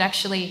I think it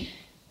actually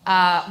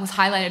was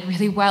highlighted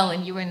really well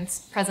in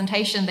Ewan's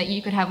presentation that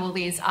you could have all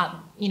these,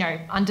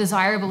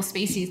 undesirable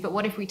species, but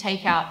what if we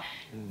take out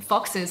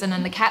foxes and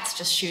then the cats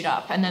just shoot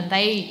up and then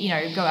they,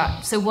 go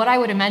out? So what I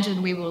would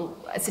imagine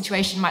a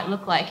situation might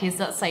look like is,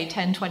 let's say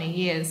 10, 20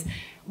 years,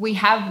 we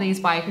have these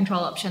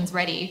biocontrol options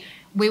ready.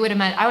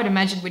 I would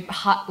imagine we'd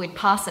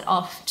pass it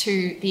off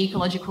to the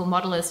ecological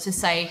modelers to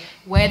say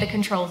where the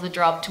controls are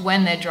dropped,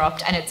 when they're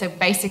dropped, and it's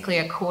basically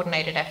a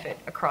coordinated effort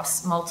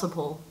across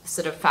multiple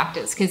sort of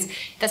factors, because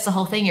that's the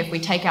whole thing. If we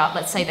take out,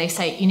 let's say they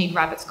say you need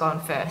rabbits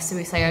gone first, so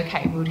we say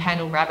okay, we would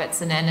handle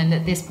rabbits, and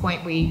at this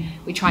point we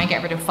try and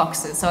get rid of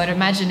foxes. So I'd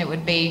imagine it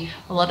would be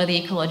a lot of the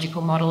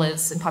ecological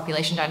modelers and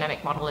population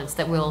dynamic modelers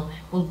that will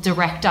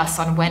direct us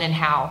on when and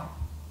how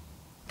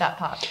that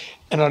part.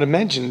 And I'd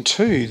imagine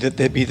too that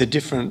there'd be the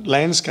different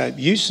landscape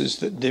uses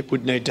that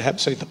would need to happen.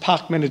 So the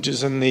park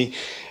managers and the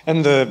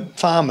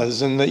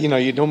farmers, and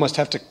you'd almost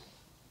have to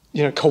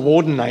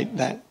coordinate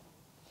that.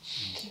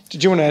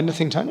 Did you want to add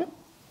anything, Tanja?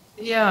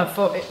 Yeah,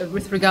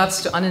 with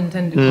regards to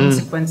unintended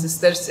consequences,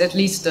 there's at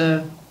least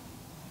there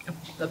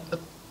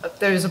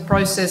is a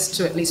process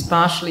to at least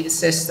partially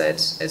assess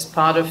that as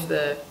part of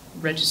the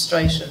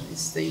registration.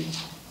 It's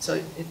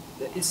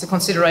a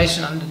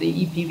consideration under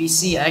the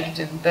EPVC Act,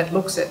 and that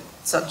looks at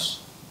such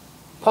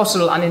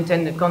possible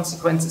unintended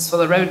consequences for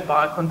the rabbit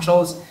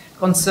biocontrols.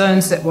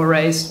 Concerns that were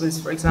raised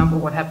was, for example,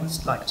 what happens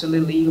to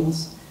little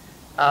eagles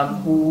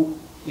who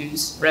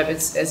use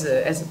rabbits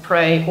as a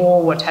prey,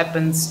 or what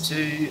happens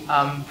to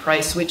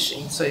prey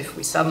switching. So if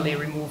we suddenly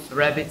remove the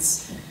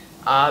rabbits,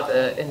 are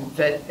the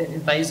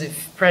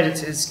invasive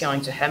predators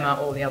going to hammer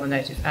all the other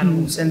native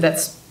animals? And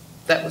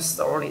that was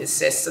thoroughly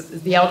assessed. So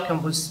the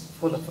outcome was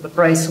for the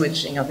prey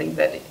switching. I think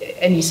that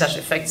any such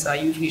effects are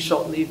usually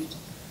short-lived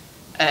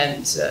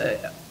and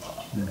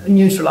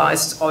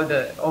neutralised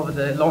over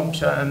the long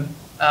term,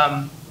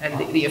 and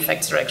the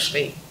effects are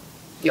actually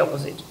the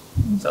opposite.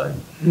 So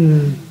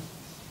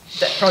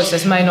that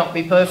process may not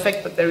be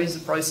perfect, but there is a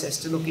process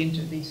to look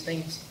into these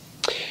things.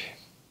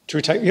 Do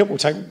we take? Yep, we'll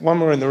take one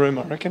more in the room,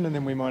 I reckon, and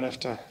then we might have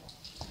to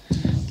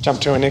jump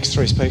to our next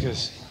three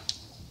speakers.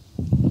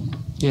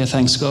 Yeah,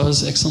 thanks,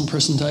 guys. Excellent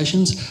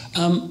presentations.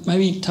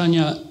 Maybe,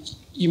 Tanja,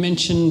 you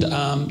mentioned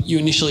you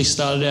initially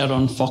started out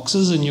on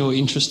foxes and you're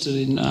interested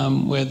in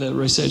where the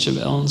research of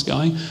Ellen's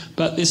going.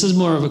 But this is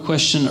more of a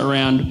question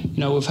around,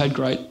 we've had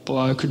great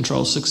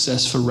biocontrol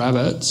success for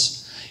rabbits.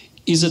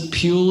 Is it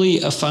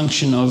purely a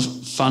function of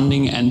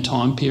funding and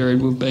time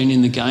period we've been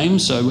in the game?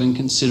 So when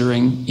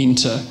considering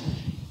into,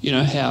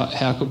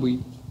 how could we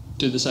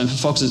do the same for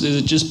foxes? Is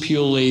it just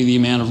purely the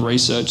amount of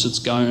research that's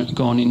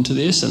gone into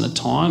this and the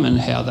time and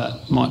how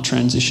that might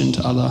transition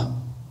to other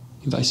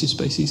invasive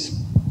species?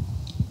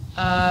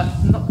 I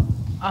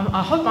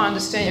hope I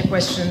understand your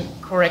question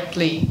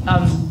correctly.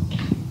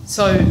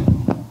 So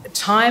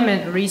time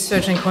and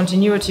research and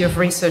continuity of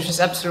research is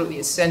absolutely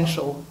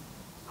essential.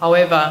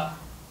 However,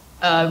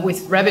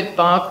 with rabbit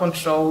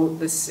biocontrol,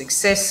 the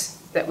success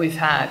that we've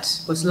had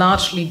was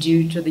largely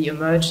due to the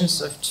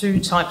emergence of two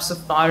types of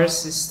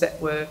viruses that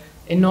were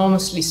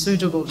enormously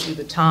suitable to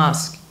the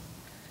task.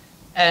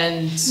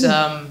 And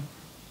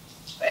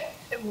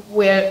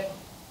where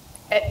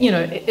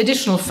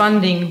additional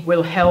funding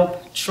will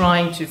help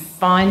trying to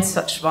find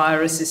such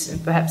viruses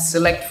and perhaps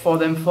select for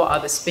them for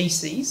other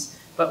species,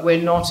 but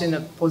we're not in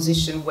a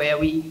position where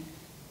we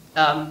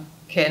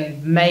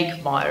can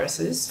make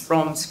viruses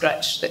from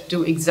scratch that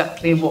do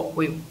exactly what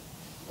we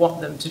want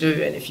them to do.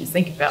 And if you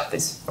think about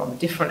this from a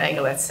different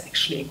angle, that's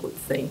actually a good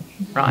thing,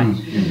 right?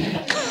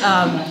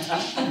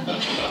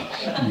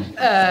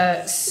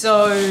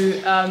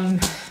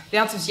 The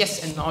answer is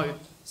yes and no.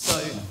 So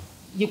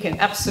you can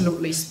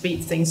absolutely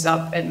speed things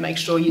up and make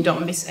sure you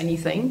don't miss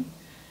anything.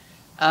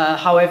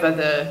 However,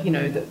 the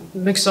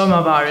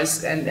myxoma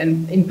virus and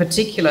in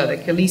particular the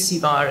calicivirus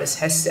virus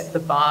has set the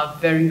bar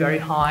very, very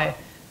high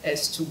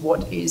as to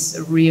what is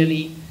a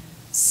really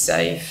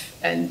safe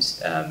and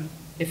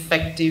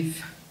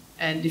effective.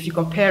 And if you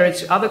compare it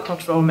to other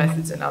control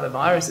methods and other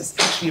viruses,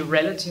 it's actually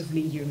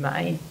relatively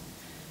humane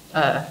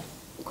or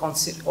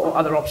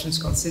other options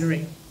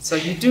considering. So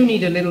you do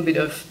need a little bit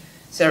of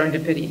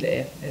serendipity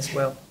there as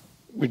well.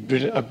 We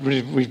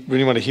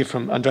really want to hear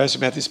from Andreas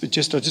about this, but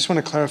I just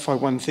want to clarify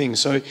one thing.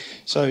 So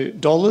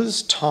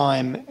dollars,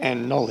 time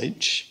and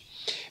knowledge.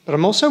 But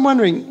I'm also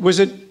wondering, was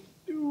it,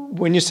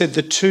 when you said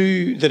the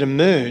two that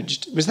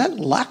emerged, was that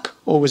luck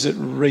or was it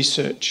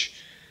research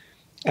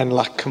and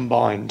luck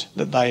combined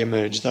that they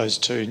emerged, those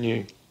two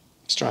new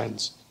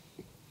strains?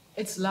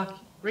 It's luck.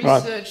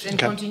 Research and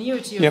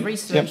continuity of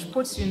research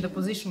puts you in the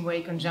position where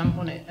you can jump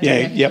on it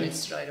and get to it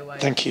straight away.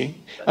 Thank you.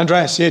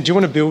 Andreas, do you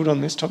want to build on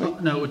this topic?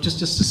 No, just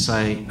to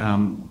say,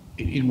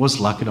 it was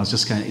luck, and I was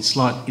just going, it's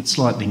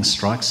lightning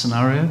strike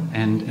scenario,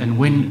 and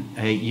when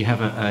you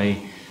have a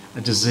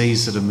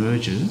disease that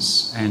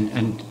emerges,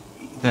 and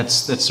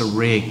that's a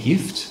rare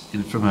gift,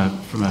 and from a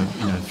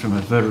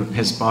vertebrate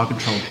pest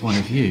biocontrol point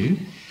of view,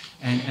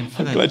 and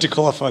for I'm glad you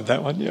qualified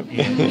that one. Yep.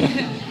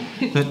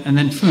 And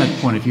then from that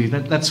point of view,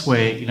 that's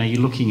where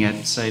you're looking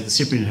at, say, the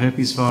Cyprian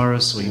herpes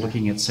virus, or you're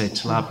looking at, say,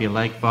 tilapia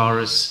lake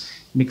virus,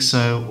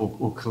 myxo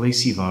or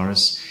calicivirus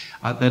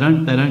virus. They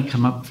don't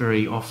come up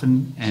very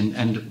often,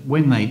 and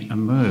when they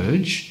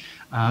emerge,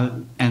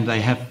 and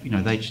they have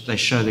they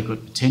show they've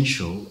got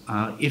potential.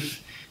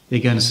 If they're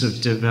going to sort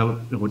of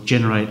develop or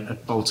generate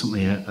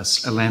ultimately a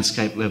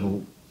landscape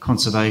level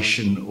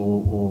conservation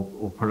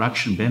or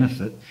production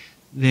benefit,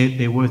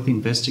 they're worth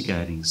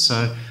investigating.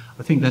 So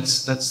I think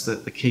that's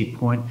the key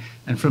point.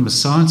 And from a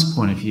science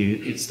point of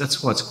view,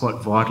 that's why it's quite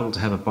vital to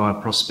have a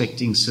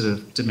bioprospecting sort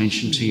of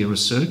dimension to your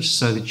research,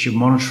 so that you're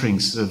monitoring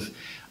sort of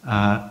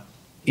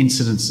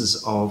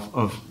incidences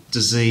of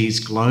disease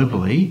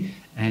globally,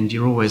 and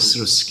you're always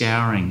sort of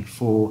scouring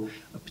for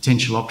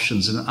potential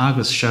options. And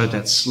Argus showed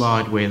that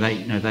slide where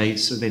they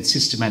sort of then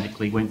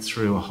systematically went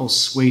through a whole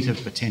suite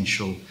of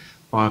potential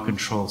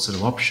biocontrol sort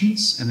of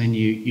options, and then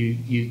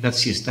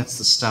that's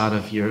the start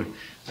of your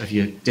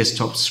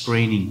desktop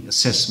screening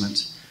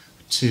assessment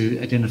to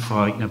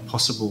identify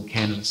possible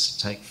candidates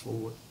to take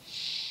forward.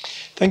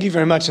 Thank you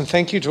very much, and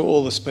thank you to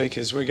all the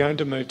speakers. We're going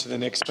to move to the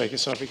next speaker,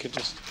 so if we could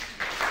just...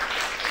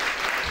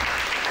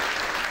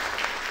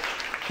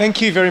 Thank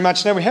you very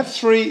much. Now we have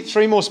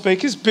three more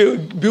speakers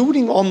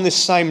building on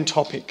this same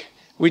topic,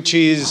 which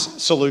is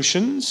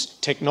solutions,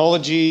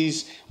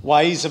 technologies,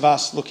 ways of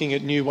us looking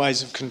at new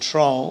ways of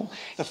control.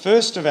 The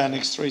first of our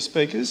next three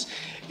speakers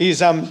is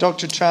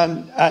Dr.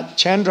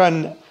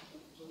 Chandran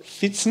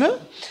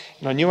Fitzner,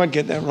 and I knew I'd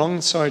get that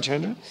wrong, sorry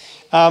Chandra,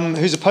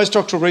 who's a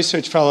postdoctoral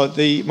research fellow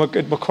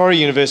at Macquarie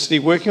University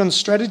working on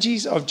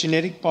strategies of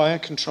genetic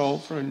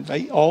biocontrol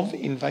of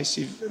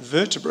invasive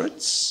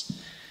vertebrates.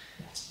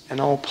 And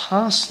I'll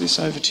pass this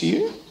over to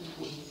you.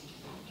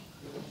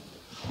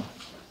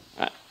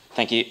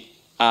 Thank you.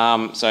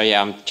 I'm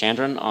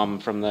Chandran. I'm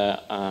from the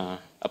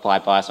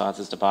Applied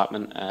Biosciences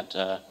Department at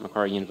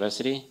Macquarie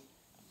University.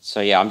 So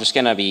yeah, I'm just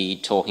going to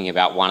be talking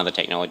about one of the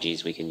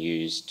technologies we can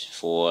use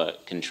for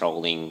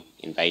controlling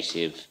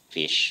invasive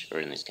fish,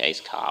 or in this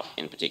case, carp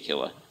in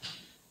particular.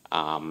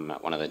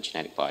 One of the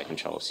genetic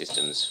biocontrol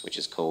systems, which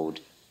is called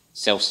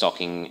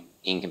Self-Stocking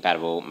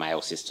Incompatible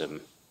Male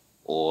System,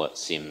 or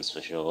SIMS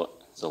for short.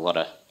 There's a lot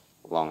of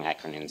long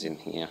acronyms in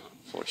here,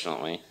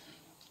 fortunately.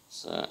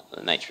 It's the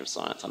nature of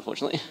science,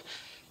 unfortunately.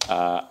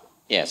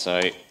 Yeah,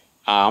 so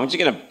I'm just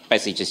going to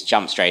basically just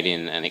jump straight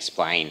in and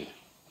explain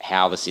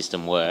how the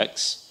system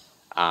works.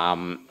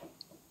 And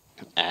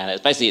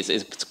it's basically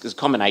it's a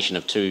combination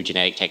of two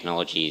genetic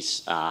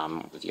technologies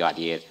with the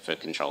idea for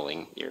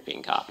controlling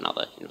European carp and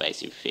other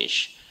invasive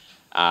fish.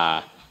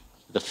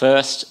 The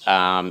first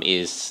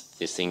is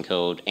this thing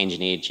called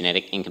engineered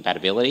genetic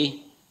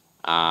incompatibility,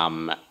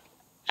 and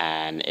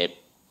it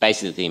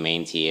basically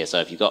means here, so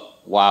if you've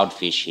got wild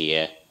fish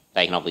here,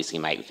 they can obviously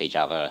mate with each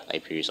other, they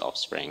produce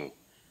offspring.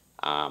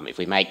 If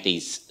we make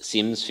these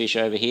SIMS fish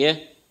over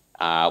here,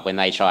 when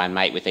they try and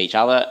mate with each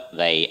other,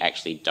 they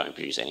actually don't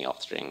produce any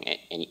offspring.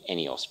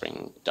 Any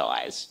offspring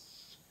dies.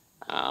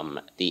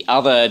 The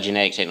other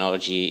genetic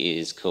technology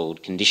is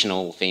called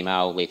conditional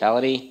female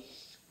lethality,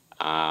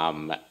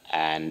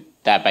 and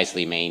that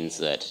basically means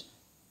that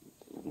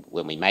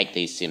when we make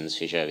these SIMS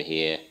fish over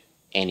here,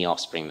 any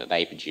offspring that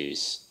they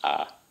produce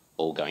are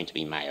all going to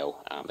be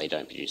male. They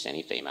don't produce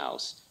any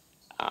females.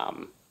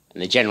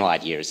 And the general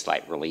idea is to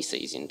like release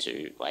these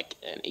into like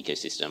an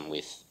ecosystem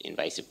with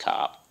invasive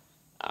carp.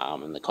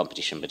 And the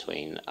competition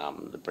between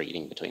the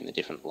breeding between the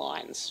different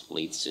lines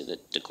leads to the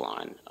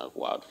decline of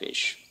wild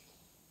fish.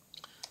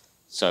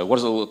 So what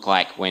does it look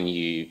like when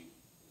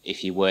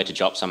if you were to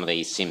drop some of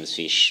these SIMS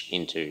fish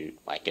into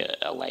like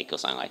a lake or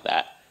something like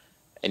that?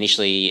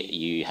 Initially,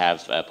 you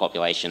have a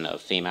population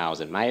of females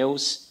and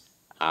males.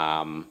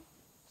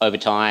 Over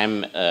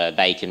time,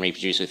 they can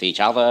reproduce with each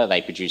other.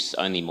 They produce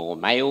only more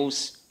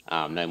males.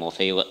 No more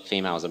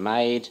females are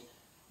made.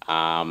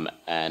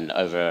 And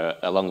over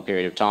a longer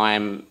period of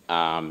time,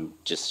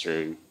 just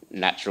through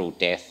natural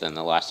death and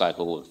the life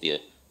cycle of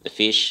the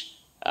fish,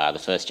 the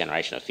first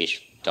generation of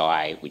fish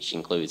die, which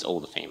includes all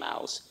the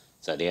females.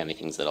 So the only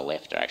things that are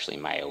left are actually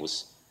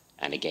males.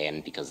 And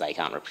again, because they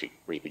can't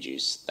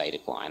reproduce, they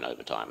decline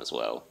over time as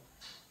well.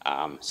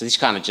 So this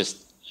kind of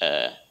just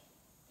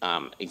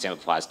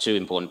exemplifies two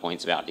important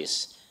points about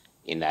this,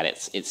 in that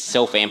it's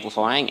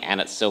self-amplifying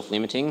and it's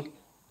self-limiting,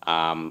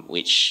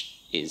 which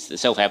is the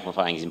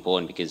self-amplifying is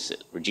important because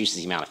it reduces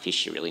the amount of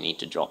fish you really need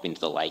to drop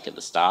into the lake at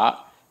the start,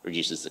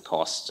 reduces the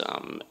cost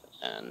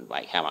and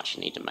like how much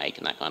you need to make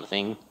and that kind of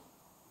thing.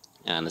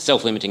 And the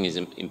self-limiting is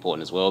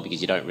important as well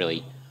because you don't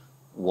really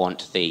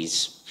want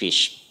these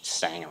fish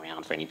staying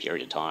around for any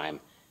period of time.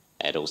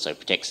 It also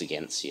protects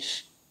against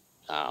if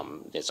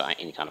there's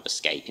any kind of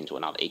escape into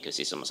another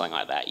ecosystem or something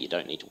like that. You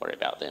don't need to worry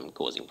about them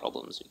causing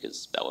problems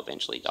because they'll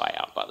eventually die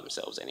out by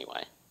themselves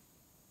anyway.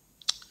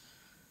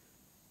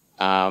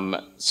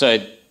 So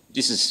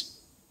this is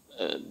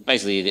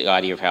basically the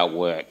idea of how it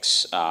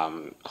works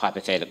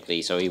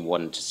hypothetically. So we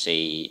want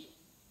to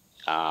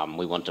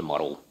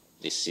model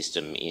this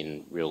system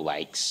in real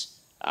lakes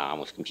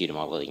with computer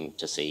modeling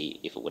to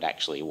see if it would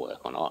actually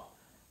work or not.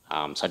 So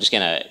I'm just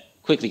going to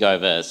quickly go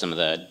over some of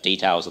the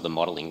details of the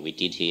modeling we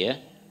did here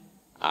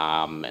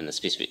and the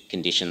specific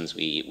conditions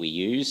we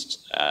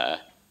used.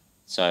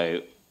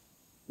 So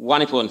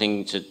one important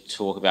thing to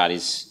talk about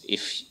is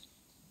if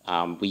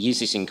we use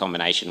this in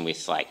combination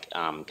with like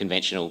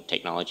conventional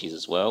technologies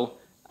as well,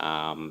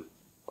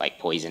 like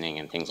poisoning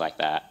and things like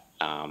that,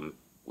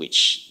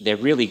 which they're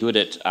really good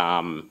at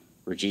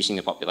reducing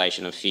the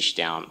population of fish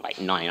down like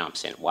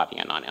 99%, wiping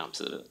out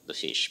 99% of the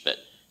fish. But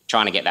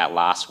trying to get that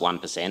last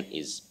 1%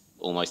 is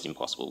almost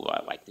impossible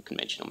by like the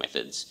conventional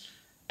methods.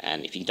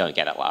 And if you don't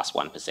get that last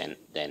 1%,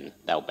 then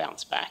they'll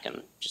bounce back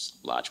and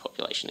just large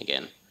population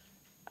again.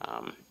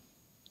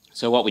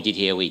 So what we did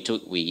here,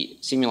 we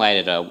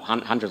simulated a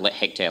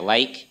 100-hectare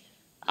lake.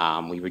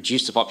 We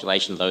reduced the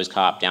population of those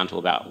carp down to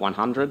about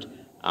 100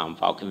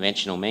 by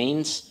conventional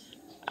means.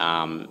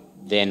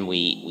 Then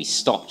we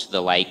stocked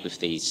the lake with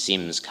these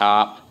SIMS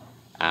carp,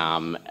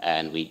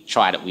 and we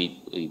tried it.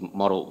 We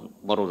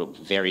modeled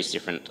various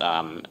different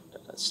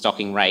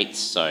stocking rates,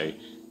 so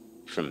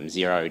from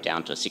 0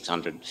 down to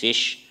 600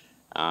 fish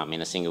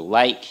in a single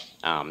lake.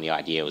 The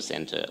idea was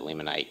then to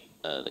eliminate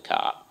the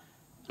carp.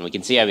 And we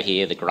can see over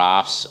here the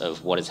graphs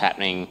of what is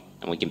happening,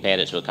 and we compared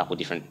it to a couple of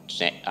different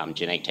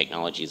genetic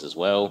technologies as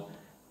well.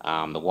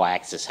 The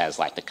y-axis has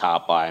like the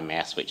carp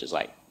biomass, which is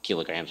like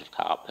kilograms of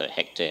carp per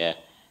hectare,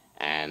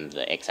 and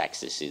the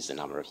x-axis is the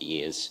number of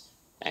years.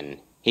 And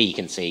here you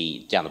can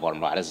see down the bottom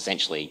right is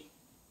essentially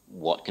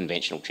what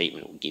conventional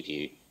treatment would give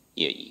you.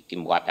 You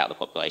can wipe out the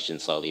population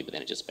slowly, but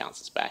then it just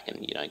bounces back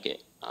and you don't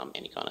get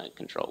any kind of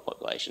control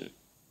population.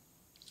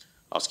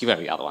 I'll skip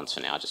over the other ones for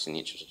now, just in the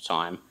interest of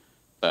time.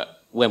 But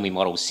when we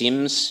model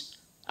SIMS,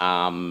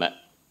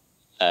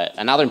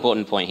 another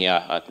important point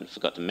here I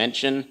forgot to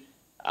mention,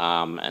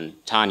 and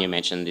Tanja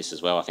mentioned this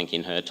as well, I think,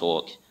 in her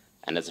talk,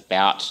 and it's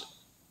about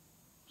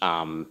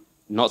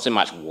not so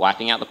much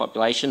wiping out the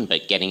population,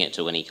 but getting it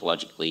to an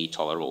ecologically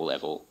tolerable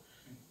level.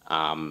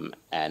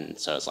 And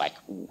so it's like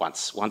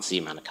once the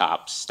amount of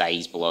carp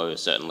stays below a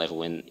certain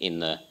level in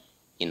the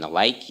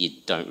lake, you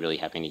don't really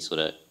have any sort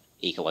of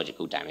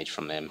ecological damage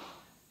from them.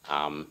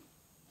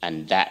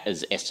 And that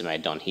is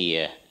estimated on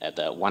here at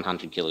the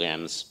 100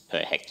 kilograms per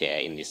hectare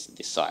in this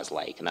size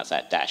lake, and that's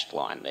that dashed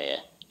line there,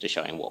 just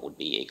showing what would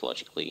be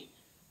ecologically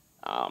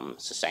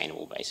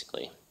sustainable,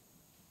 basically.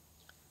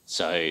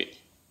 So,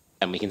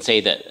 and we can see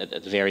that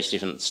at the various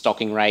different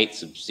stocking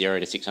rates of 0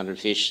 to 600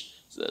 fish,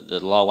 the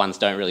lower ones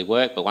don't really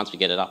work, but once we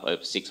get it up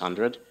over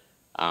 600,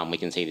 we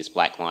can see this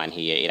black line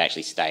here, it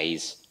actually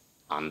stays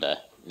under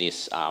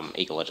this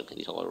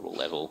ecologically tolerable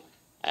level,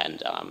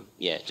 and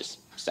yeah, just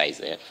stays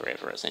there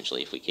forever,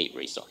 essentially, if we keep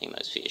restocking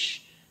those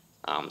fish.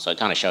 So it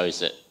kind of shows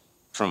that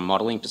from a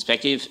modelling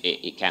perspective,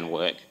 it can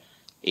work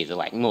either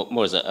like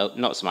more as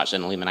not so much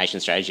an elimination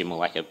strategy, more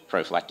like a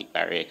prophylactic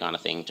barrier kind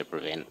of thing to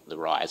prevent the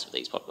rise of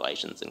these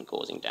populations and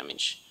causing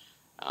damage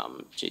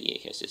to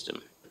the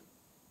ecosystem.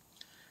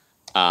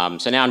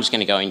 So now I'm just going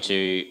to go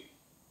into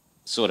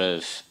sort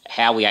of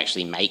how we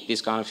actually make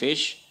this kind of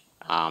fish,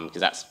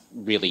 because that's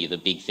really the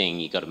big thing.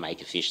 You've got to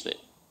make a fish that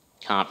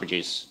can't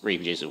reproduce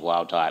with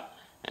wild type,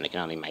 and it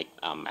can only make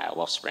male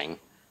offspring.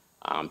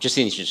 Just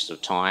in the interest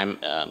of time,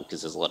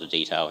 because there's a lot of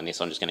detail in this,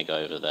 I'm just going to go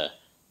over the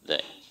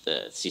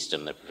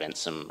system that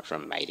prevents them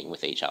from mating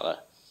with each other.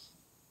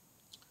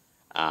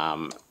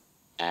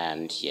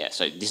 And yeah,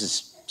 so this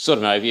is sort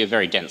of an overview, a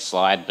very dense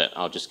slide, but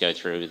I'll just go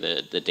through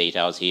the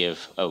details here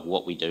of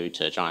what we do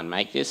to try and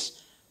make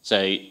this.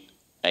 So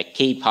a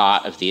key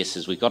part of this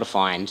is we've got to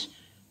find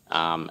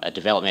a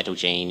developmental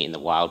gene in the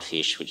wild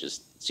fish, which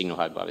is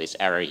signified by this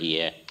arrow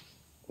here,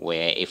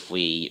 where if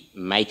we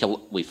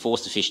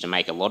force the fish to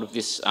make a lot of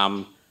this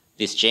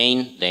this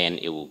gene, then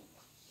it will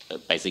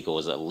basically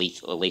cause a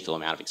lethal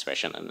amount of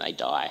expression and they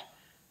die.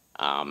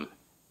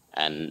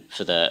 And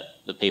for the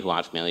people who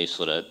aren't familiar with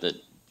sort of the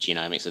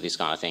genomics of this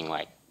kind of thing,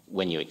 like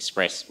when you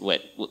express,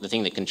 the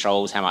thing that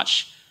controls how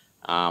much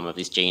of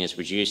this gene is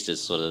produced is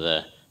sort of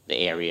the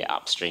area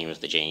upstream of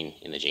the gene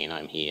in the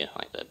genome here,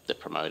 like the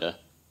promoter.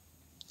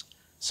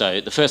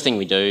 So the first thing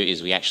we do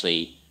is we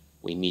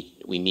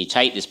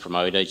mutate this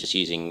promoter just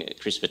using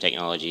CRISPR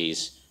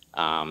technologies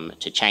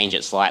to change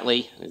it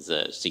slightly, as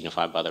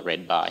signified by the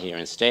red bar here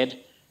instead.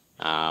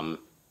 And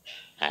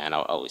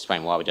I'll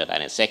explain why we do that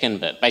in a second,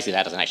 but basically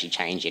that doesn't actually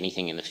change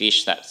anything in the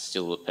fish. That's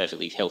still a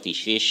perfectly healthy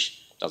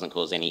fish, doesn't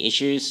cause any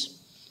issues.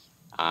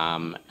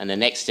 And the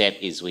next step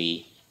is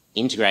we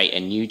integrate a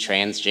new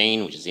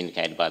transgene, which is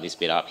indicated by this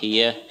bit up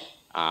here,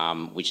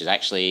 which is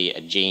actually a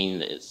gene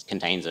that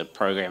contains a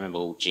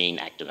programmable gene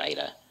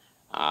activator.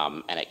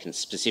 And it can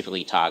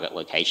specifically target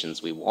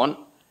locations we want.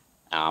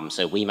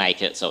 So we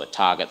make it so it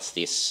targets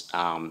this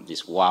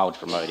wild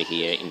promoter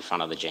here in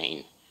front of the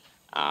gene.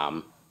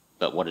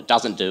 But what it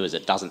doesn't do is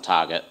it doesn't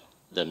target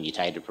the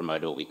mutated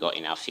promoter we've got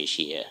in our fish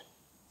here.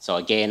 So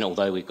again,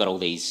 although we've got all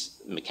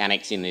these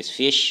mechanics in this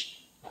fish,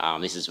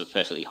 this is a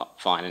perfectly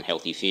fine and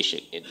healthy fish.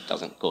 It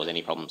doesn't cause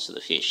any problems to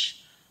the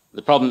fish.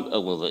 The problem,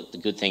 the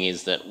good thing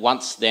is that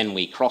once then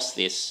we cross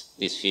this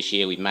fish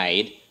here we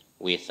made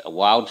with a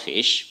wild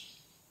fish,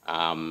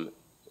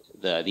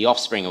 the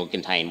offspring will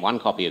contain one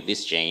copy of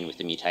this gene with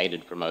the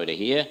mutated promoter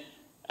here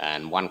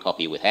and one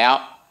copy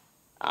without.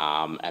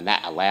 And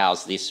that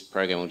allows this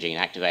programmable gene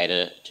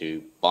activator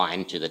to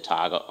bind to the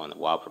target on the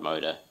wild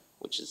promoter,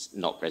 which is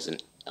not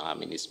present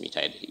in this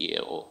mutated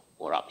here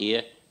or up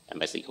here, and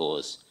basically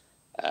cause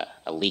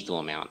a lethal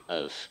amount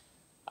of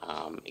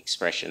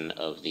expression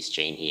of this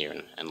gene here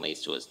and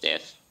leads to its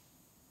death.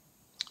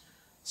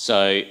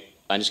 So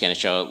I'm just going to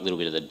show a little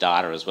bit of the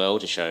data as well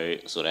to show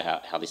sort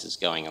of how this is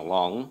going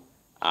along.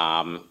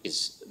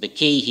 Is the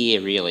key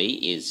here really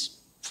is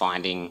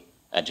finding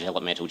a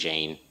developmental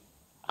gene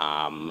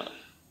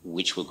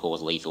which will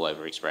cause lethal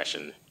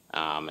overexpression.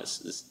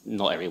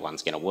 Not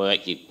everyone's going to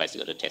work. You've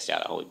basically got to test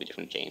out a whole heap of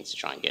different genes to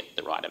try and get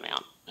the right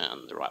amount,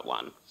 the right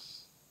one.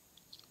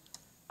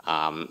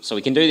 So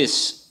we can do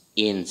this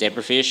in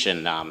zebrafish,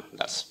 and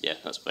that's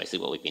basically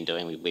what we've been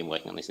doing. We've been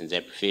working on this in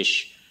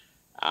zebrafish,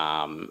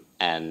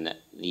 and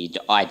the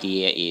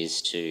idea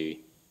is to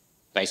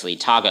basically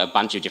target a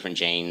bunch of different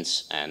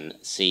genes and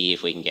see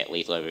if we can get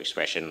lethal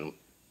overexpression.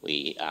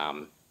 We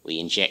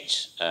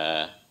inject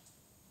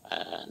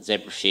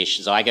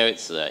zebrafish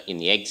zygotes in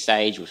the egg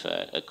stage with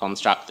a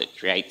construct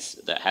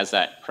that has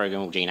that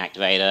programmable gene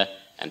activator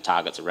and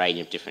targets a range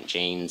of different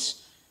genes.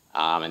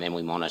 And then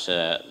we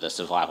monitor the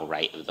survival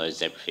rate of those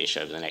zebrafish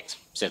over the next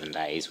 7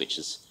 days, which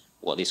is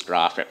what this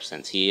graph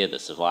represents here, the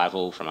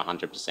survival from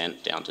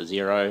 100% down to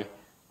 0,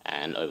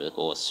 and over the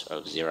course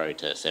of 0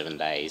 to 7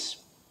 days.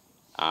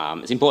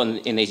 It's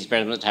important in these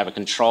experiments to have a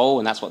control,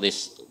 and that's what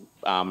this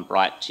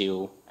bright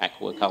teal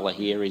aqua colour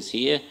here is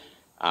here.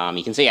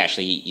 You can see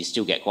actually you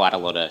still get quite a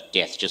lot of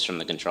death just from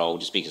the control,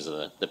 just because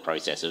of the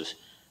process of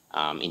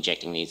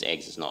injecting these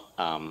eggs is not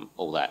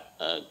all that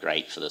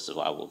great for the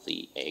survival of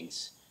the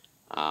eggs.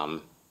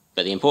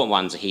 But the important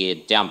ones are here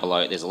down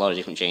below. There's a lot of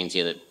different genes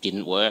here that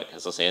didn't work.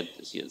 As I said,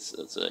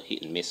 it's a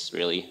hit and miss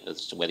really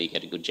as to whether you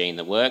get a good gene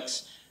that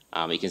works.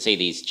 You can see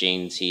these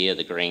genes here,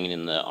 the green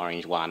and the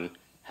orange one,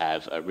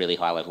 have a really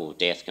high level of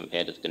death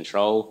compared to the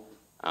control.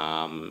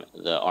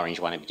 The orange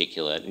one in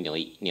particular,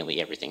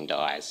 nearly everything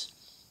dies.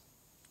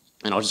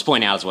 And I'll just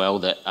point out as well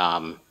that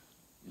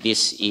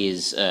this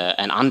is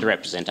an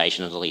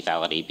underrepresentation of the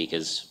lethality,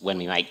 because when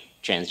we make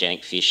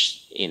transgenic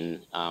fish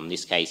in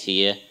this case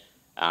here,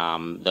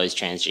 those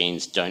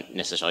transgenes don't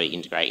necessarily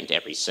integrate into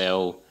every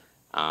cell,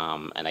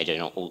 and they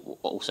don't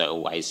also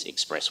always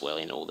express well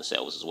in all the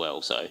cells as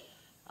well. So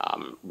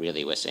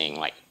really we're seeing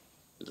like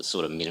the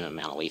sort of minimum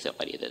amount of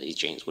lethality that these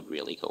genes would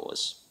really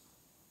cause.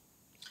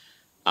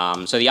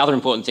 So the other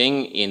important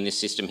thing in this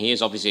system here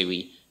is obviously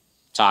we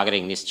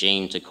targeting this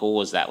gene to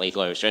cause that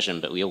lethal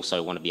overexpression, but we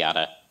also want to be able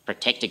to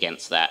protect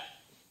against that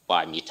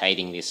by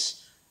mutating this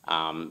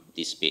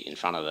this bit in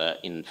front of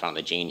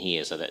the gene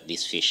here, so that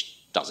this fish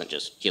doesn't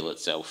just kill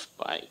itself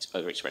by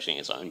overexpressing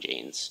its own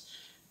genes.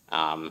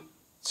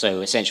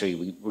 So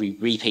essentially we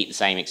repeat the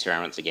same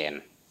experiments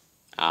again.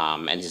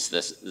 And this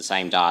is the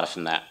same data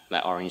from that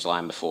orange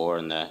line before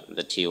and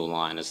the teal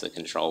line as the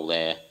control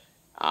there.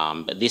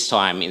 But this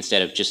time,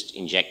 instead of just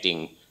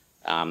injecting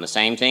the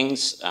same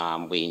things,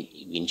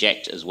 we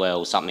inject as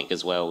well something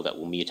as well that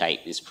will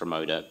mutate this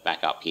promoter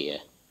back up here.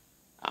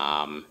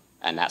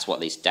 And that's what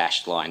this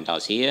dashed line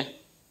does here.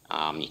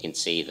 You can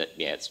see that,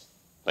 yeah, it's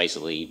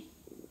basically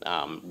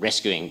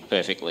rescuing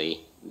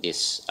perfectly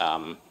this,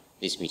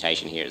 this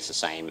mutation here. It's the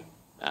same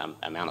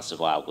amount of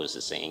survival as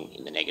the seeing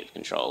in the negative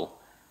control.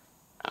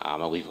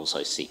 And we've also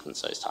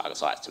sequenced those target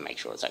sites to make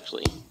sure it's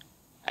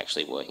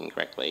actually working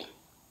correctly.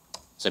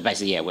 So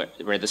basically, yeah,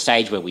 we're at the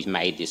stage where we've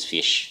made this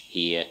fish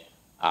here,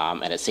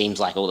 and it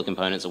seems like all the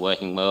components are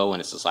working well, and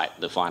it's just like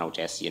the final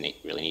test you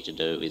really need to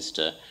do is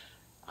to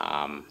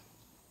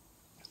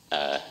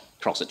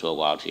cross it to a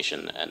wild fish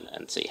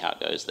and see how it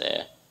goes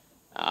there.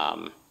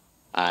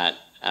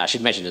 I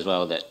should mention as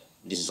well that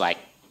this is like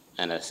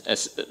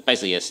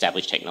basically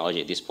established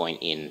technology at this point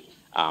in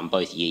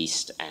both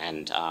yeast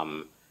and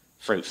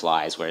fruit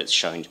flies, where it's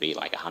shown to be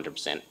like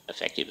 100%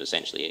 effective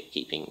essentially at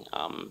keeping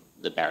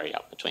the barrier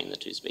up between the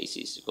two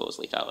species to cause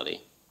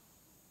lethality.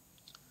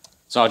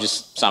 So I'll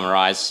just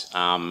summarise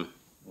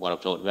what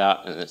I've talked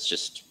about, and it's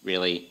just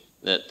really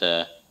that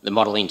the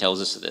modelling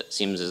tells us that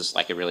SIMS is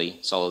like a really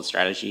solid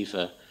strategy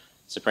for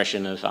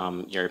suppression of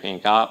European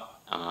carp,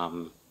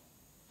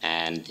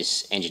 and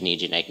this engineered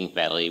genetic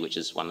compatibility, which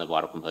is one of the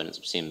vital components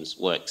of SIMS,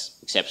 works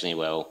exceptionally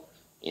well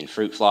in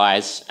fruit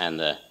flies, and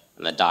the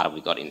data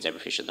we've got in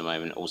zebrafish at the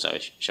moment also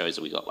shows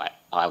that we've got like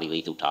highly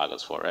lethal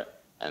targets for it,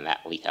 and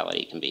that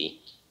lethality can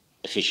be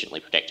efficiently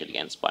protected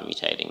against by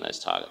mutating those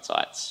target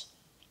sites.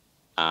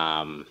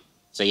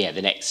 So yeah,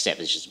 the next step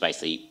is just to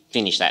basically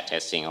finish that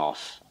testing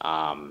off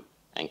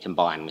and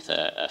combine with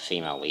a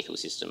female lethal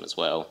system as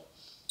well.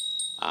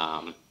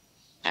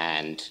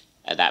 And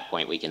at that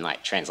point we can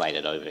like translate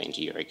it over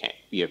into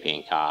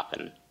European carp,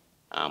 and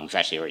we've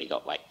actually already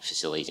got like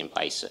facilities in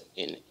place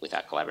with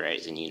our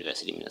collaborators in the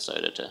University of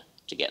Minnesota to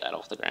get that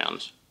off the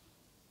ground.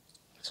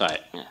 So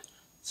yeah,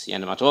 that's the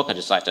end of my talk. I'd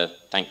just like to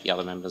thank the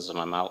other members of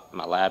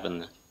my lab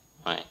and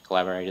my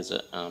collaborators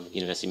at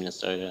University of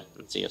Minnesota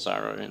and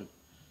CSIRO and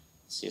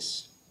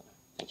CIS.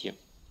 Thank you.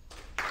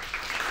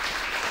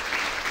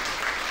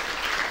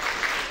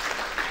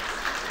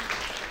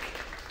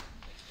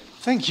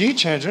 Thank you,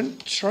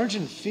 Chandran.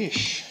 Trojan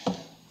fish.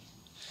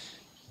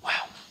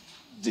 Wow.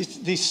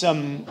 This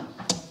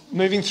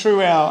moving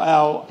through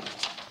our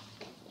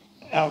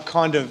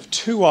kind of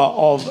tour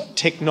of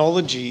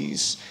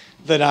technologies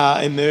that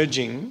are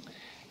emerging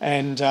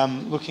and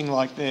looking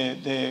like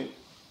they're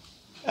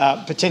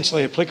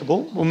potentially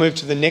applicable. We'll move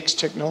to the next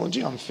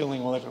technology. I'm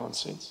filling while everyone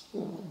sits.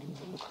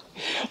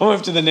 I'll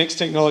move to the next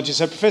technology.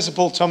 So Professor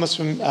Paul Thomas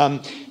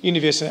from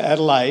University of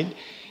Adelaide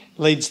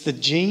leads the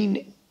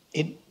Genome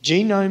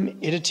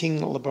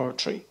Editing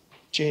Laboratory,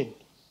 GED.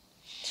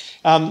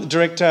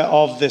 Director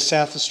of the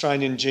South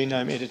Australian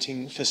Genome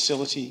Editing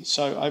Facility.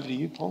 So over to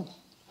you, Paul.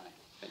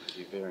 Thank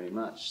you very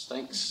much.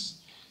 Thanks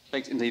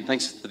indeed.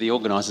 Thanks to the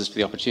organisers for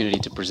the opportunity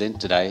to present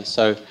today.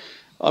 So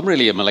I'm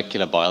really a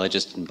molecular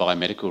biologist and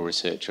biomedical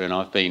researcher, and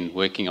I've been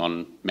working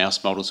on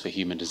mouse models for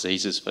human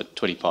diseases for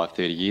 25,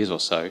 30 years or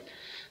so.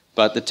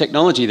 But the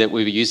technology that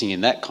we were using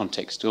in that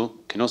context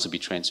can also be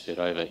transferred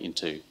over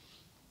into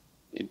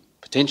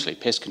potentially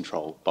pest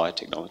control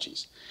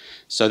biotechnologies.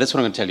 So that's what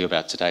I'm going to tell you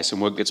about today, some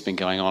work that's been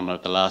going on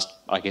over the last,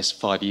 I guess,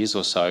 5 years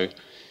or so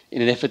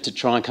in an effort to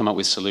try and come up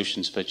with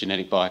solutions for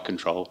genetic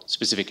biocontrol,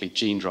 specifically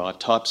gene-drive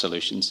type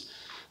solutions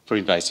for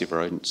invasive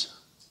rodents.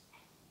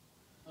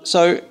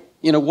 So,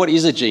 you know, what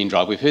is a gene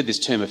drive? We've heard this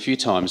term a few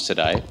times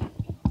today.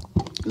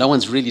 No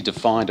one's really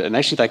defined it, and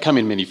actually they come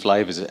in many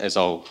flavours, as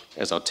I'll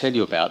tell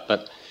you about,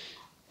 but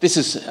this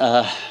is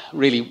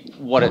really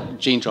what a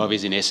gene drive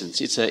is in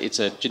essence. It's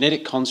a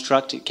genetic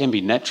construct. It can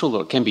be natural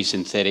or it can be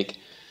synthetic,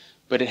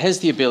 but it has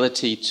the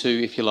ability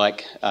to, if you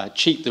like,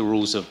 cheat the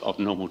rules of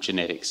normal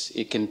genetics.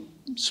 It can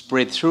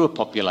spread through a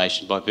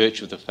population by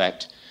virtue of the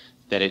fact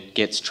that it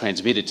gets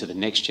transmitted to the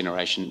next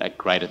generation at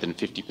greater than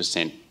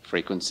 50%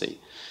 frequency.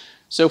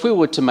 So if we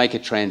were to make a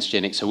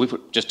transgenic, so we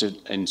would just to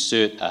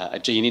insert a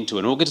gene into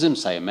an organism,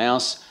 say a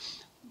mouse,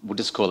 we'll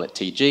just call it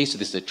TG, so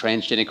this is a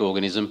transgenic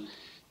organism.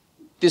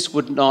 This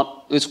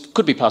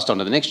could be passed on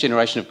to the next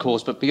generation, of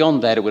course, but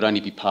beyond that, it would only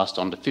be passed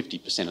on to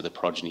 50% of the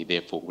progeny,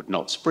 therefore would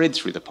not spread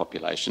through the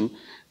population,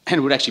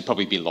 and would actually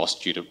probably be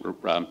lost due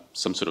to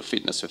some sort of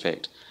fitness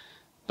effect.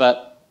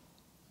 But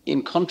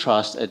in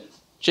contrast, a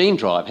gene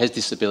drive has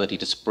this ability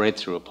to spread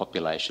through a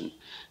population,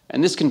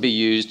 and this can be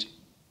used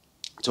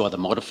to either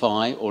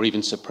modify or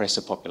even suppress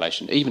a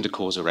population, even to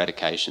cause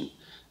eradication.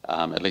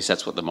 At least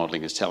that's what the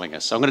modelling is telling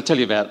us. So I'm going to tell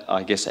you about,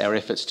 I guess, our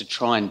efforts to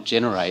try and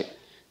generate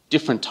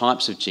different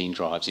types of gene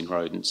drives in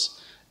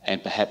rodents,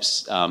 and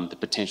perhaps the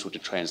potential to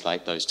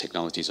translate those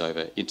technologies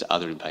over into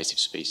other invasive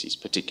species,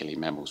 particularly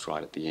mammals,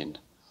 right at the end.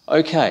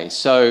 Okay,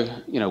 so,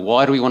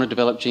 why do we want to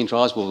develop gene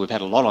drives? Well, we've had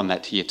a lot on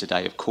that here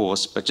today, of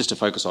course, but just to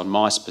focus on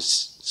mice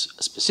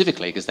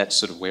specifically, because that's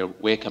sort of where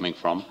we're coming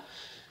from.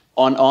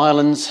 On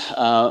islands,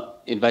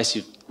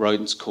 invasive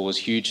rodents cause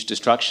huge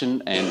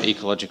destruction and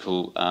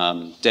ecological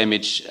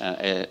damage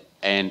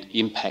and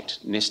impact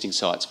nesting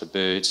sites for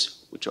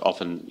birds, which are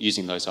often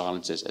using those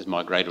islands as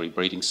migratory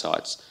breeding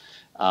sites.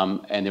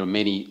 And there are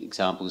many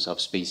examples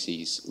of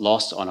species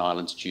lost on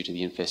islands due to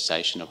the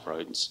infestation of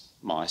rodents,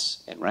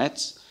 mice and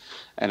rats.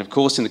 And of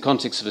course, in the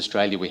context of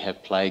Australia, we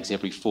have plagues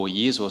every 4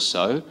 years or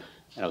so.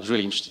 And I was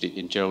really interested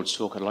in Gerald's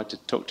talk. I'd like to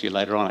talk to you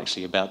later on,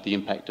 actually, about the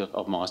impact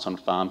of mice on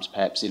farms,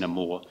 perhaps in a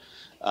more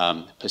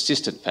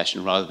persistent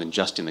fashion rather than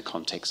just in the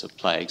context of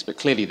plagues. But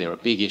clearly they're a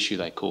big issue.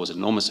 They cause an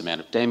enormous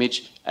amount of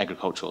damage,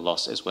 agricultural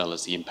loss, as well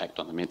as the impact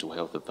on the mental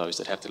health of those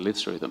that have to live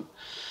through them.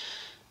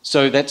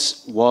 So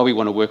that's why we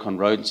want to work on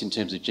rodents in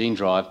terms of gene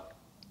drive.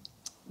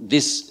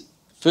 This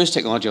first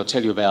technology I'll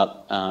tell you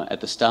about at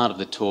the start of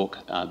the talk,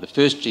 the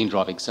first gene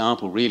drive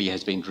example really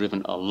has been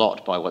driven a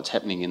lot by what's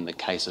happening in the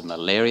case of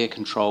malaria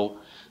control.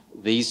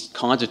 These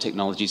kinds of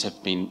technologies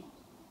have been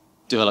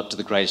developed to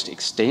the greatest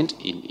extent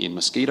in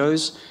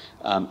mosquitoes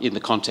in the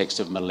context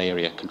of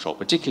malaria control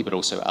particularly, but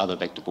also other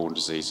vector-borne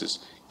diseases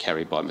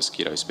carried by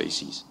mosquito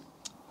species.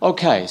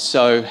 Okay,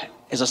 so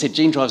as I said,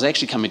 gene drives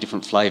actually come in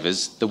different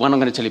flavours. The one I'm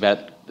going to tell you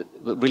about that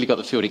really got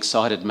the field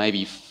excited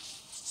maybe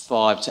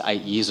 5 to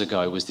 8 years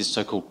ago was this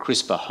so-called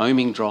CRISPR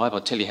homing drive. I'll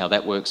tell you how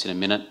that works in a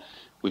minute.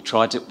 We've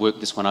tried to work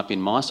this one up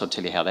in mice. I'll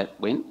tell you how that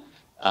went.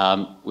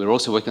 We're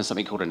also working on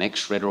something called an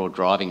X-shredder or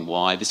driving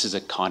Y. This is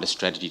a kind of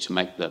strategy to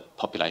make the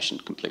population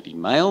completely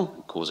male,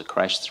 cause a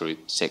crash through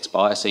sex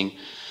biasing.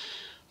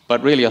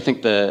 But really, I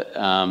think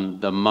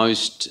the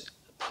most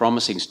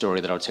promising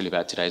story that I'll tell you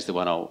about today is the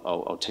one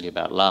I'll tell you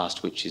about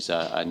last, which is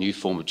a new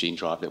form of gene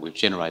drive that we've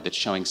generated that's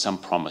showing some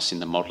promise in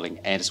the modelling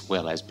as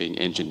well as being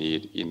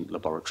engineered in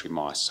laboratory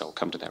mice. So I'll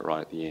come to that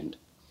right at the end.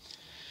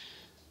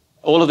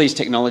 All of these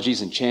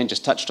technologies, and Chan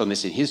just touched on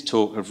this in his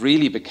talk, have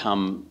really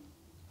become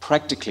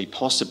practically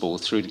possible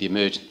through the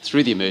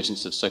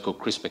emergence of so-called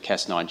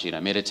CRISPR-Cas9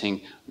 genome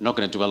editing. I'm not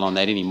going to dwell on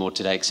that anymore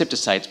today, except to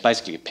say it's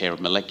basically a pair of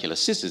molecular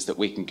scissors that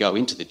we can go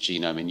into the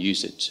genome and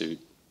use it to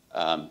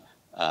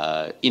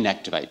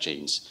inactivate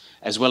genes,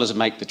 as well as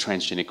make the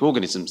transgenic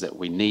organisms that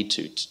we need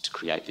to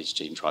create these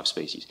gene drive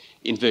species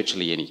in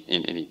virtually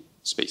any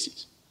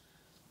species.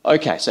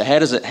 Okay, so how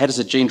does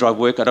a gene drive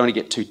work? I don't want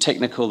to get too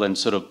technical and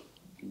sort of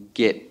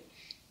get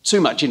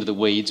too much into the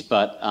weeds,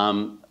 but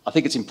I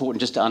think it's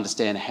important just to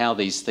understand how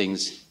these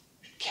things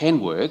can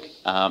work.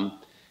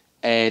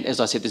 And as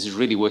I said, this is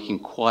really working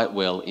quite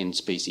well in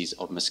species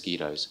of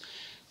mosquitoes.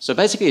 So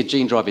basically a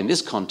gene drive in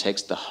this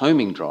context, the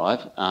homing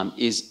drive,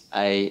 is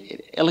an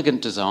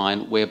elegant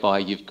design whereby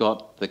you've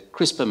got the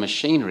CRISPR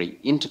machinery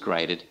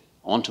integrated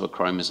onto a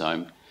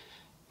chromosome,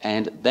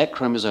 and that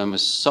chromosome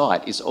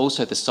site is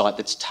also the site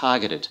that's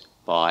targeted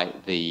by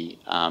the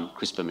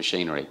CRISPR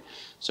machinery.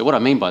 So what I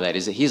mean by that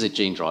is that here's a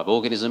gene drive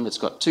organism. It's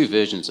got two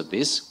versions of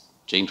this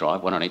gene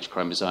drive, one on each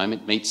chromosome.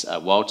 It meets a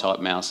wild-type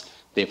mouse.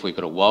 Therefore, you've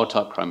got a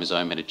wild-type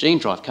chromosome and a gene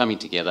drive coming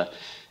together.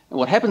 And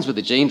what happens with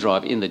the gene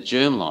drive in the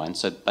germline,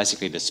 so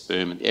basically the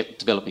sperm,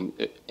 developing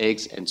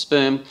eggs and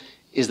sperm,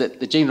 is that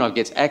the gene drive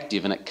gets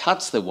active and it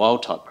cuts the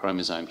wild-type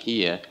chromosome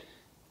here,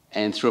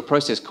 and through a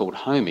process called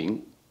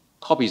homing,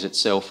 copies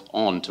itself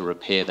on to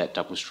repair that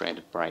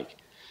double-stranded break.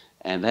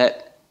 And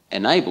that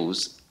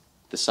enables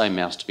the same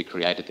mouse to be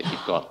created that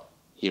you've got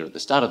here at the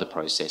start of the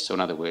process. So in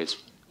other words,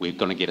 we're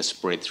going to get a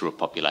spread through a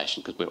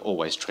population because we're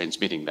always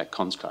transmitting that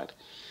construct.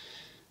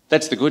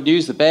 That's the good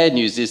news. The bad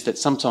news is that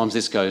sometimes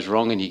this goes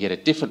wrong and you get a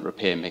different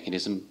repair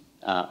mechanism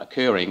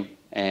occurring,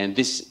 and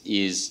this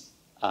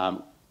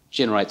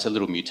generates a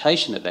little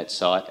mutation at that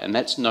site, and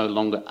that's no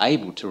longer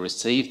able to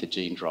receive the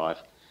gene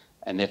drive,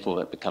 and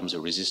therefore it becomes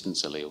a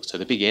resistance allele. So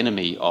the big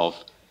enemy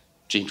of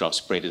gene drive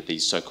spread are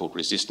these so-called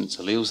resistance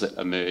alleles that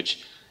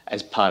emerge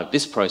as part of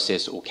this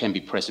process or can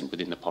be present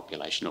within the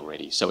population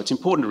already. So it's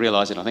important to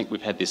realise, and I think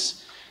we've had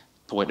this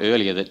point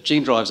earlier, that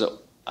gene drives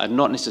are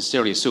not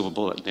necessarily a silver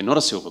bullet. They're not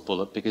a silver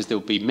bullet because there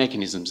will be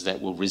mechanisms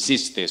that will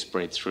resist their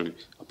spread through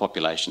a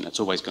population. It's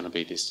always going to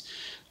be this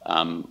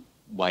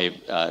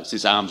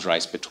this arms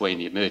race between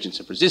the emergence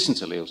of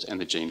resistance alleles and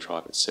the gene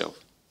drive itself.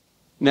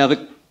 Now,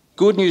 the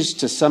good news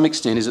to some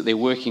extent is that they're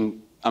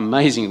working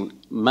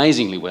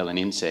amazingly well in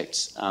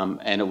insects,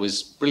 and it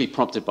was really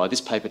prompted by this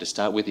paper to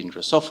start with in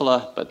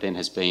Drosophila, but then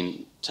has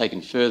been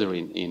taken further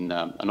in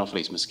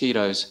Anopheles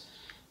mosquitoes,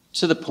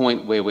 to the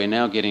point where we're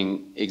now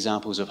getting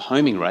examples of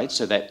homing rates,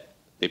 so that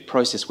the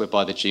process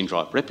whereby the gene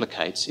drive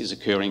replicates is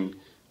occurring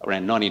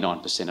around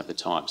 99% of the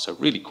time. So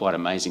really quite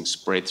amazing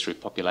spread through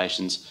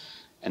populations.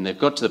 And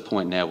they've got to the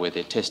point now where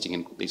they're testing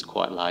in these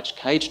quite large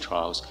cage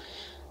trials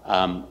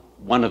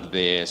one of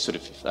their sort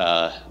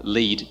of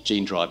lead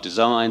gene drive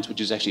designs,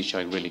 which is actually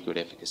showing really good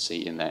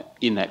efficacy in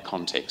that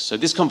context. So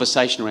this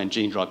conversation around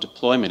gene drive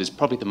deployment is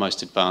probably the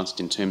most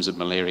advanced in terms of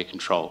malaria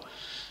control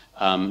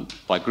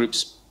by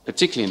groups,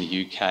 particularly in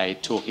the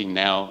UK, talking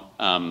now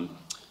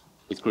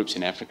with groups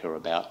in Africa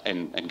about,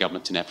 and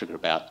governments in Africa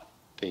about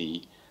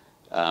the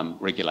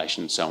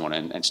regulation and so on,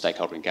 and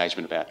stakeholder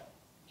engagement about,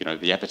 you know,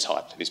 the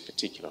appetite for this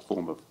particular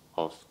form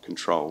of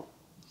control.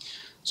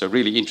 So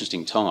really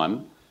interesting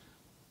time.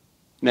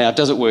 Now,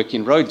 does it work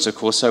in rodents, of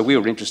course? So we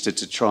were interested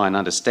to try and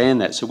understand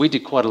that. So we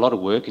did quite a lot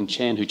of work, and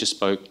Chan, who just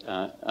spoke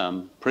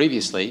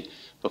previously,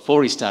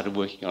 before he started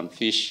working on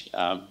fish,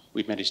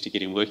 we managed to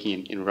get him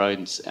working in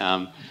rodents.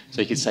 So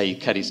you could say he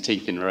cut his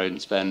teeth in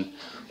rodents. But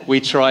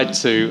we tried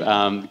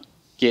to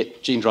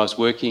get gene drives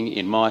working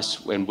in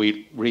mice when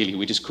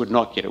we just could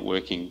not get it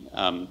working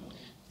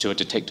to a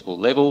detectable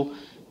level.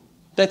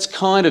 That's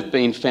kind of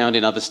been found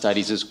in other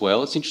studies as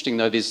well. It's interesting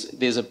though,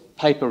 there's a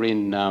paper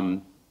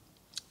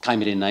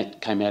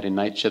came out in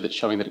Nature that's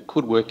showing that it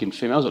could work in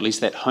females, or at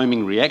least that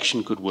homing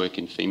reaction could work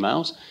in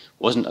females. It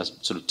wasn't a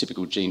sort of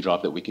typical gene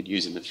drive that we could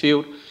use in the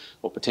field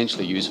or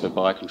potentially use for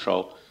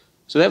biocontrol.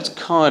 So that was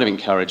kind of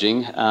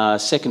encouraging.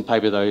 Second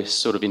paper though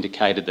sort of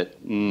indicated that,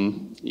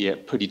 yeah,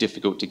 pretty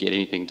difficult to get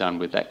anything done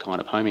with that kind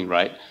of homing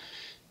rate.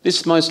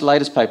 This most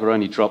latest paper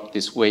only dropped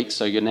this week,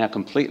 so you're now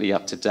completely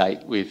up to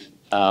date with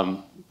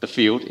the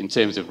field in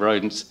terms of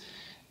rodents.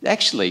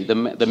 Actually,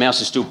 the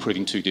mouse is still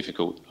proving too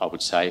difficult, I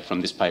would say,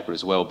 from this paper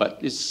as well. But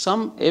there's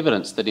some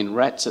evidence that in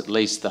rats, at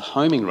least, the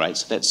homing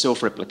rates, that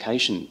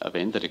self-replication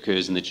event that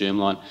occurs in the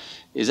germline,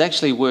 is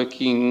actually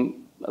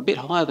working a bit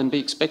higher than be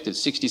expected,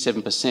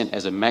 67%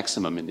 as a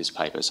maximum in this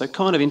paper. So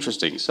kind of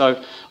interesting.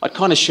 So I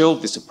kind of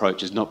shelved this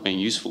approach as not being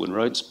useful in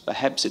rodents.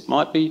 Perhaps it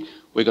might be.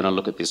 We're going to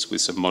look at this with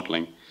some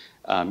modelling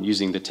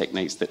using the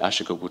techniques that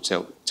Ashika will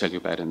tell you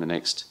about in the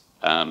next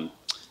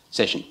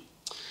session.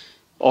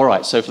 All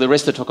right, so for the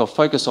rest of the talk, I'll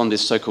focus on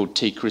this so-called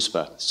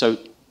T-CRISPR. So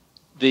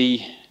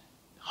the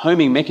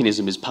homing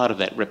mechanism is part of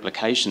that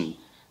replication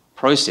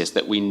process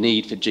that we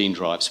need for gene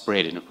drive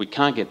spread. And if we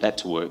can't get that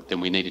to work, then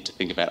we needed to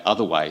think about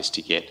other ways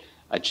to get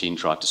a gene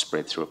drive to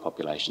spread through a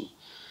population.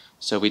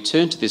 So we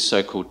turn to this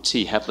so-called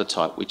T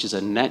haplotype, which is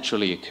a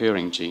naturally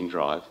occurring gene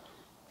drive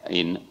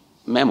in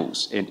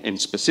mammals,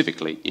 and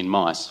specifically in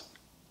mice.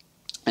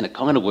 And it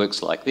kind of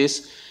works like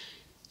this.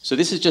 So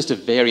this is just a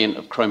variant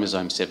of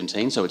chromosome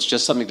 17, so it's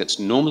just something that's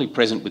normally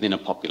present within a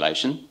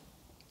population.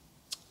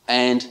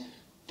 And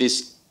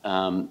this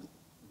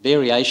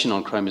variation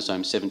on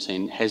chromosome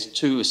 17 has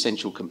two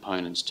essential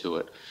components to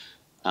it.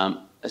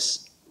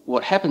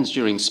 What happens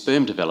during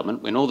sperm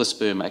development, when all the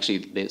sperm actually,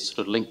 they're sort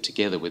of linked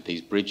together with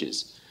these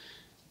bridges,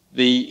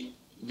 the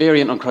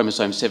variant on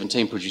chromosome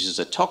 17 produces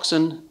a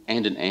toxin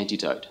and an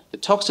antidote. The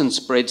toxin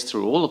spreads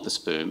through all of the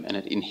sperm and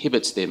it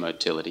inhibits their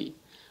motility,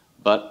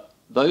 but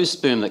those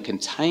sperm that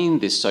contain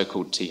this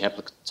so-called T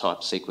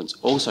haplotype sequence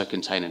also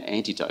contain an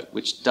antidote,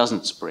 which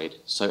doesn't spread,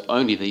 so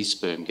only these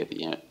sperm get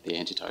the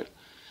antidote.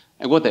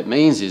 And what that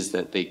means is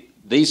that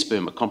these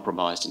sperm are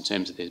compromised in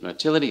terms of their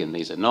motility, and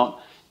these are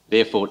not.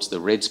 Therefore, it's the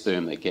red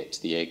sperm that get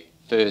to the egg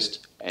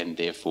first, and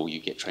therefore you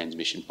get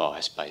transmission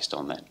bias based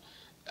on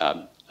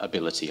that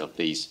ability of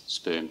these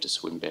sperm to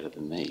swim better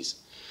than these.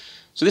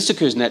 So this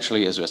occurs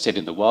naturally, as I said,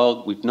 in the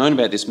wild. We've known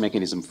about this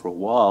mechanism for a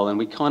while, and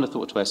we kind of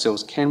thought to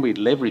ourselves, can we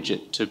leverage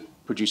it to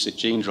produce a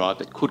gene drive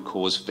that could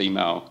cause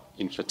female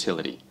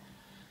infertility?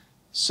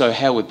 So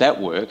how would that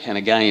work? And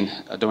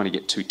again, I don't want to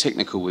get too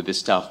technical with this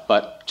stuff,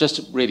 but just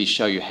to really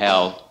show you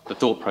how the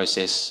thought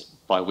process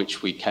by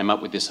which we came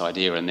up with this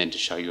idea, and then to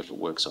show you if it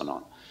works or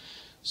not.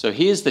 So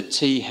here's the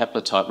T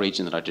haplotype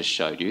region that I just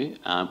showed you.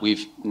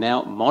 We've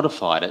now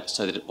modified it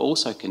so that it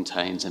also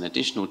contains an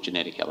additional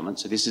genetic element.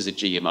 So this is a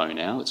GMO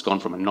now. It's gone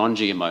from a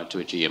non-GMO to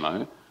a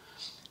GMO.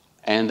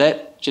 And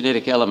that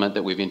genetic element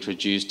that we've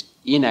introduced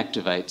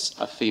inactivates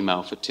a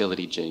female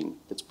fertility gene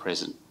that's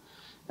present.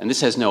 And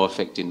this has no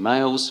effect in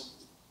males,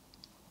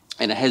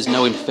 and it has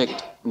no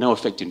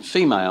effect in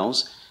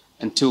females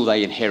until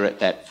they inherit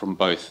that from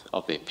both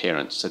of their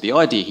parents. So the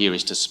idea here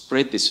is to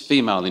spread this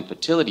female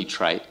infertility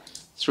trait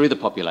through the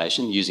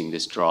population using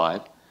this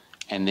drive,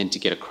 and then to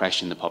get a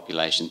crash in the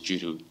population due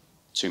to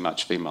too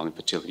much female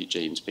infertility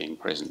genes being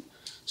present,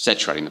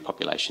 saturating the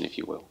population, if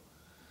you will.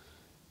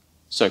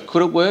 So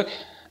could it work?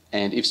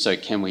 And if so,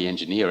 can we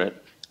engineer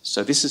it?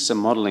 So this is some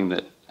modelling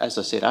that, as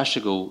I said,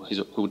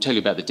 Ashika will tell you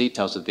about the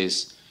details of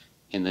this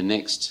in the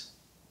next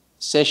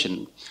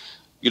session.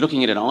 You're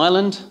looking at an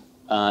island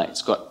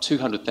It's got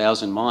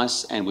 200,000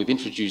 mice, and we've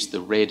introduced the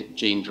red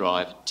gene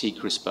drive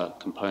T-CRISPR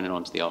component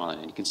onto the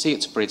island. And you can see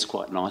it spreads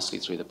quite nicely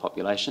through the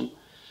population.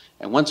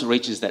 And once it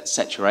reaches that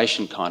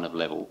saturation kind of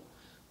level,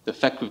 the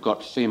fact we've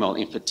got female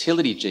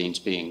infertility genes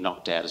being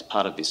knocked out as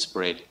part of this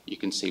spread, you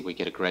can see we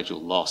get a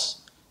gradual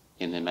loss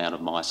in the amount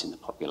of mice in the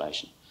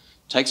population.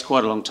 It takes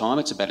quite a long time.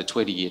 It's about a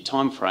 20-year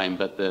time frame,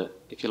 but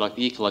if you like,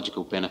 the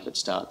ecological benefit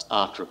starts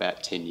after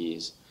about 10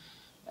 years.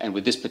 And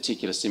with this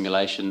particular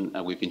simulation,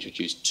 we've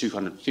introduced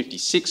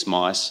 256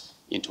 mice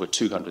into a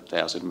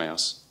 200,000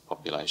 mouse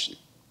population.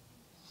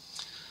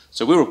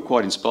 So we were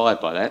quite inspired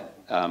by that.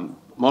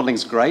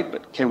 Modelling's great,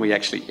 but can we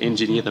actually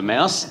engineer the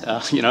mouse?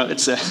 That's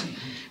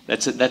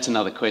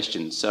another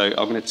question. So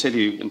I'm going to tell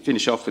you and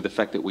finish off with the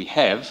fact that we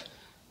have,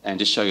 and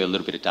just show you a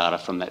little bit of data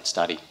from that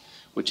study,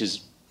 which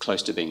is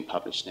close to being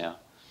published now.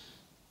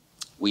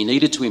 We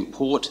needed to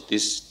import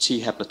this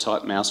T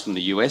haplotype mouse from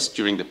the US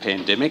during the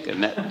pandemic,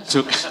 and that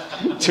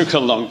took a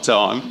long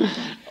time,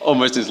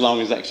 almost as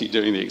long as actually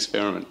doing the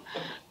experiment.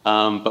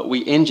 But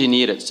we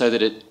engineered it so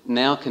that it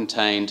now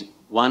contained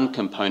one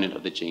component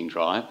of the gene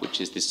drive,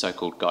 which is this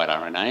so-called guide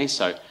RNA.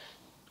 So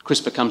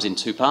CRISPR comes in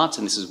two parts,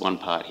 and this is one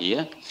part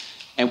here.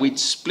 And we'd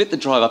split the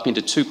drive up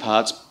into two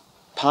parts,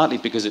 partly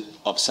because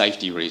of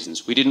safety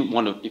reasons. We didn't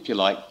want to, if you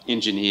like,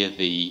 engineer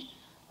the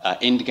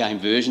end-game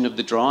version of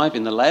the drive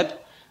in the lab,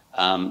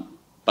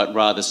 but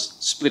rather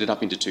split it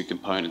up into two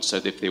components so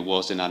that if there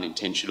was an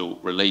unintentional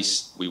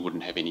release, we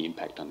wouldn't have any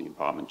impact on the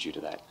environment due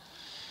to that.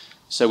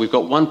 So we've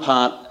got one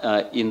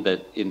part in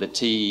the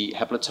T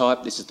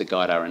haplotype. This is the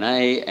guide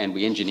RNA, and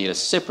we engineered a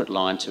separate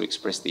line to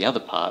express the other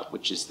part,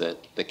 which is the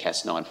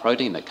Cas9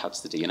 protein that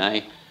cuts the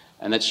DNA,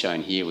 and that's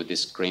shown here with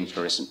this green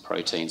fluorescent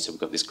protein. So we've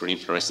got this green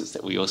fluorescence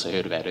that we also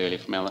heard about earlier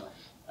from Ella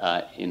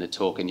in the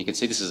talk, and you can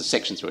see this is a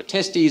section through a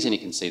testes, and you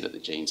can see that the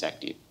gene's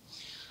active.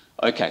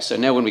 Okay, so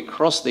now when we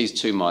cross these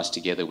two mice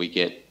together, we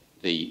get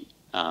the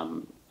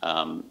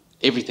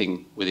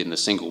everything within the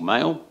single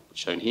male,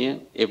 shown here,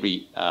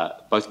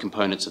 both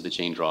components of the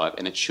gene drive,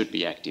 and it should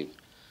be active.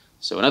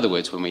 So in other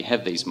words, when we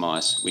have these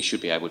mice, we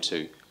should be able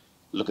to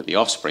look at the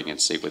offspring and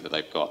see whether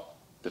they've got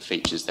the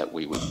features that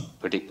we would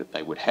predict that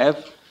they would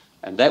have,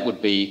 and that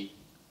would be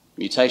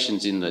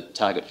mutations in the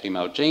target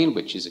female gene,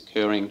 which is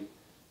occurring.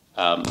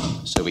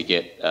 So we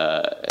get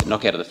a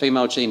knockout of the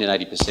female gene in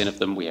 80% of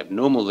them. We have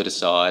normal litter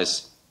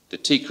size. The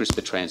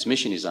T-CRISPR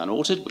transmission is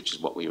unaltered, which is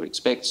what we would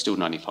expect, still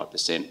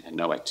 95%, and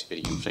no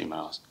activity in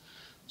females.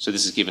 So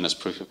this has given us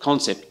proof of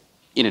concept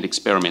in an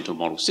experimental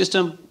model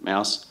system,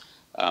 mouse,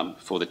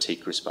 for the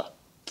T-CRISPR.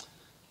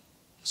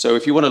 So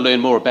if you want to learn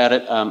more about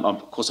it,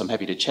 of course I'm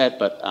happy to chat,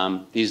 but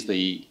here's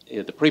the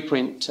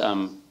preprint,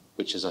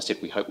 which, as I said,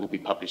 we hope will be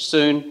published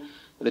soon.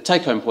 But the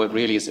take-home point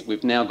really is that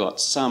we've now got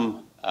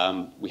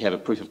we have a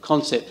proof of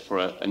concept for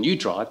a new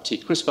drive,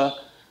 T-CRISPR,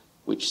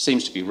 which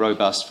seems to be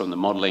robust from the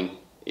modelling.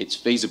 It's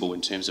feasible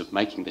in terms of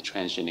making the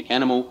transgenic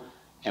animal,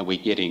 and we're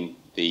getting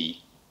the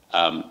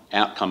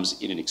outcomes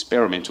in an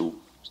experimental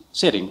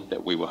setting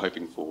that we were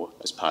hoping for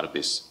as part of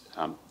this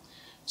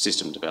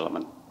system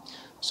development.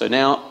 So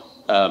now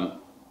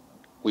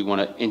we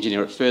want to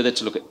engineer it further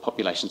to look at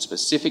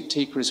population-specific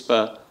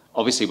T-CRISPR.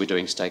 Obviously, we're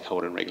doing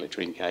stakeholder and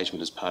regulatory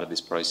engagement as part of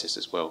this process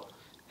as well,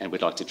 and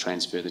we'd like to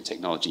transfer the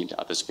technology into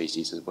other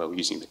species as well,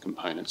 using the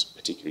components,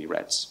 particularly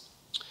rats.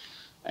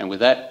 And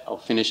with that, I'll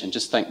finish and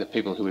just thank the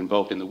people who are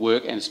involved in the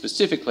work, and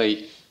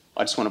specifically,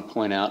 I just want to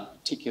point out,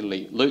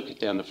 particularly Luke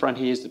down the front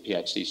here is the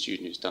PhD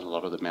student who's done a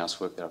lot of the mouse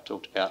work that I've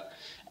talked about.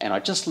 And I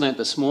just learnt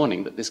this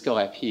morning that this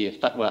guy up here,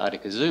 Fatwa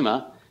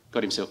Adikazuma,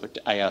 got himself an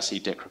ARC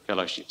DECRA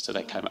fellowship, so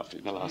that came up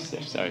in the last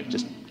step. So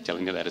just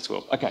telling you that as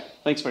well. Okay,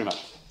 thanks very much.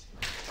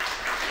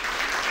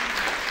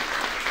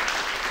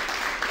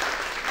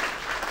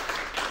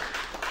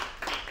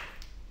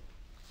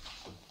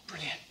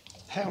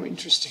 How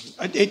interesting.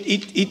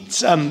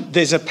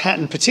 There's a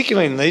pattern,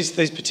 particularly in these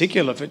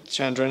particular, for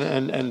Chandra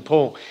and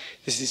Paul,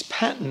 there's this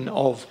pattern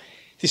of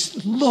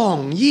this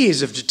long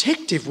years of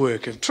detective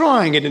work, of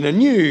trying it in a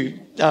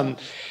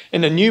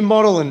new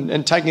model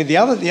and taking it. The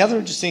other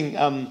interesting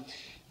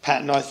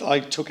pattern I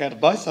took out of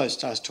both those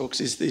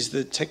talks is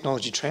the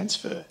technology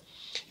transfer.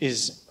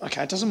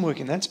 Okay, it doesn't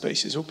work in that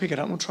species, we'll pick it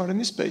up and we'll try it in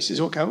this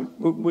species. Okay, it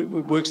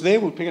works there,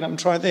 we'll pick it up and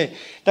try it there.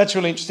 That's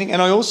really interesting. And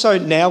I also,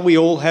 now we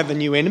all have a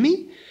new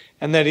enemy,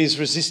 and that is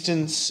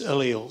resistance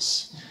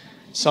alleles.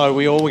 So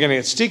we're going to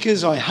get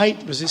stickers, I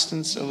hate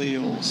resistance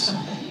alleles.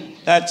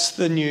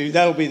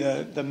 That'll be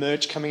the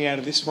merch coming out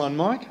of this one,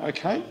 Mike.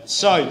 Okay,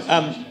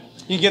 so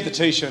you get the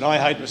t-shirt, I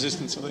hate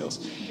resistance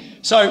alleles.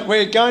 So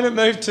we're going to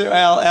move to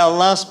our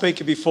last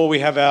speaker before we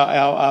have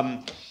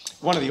our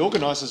one of the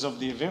organisers of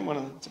the event,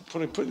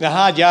 put the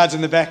hard yards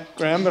in the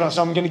background, but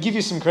I'm going to give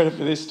you some credit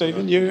for this,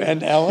 Stephen, you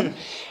and Alan.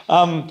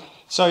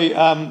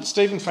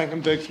 Stephen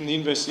Frankenberg from the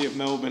University of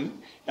Melbourne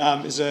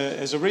is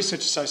a research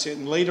associate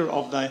and leader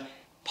of the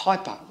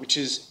PIPER, which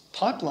is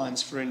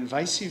Pipelines for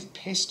Invasive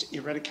Pest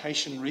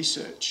Eradication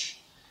Research.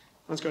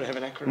 It's got to have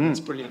an acronym, that's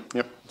brilliant.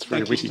 Yep, it's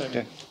very witty.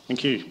 Yeah.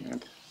 Thank you.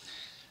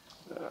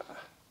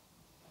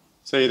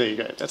 So there you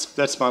go.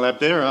 That's my lab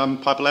there,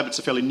 Piper Lab. It's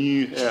a fairly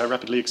new,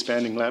 rapidly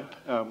expanding lab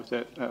with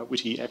that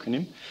witty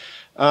acronym.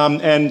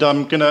 And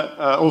I'm going to,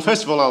 well,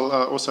 first of all, I'll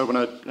also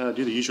want to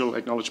do the usual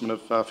acknowledgement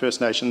of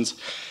First Nations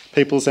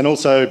peoples and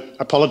also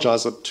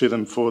apologise to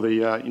them for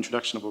the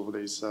introduction of all of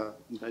these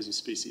invasive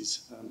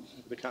species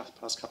over the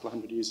past couple of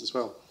hundred years as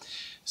well.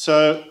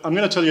 So I'm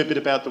going to tell you a bit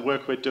about the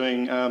work we're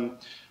doing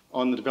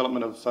on the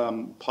development of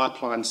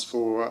pipelines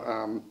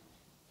for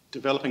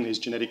developing these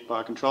genetic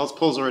biocontrols.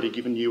 Paul's already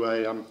given you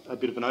a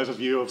bit of an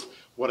overview of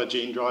what a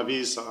gene drive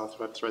is. I'll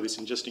throw this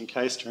in just in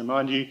case to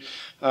remind you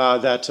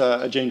that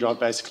a gene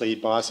drive basically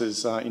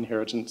biases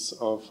inheritance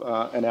of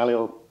an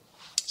allele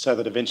so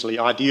that eventually,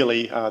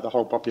 ideally, the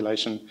whole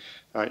population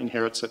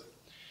inherits it.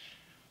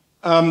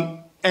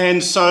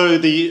 And so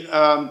the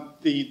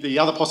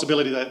other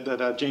possibility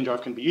that a gene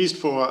drive can be used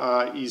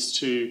for is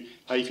to,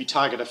 if you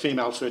target a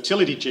female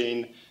fertility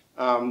gene,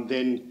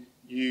 then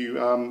you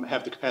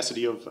have the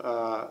capacity of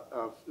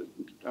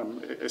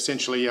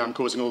essentially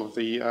causing all of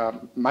the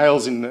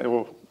males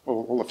or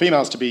all the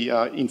females to be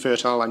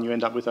infertile, and you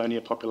end up with only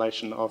a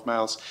population of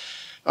males,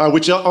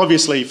 which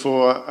obviously,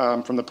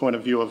 from the point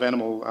of view of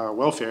animal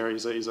welfare,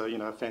 is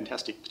a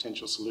fantastic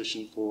potential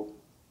solution for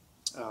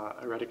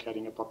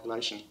eradicating a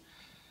population.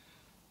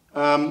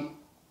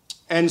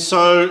 And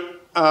so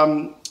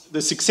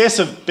the success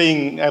of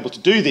being able to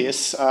do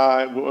this,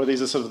 or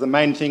these are sort of the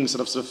main things that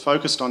I've sort of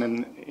focused on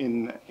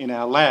in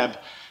our lab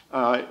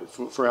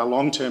for our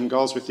long-term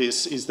goals with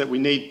this, is that we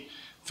need,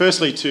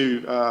 firstly,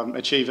 to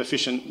achieve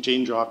efficient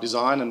gene drive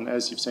design, and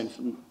as you've seen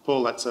from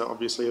Paul, that's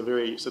obviously a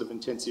very sort of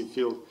intensive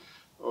field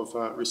of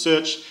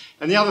research.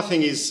 And the other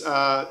thing is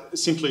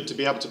simply to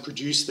be able to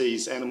produce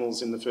these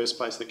animals in the first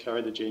place that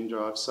carry the gene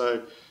drive.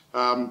 So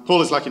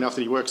Paul is lucky enough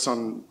that he works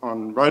on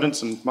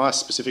rodents and mice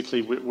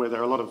specifically, where there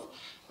are a lot of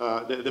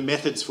the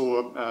methods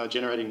for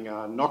generating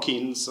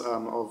knock-ins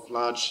of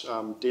large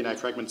DNA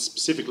fragments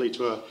specifically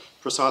to a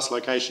precise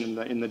location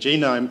in the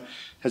genome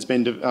has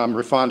been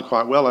refined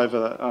quite well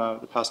over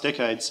the past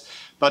decades.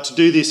 But to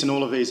do this in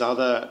all of these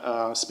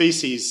other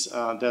species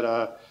that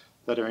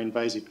are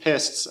invasive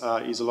pests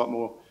is a lot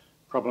more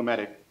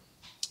problematic.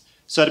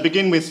 So to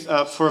begin with,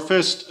 for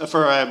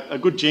a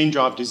good gene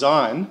drive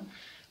design,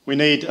 we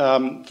need,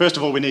 first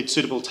of all, we need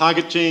suitable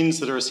target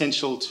genes that are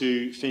essential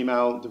to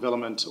female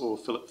development or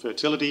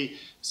fertility.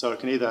 So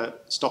it can either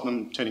stop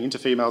them turning into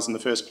females in the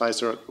first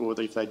place, or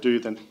if they do,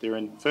 then they're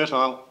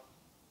infertile.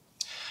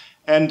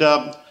 And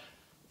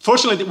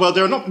fortunately, well,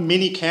 there are not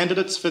many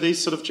candidates for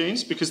these sort of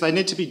genes because they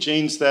need to be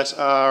genes that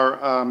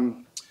are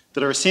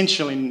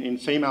essential in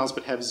females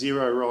but have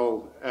zero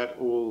role at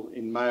all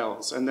in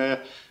males. And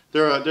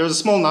there's a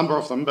small number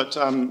of them, but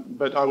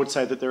I would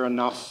say that there are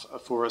enough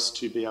for us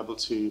to be able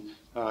to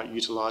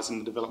utilise in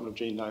the development of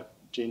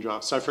gene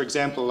drive. So, for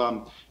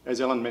example,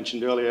 as Ellen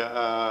mentioned earlier,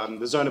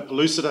 the zona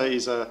pellucida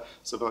is a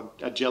sort of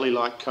a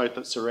jelly-like coat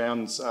that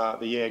surrounds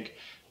the egg,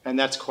 and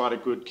that's quite a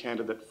good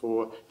candidate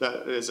for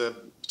that. There's a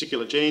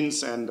particular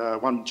genes, and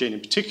one gene in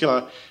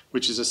particular,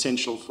 which is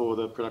essential for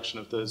the production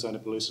of the zona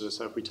pellucida.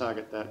 So if we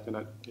target that, then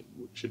it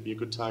should be a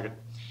good target.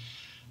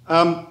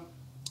 And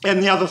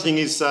the other thing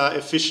is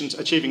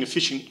achieving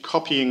efficient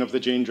copying of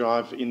the gene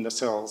drive in the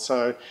cells.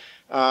 So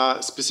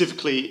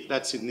specifically,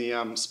 that's in the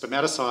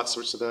spermatocytes,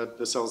 which are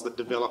the cells that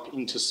develop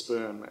into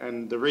sperm.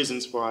 And the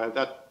reasons why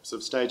that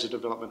sort of stage of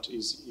development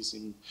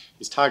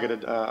is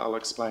targeted, I'll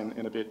explain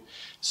in a bit.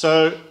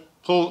 So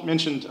Paul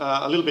mentioned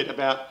a little bit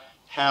about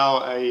how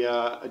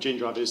a gene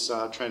drive is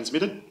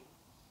transmitted.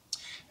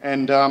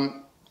 And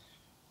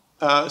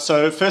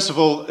so first of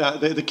all,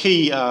 the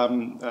key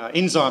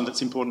enzyme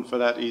that's important for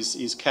that is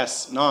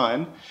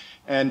Cas9.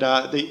 And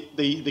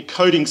the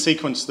coding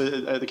sequence,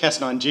 the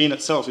Cas9 gene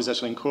itself is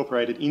actually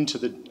incorporated into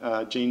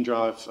the gene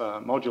drive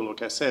module or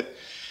cassette,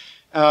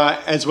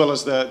 as well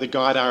as the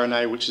guide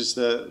RNA, which is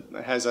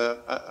has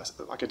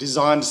like a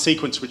designed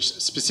sequence which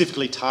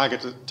specifically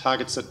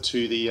targets it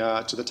to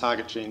the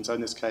target gene. So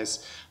in this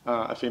case,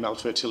 a female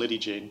fertility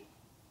gene.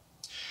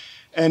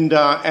 And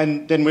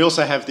then we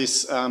also have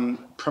this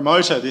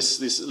promoter,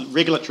 this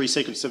regulatory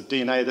sequence of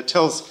DNA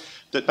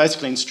that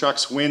basically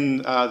instructs when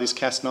this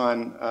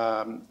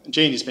Cas9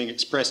 gene is being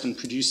expressed and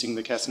producing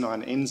the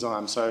Cas9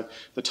 enzyme. So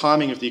the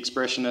timing of the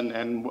expression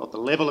and what the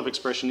level of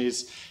expression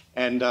is,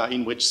 and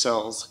in which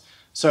cells.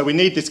 So we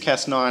need this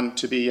Cas9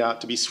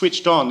 to be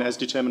switched on as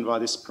determined by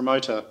this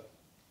promoter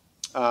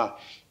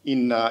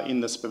in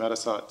the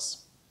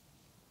spermatocytes.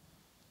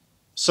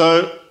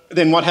 So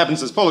then what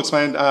happens, as Paul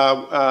explained,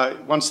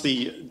 once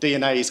the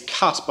DNA is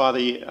cut by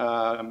the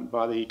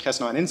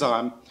Cas9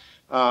 enzyme,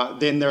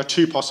 then there are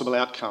two possible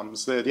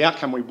outcomes. The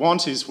outcome we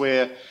want is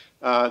where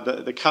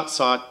the cut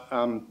site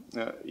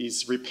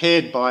is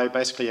repaired by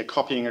basically a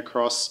copying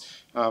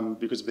across,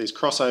 because of these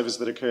crossovers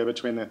that occur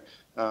between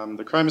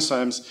the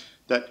chromosomes,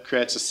 that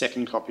creates a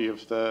second copy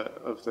of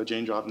the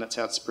gene drive, and that's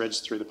how it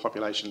spreads through the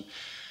population.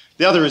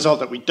 The other result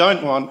that we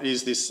don't want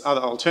is this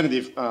other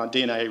alternative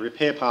DNA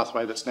repair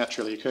pathway that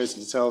naturally occurs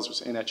in cells,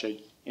 which is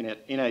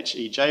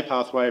NHEJ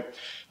pathway,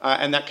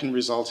 and that can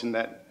result in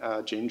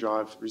that gene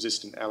drive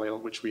resistant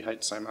allele, which we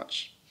hate so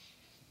much.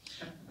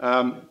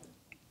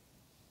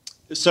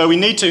 So we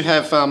need to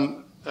have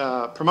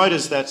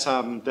promoters that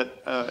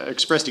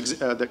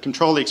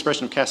control the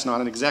expression of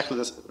Cas9 in exactly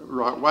the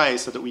right way,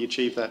 so that we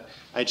achieve that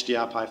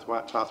HDR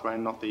pathway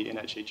and not the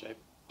NHEJ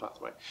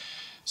pathway.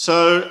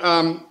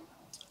 So,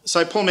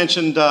 so Paul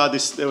mentioned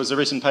this. There was a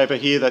recent paper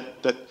here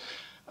that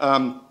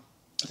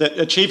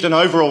achieved an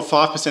overall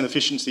 5%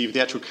 efficiency of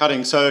the actual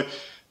cutting. So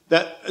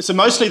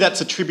mostly that's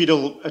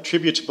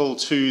attributable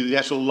to the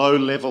actual low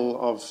level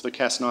of the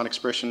Cas9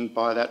 expression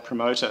by that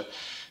promoter.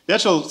 The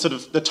actual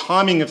the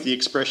timing of the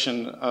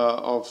expression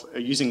of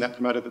using that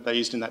promoter that they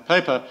used in that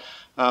paper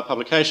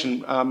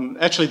publication,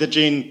 actually the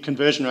gene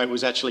conversion rate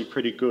was actually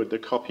pretty good, the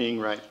copying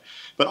rate.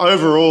 But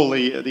overall,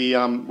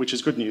 which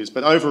is good news,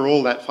 but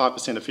overall that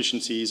 5%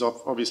 efficiency is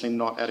obviously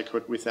not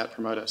adequate with that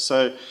promoter.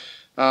 So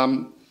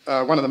one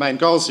of the main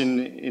goals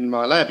in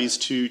my lab is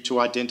to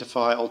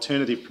identify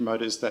alternative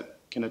promoters that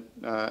can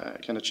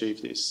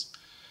achieve this.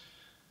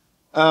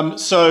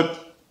 So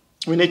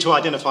we need to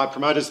identify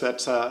promoters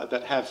that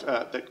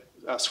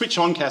switch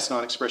on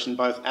Cas9 expression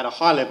both at a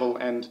high level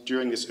and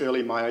during this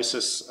early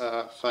meiosis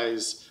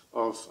phase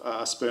of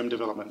sperm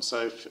development.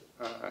 So if,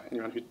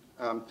 anyone who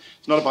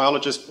is not a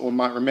biologist or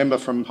might remember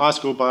from high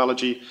school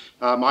biology,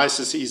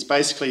 meiosis is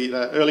basically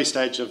the early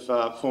stage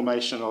of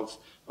formation of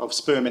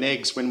sperm and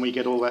eggs, when we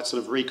get all that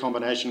sort of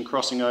recombination,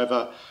 crossing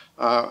over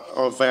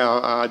of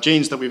our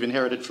genes that we've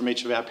inherited from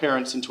each of our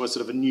parents into a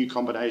sort of a new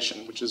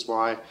combination, which is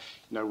why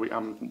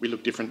we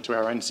look different to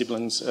our own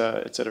siblings,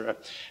 etc.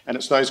 And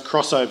it's those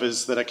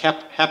crossovers that are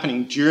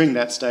happening during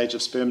that stage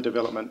of sperm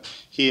development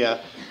here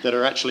that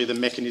are actually the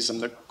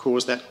mechanism that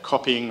cause that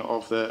copying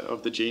of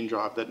the gene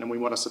drive. And we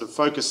want to sort of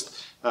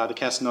focus the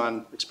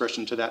Cas9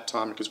 expression to that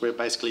time, because we're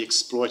basically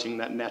exploiting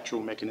that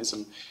natural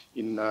mechanism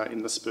in the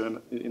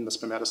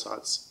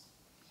spermatocytes.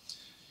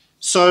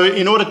 So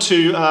in order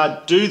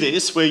to do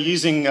this, we're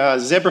using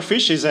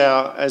zebrafish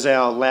as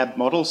our lab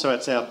model. So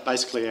it's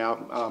basically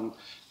our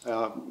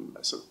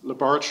sort of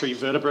laboratory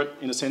vertebrate,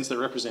 in a sense, that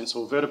represents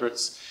all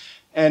vertebrates.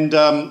 And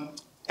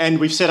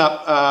we've set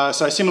up,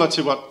 so similar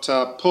to what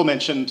Paul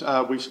mentioned,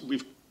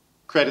 we've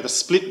created a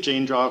split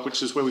gene drive,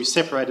 which is where we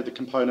separated the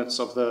components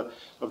of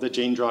the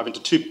gene drive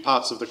into two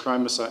parts of the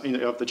chromosome,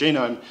 of the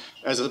genome,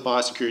 as a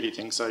biosecurity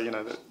thing. So,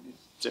 the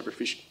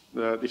zebrafish,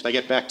 if they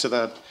get back to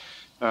the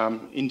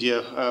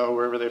India or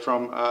wherever they're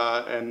from,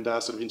 and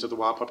sort of into the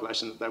wild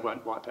population, they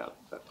won't wipe out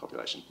that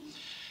population.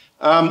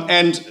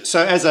 And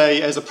so as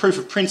a proof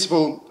of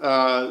principle,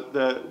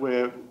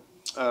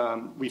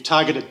 we've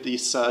targeted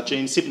this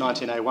gene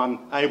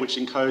CYP19A1A, which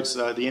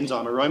encodes the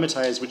enzyme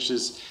aromatase, which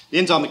is the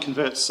enzyme that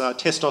converts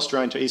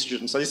testosterone to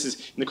estrogen. So this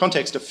is, in the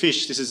context of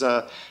fish, this is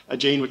a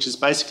gene which is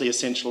basically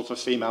essential for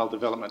female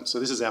development. So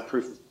this is our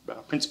proof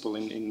of principle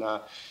in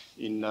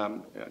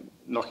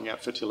knocking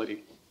out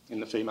fertility in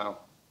the female.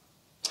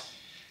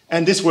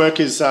 And this work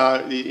is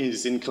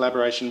in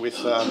collaboration with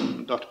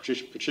Dr.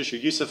 Patricia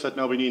Youssef at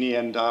Melbourne Uni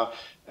and our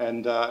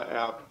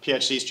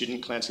PhD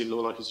student Clancy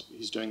Lawler,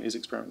 who's doing these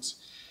experiments.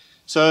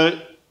 So,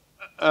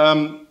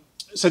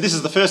 so this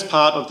is the first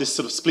part of this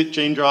sort of split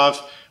gene drive,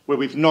 where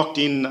we've knocked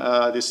in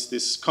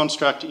this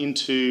construct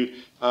into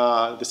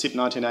the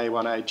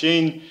CYP19A1A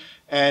gene.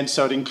 And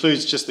so it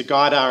includes just the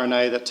guide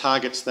RNA that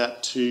targets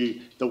that to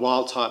the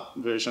wild type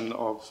version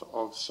of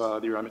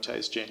the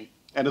aromatase gene.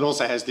 And it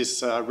also has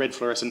this red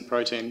fluorescent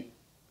protein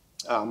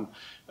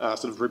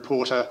sort of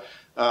reporter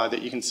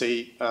that you can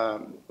see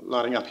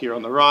lighting up here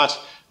on the right,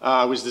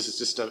 which this is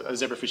just a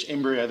zebrafish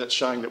embryo that's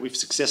showing that we've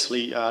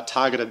successfully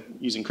targeted,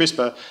 using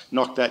CRISPR,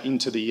 knocked that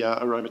into the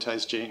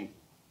aromatase gene.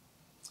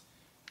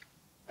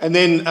 And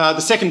then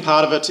the second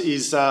part of it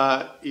is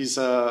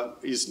sort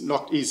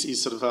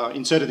of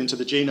inserted into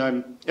the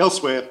genome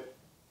elsewhere,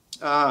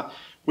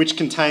 which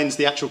contains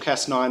the actual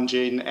Cas9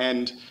 gene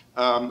and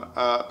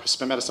a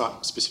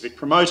spermatocyte-specific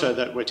promoter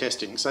that we're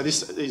testing. So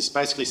this is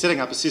basically setting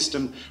up a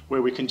system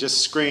where we can just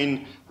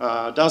screen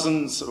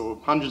dozens or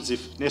hundreds,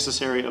 if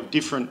necessary, of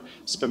different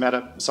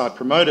spermatocyte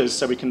promoters,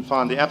 so we can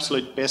find the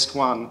absolute best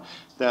one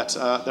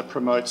that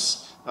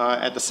promotes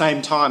at the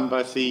same time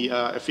both the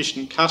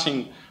efficient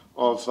cutting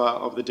of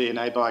the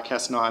DNA by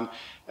Cas9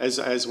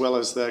 as well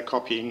as the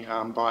copying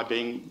by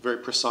being very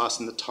precise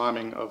in the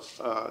timing of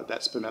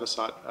that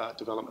spermatocyte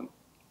development.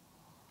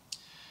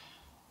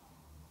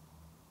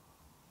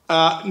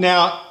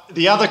 Now,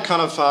 the other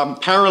kind of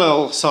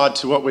parallel side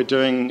to what we're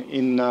doing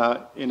in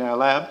our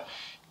lab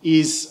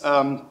is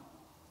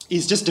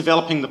just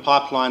developing the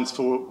pipelines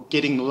for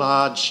getting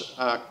large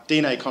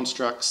DNA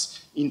constructs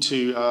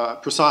into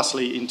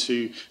precisely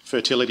into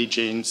fertility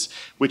genes,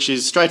 which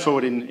is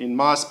straightforward in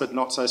mice, but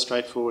not so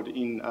straightforward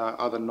in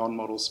other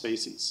non-model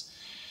species.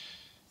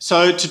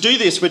 So to do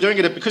this, we're doing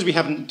it because we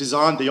haven't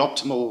designed the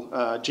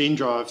optimal gene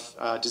drive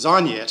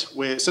design yet.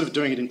 We're sort of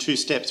doing it in two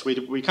steps.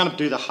 We kind of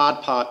do the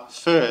hard part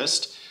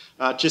first,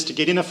 just to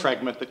get in a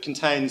fragment that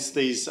contains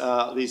these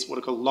what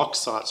are called lock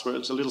sites, where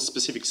it's a little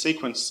specific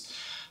sequence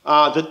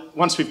that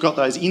once we've got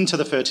those into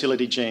the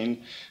fertility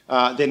gene,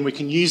 then we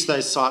can use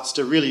those sites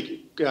to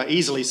really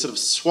easily sort of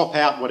swap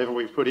out whatever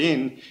we've put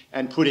in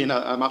and put in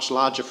a much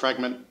larger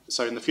fragment.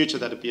 So in the future,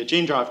 that'd be a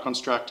gene drive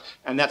construct,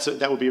 and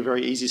that would be a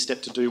very easy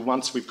step to do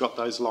once we've got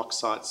those lock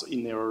sites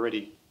in there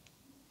already.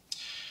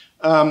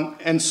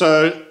 And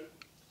so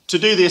to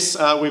do this,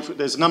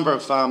 there's a number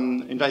of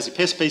invasive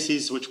pest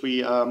species which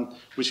we are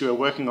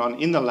working on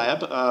in the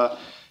lab.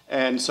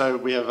 And so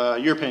we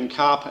have European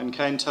carp and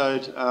cane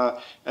toad,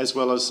 as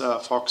well as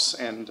fox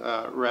and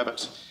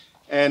rabbit.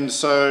 And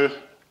so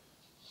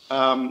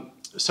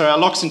our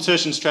LOX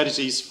insertion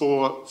strategies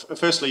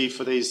firstly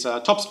for these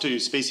top two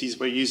species,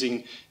 we're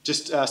using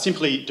just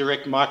simply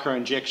direct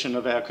micro-injection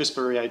of our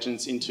CRISPR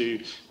reagents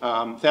into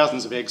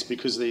thousands of eggs,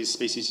 because these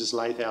species just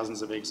lay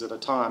thousands of eggs at a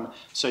time.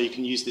 So you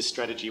can use this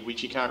strategy,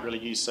 which you can't really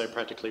use so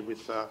practically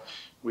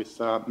with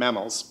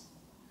mammals.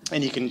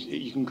 And you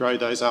can grow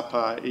those up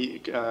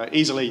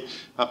easily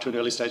up to an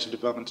early stage of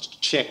development to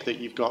check that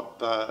you've got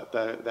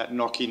that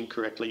knock-in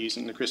correctly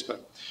using the CRISPR.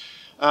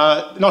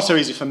 Not so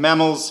easy for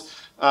mammals.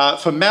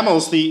 For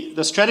mammals,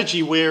 the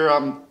strategy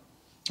we're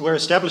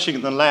establishing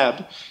in the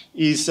lab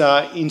is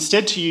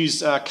instead to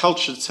use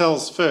cultured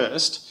cells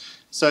first.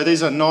 So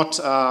these are not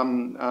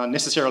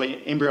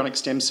necessarily embryonic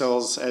stem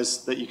cells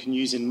as that you can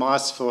use in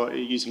mice for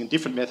using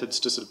different methods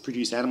to sort of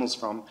produce animals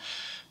from,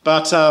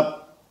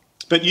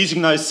 but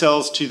using those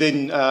cells to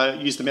then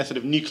use the method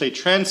of nuclear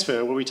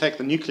transfer, where we take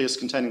the nucleus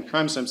containing the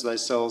chromosomes of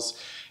those cells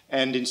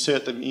and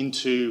insert them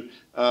into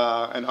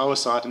an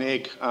oocyte, an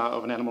egg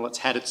of an animal that's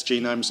had its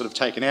genome sort of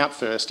taken out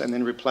first and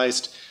then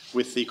replaced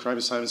with the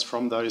chromosomes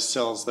from those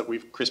cells that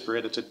we've CRISPR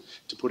edited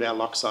to put our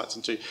lock sites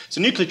into.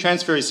 So nuclear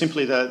transfer is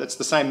simply that's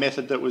the same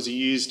method that was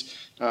used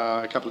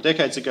a couple of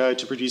decades ago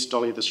to produce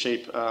Dolly the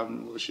sheep,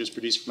 which was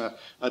produced from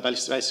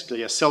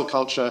basically a cell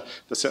culture.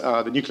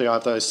 The nuclei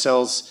of those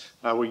cells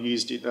were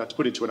used to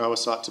put into an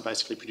oocyte to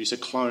basically produce a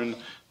clone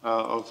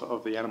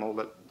of the animal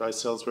that those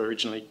cells were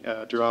originally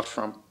derived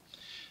from.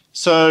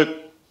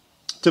 So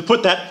to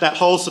put that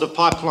whole sort of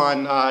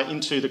pipeline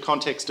into the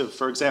context of,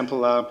 for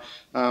example,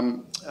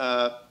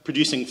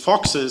 producing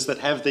foxes that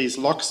have these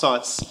lock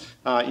sites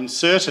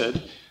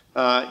inserted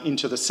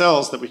into the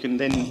cells that we can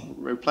then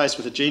replace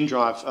with a gene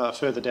drive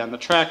further down the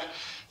track.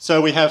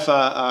 So we have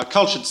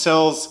cultured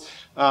cells.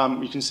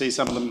 You can see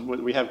some of them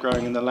we have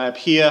growing in the lab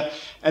here.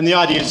 And the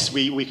idea is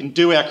we can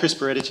do our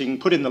CRISPR editing,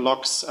 put in the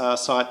LOX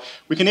site.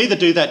 We can either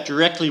do that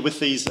directly with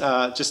these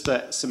just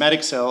the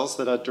somatic cells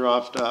that are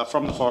derived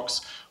from the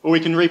fox, or we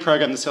can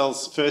reprogram the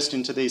cells first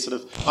into these sort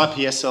of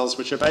iPS cells,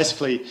 which are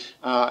basically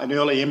an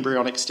early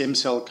embryonic stem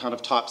cell kind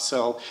of type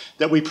cell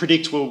that we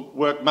predict will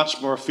work much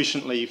more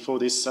efficiently for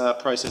this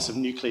process of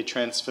nuclear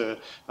transfer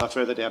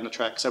further down the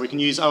track. So we can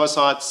use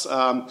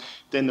oocytes,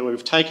 then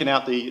we've taken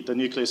out the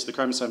nucleus, the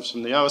chromosomes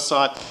from the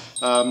oocyte,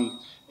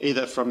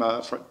 either from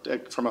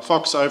a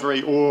fox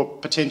ovary or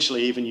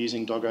potentially even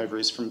using dog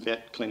ovaries from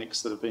vet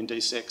clinics that have been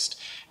desexed,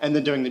 and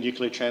then doing the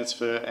nuclear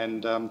transfer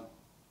and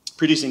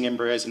producing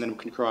embryos, and then we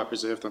can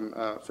cryopreserve them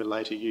for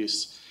later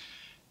use.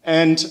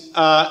 And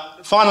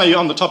finally,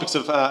 on the topic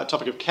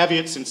of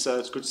caveats, since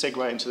it's a good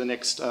segue into the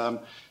next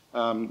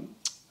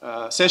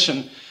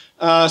session.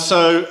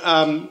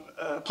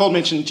 Paul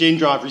mentioned gene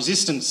drive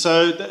resistance.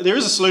 So there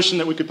is a solution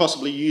that we could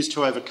possibly use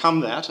to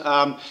overcome that.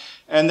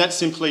 And that's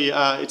simply,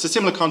 it's a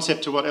similar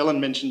concept to what Ellen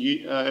mentioned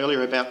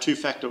earlier about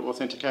two-factor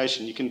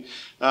authentication. You can,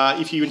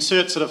 if you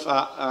insert sort of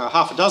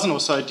half a dozen or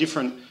so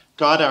different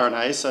guide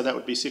RNAs, so that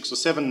would be 6 or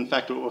 7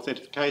 factor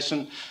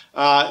authentication,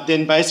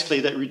 then basically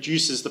that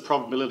reduces the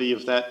probability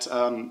of that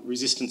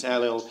resistance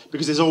allele,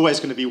 because there's always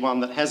going to be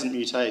one that hasn't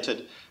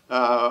mutated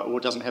or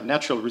doesn't have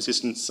natural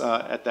resistance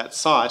at that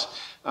site,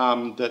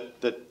 that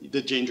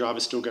the gene drive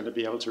is still going to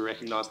be able to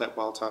recognise that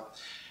wild type.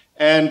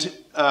 And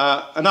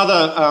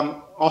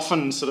another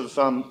often sort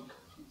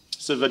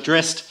of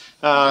addressed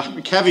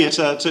caveat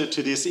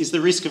to this is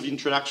the risk of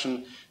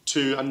introduction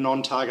to a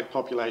non-target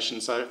population.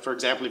 So, for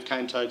example, if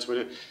cane toads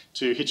were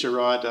to hitch a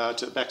ride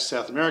back to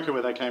South America,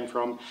 where they came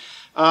from,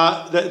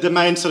 the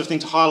main sort of thing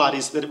to highlight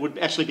is that it would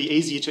actually be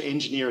easier to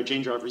engineer a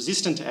gene drive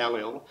resistant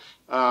allele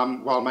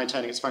while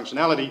maintaining its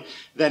functionality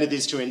than it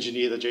is to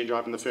engineer the gene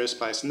drive in the first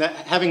place. And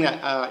that,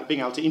 being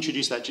able to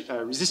introduce that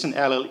resistant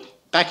allele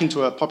back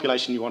into a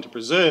population you want to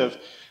preserve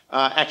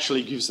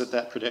actually gives it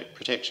that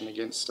protection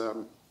against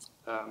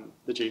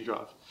the gene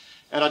drive.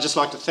 And I'd just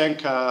like to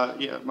thank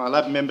my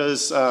lab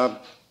members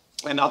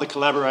and other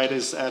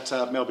collaborators at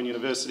Melbourne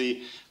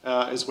University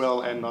as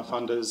well, and my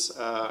funders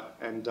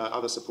and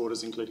other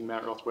supporters, including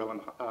Matt Rothwell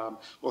and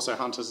also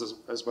hunters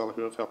as well,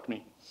 who have helped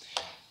me.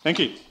 Thank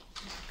you.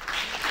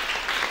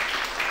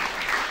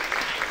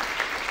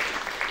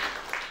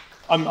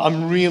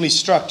 I'm really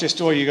struck, just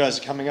all you guys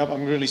are coming up,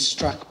 I'm really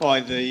struck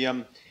by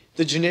the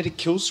genetic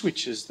kill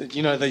switches, that,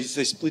 you know,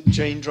 these split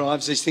gene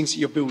drives, these things that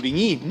you're building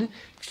in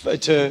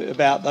to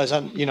about those,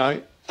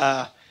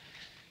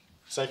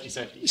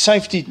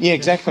 Safety, yeah,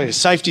 exactly.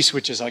 Safety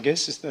switches, I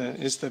guess,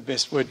 is the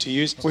best word to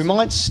use. We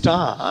might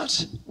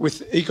start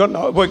with,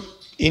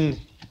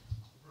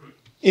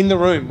 In the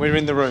room, we're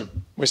in the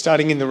room. We're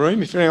starting in the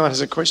room. If anyone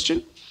has a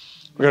question,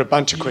 we've got a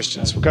bunch of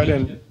questions. We'll go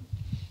down.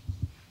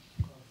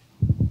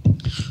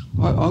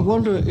 I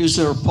wonder, is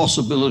there a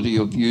possibility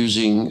of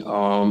using,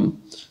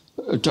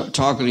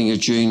 targeting a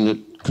gene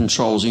that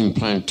controls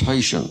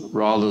implantation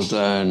rather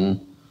than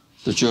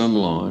the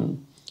germline?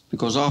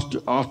 Because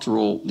after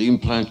all, the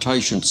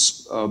implantation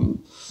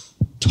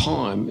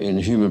time in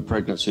human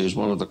pregnancy is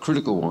one of the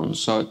critical ones.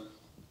 So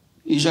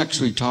is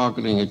actually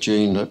targeting a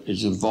gene that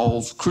is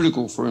involved,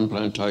 critical for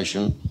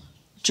implantation,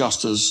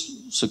 just as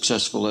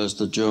successful as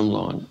the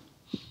germline?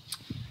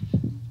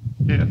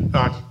 Yeah,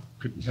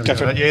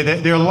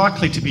 there are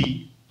likely to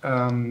be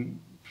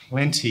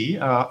plenty,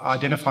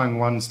 identifying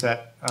ones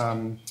that,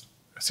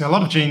 so a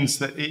lot of genes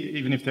that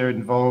even if they're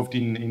involved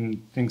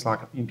in things like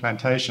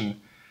implantation,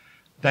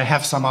 they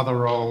have some other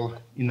role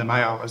in the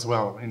male as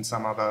well, in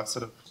some other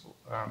sort of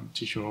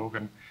tissue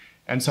organ.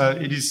 And so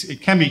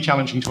it can be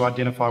challenging to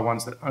identify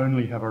ones that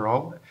only have a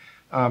role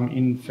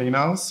in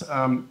females.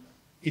 And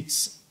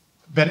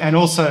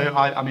also,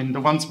 I mean,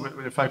 the ones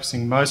we're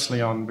focusing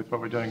mostly on with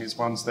what we're doing is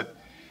ones that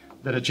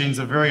are genes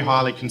are very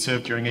highly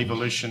conserved during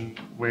evolution,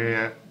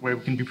 where we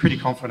can be pretty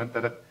confident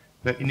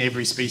that in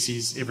every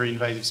species, every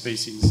invasive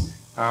species,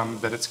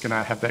 that it's going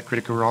to have that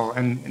critical role.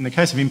 And in the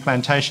case of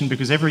implantation,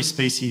 because every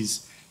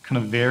species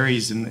kind of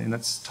varies in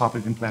its type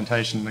of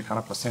implantation, the kind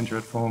of placenta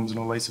it forms and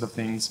all these sort of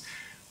things,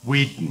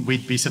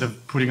 we'd be sort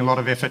of putting a lot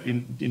of effort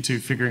into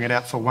figuring it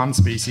out for one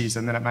species,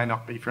 and then it may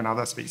not be for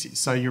another species.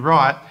 So you're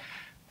right,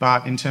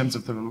 but in terms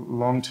of the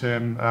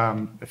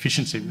long-term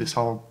efficiency of this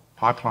whole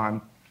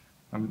pipeline,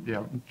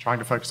 I'm trying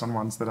to focus on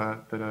ones that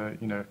are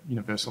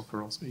universal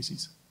for all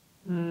species.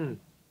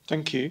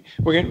 Thank you.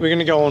 We're going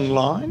to go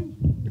online.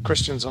 The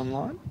questions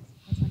online.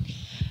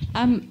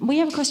 We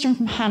have a question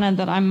from Hannah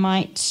that I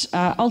might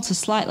alter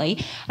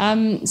slightly.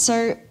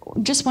 So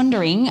just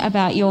wondering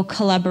about your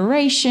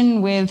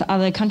collaboration with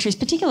other countries,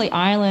 particularly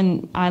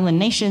island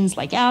nations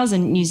like ours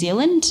and New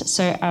Zealand.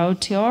 So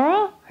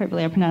Aotearoa,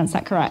 hopefully I pronounced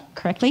that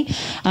correctly,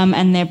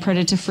 and their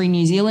predator-free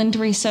New Zealand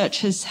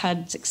research has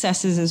had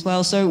successes as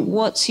well. So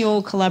what's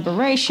your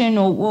collaboration,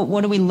 or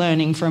what are we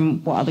learning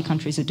from what other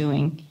countries are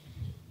doing?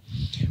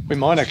 We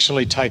might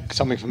actually take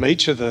something from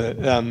each of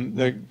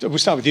we'll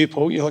start with you,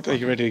 Paul. You look like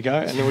you're ready to go,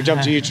 and then we'll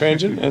jump to you,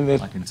 Tranjan, and then...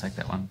 I can take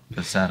that one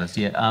for starters,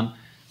 yeah.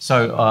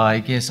 So I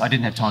guess I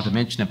didn't have time to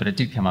mention it, but it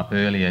did come up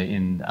earlier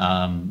in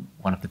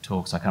one of the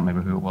talks. I can't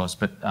remember who it was,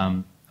 but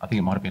I think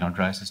it might have been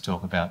Andreas'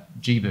 talk about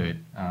G-Bird,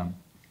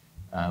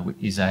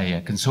 is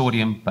a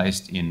consortium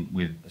based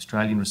with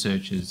Australian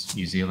researchers,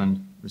 New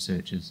Zealand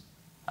researchers,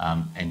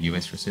 and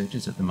US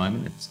researchers at the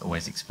moment. It's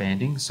always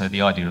expanding. So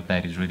the idea of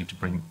that is really to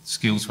bring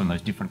skills from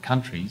those different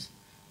countries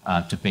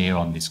to bear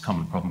on this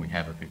common problem we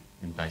have of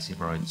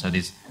invasive rodents. So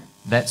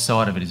that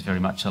side of it is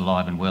very much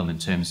alive and well in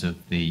terms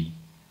of the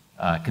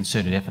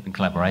concerted effort and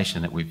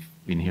collaboration that we've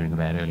been hearing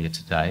about earlier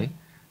today.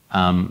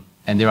 And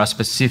there are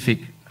specific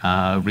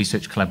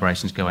research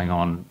collaborations going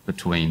on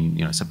between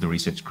some of the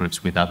research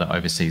groups with other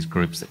overseas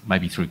groups, that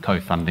maybe through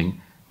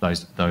co-funding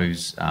those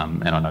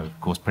and I know, of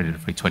course, Predator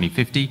Free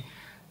 2050.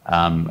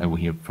 And we'll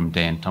hear from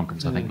Dan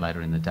Tompkins, I think,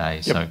 later in the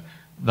day. Yep. So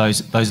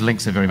those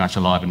links are very much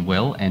alive and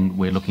well, and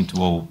we're looking to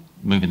all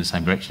move in the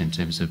same direction in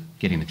terms of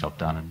getting the job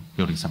done and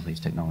building some of these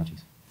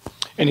technologies.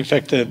 And in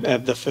fact,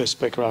 the first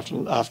speaker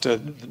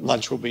after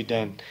lunch will be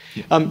Dan.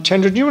 Yep.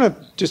 Chandra, do you want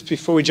to, just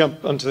before we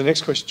jump on to the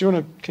next question, do you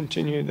want to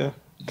continue the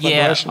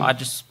collaboration? Yeah, I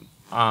just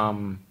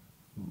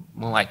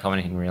more like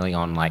commenting really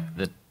on like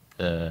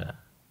the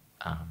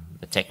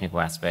technical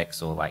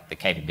aspects, or like the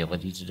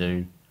capability to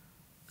do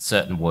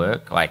certain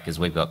work, like because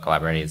we've got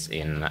collaborators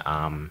in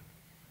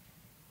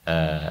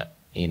the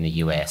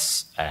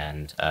US,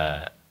 and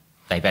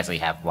they basically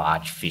have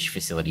large fish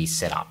facilities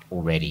set up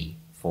already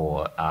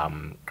for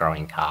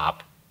growing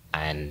carp,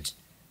 and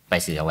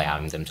basically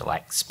allowing them to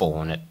like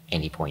spawn at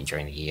any point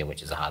during the year,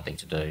 which is a hard thing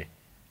to do,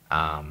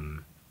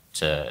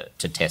 to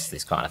test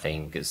this kind of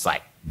thing, because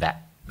like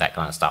that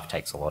kind of stuff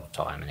takes a lot of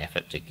time and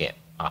effort to get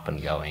up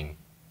and going,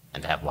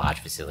 and to have large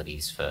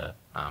facilities for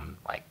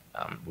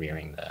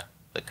rearing the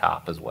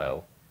carp as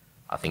well.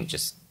 I think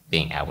just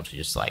being able to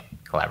just like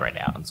collaborate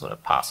out and sort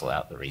of parcel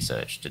out the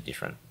research to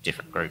different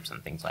groups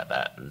and things like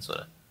that, and sort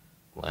of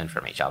learn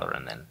from each other,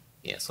 and then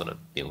sort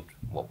of build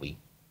what we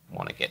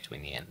want to get to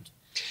in the end.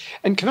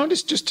 And can I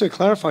just to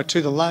clarify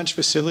too, the large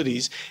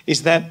facilities,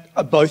 is that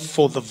both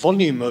for the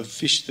volume of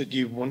fish that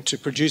you want to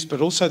produce, but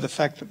also the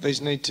fact that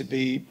these need to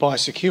be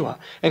biosecure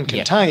and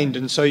contained,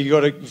 and so you've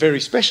got a very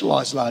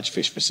specialised large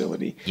fish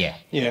facility.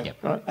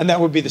 Right. And that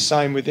would be the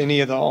same with any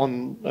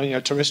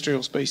other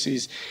terrestrial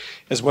species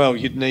as well.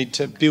 You'd need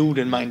to build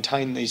and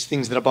maintain these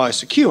things that are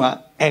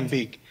biosecure and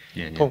big.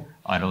 Paul?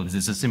 I know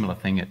there's a similar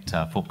thing at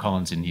Fort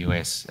Collins in the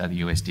US,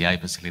 the USDA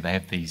facility. They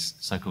have these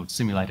so-called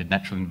simulated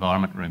natural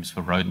environment rooms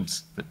for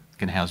rodents that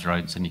can house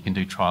rodents, and you can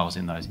do trials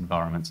in those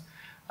environments.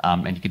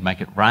 And you can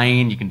make it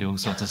rain, you can do all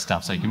sorts of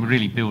stuff. So you can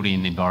really build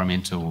in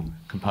environmental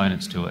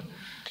components to it.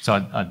 So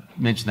I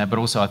mentioned that, but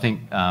also I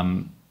think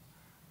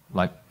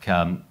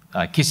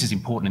KISS is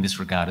important in this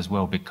regard as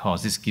well,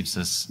 because this gives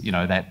us,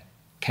 that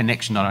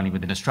connection not only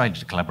within Australia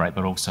to collaborate,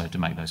 but also to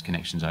make those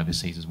connections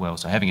overseas as well.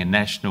 So having a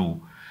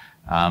national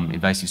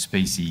invasive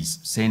species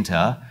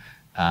centre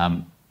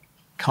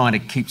kind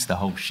of keeps the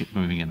whole ship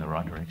moving in the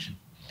right direction.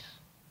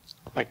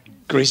 Like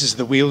greases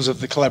the wheels of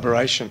the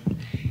collaboration.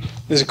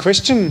 There's a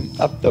question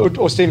up,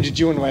 or Stephen, did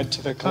you want to add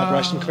to the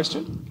collaboration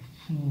question?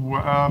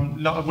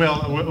 No,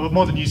 well,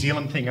 more the New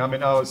Zealand thing. I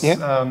mean, I was,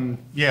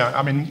 Yeah.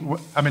 I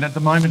mean, at the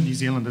moment, New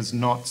Zealand is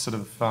not sort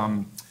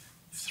of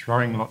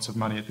throwing lots of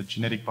money at the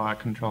genetic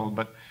biocontrol,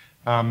 but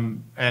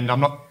and I'm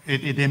not.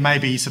 There may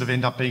be sort of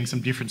end up being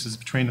some differences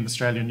between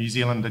Australia and New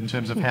Zealand in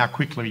terms of how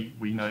quickly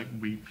we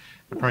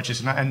approach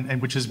this,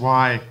 and which is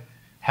why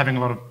having a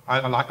lot of,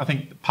 I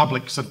think, the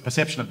public sort of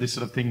perception of this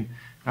sort of thing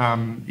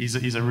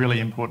is a really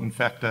important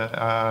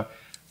factor.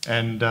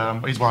 And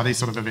is why these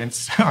sort of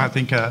events, I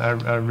think,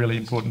 are really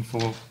important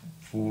for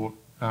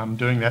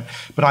doing that.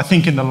 But I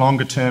think in the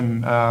longer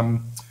term,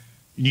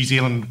 New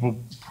Zealand will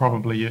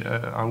probably,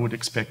 I would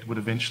expect, would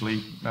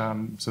eventually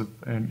sort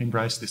of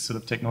embrace this sort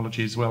of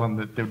technology as well, and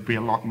that there would be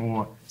a lot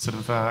more sort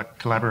of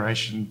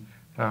collaboration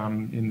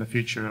in the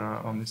future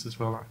on this as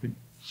well, I think.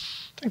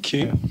 Thank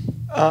you.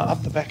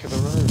 Up the back of the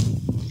room.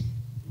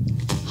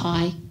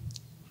 Hi.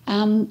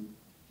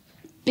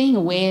 Being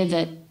aware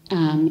that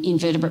in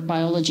vertebrate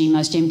biology,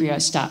 most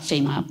embryos start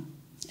female,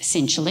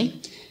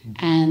 essentially,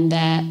 and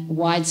that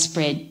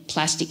widespread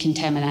plastic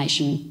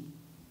contamination,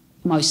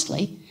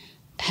 mostly,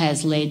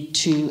 has led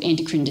to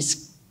endocrine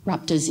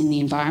disruptors in the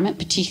environment,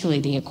 particularly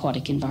the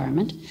aquatic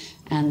environment,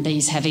 and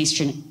these have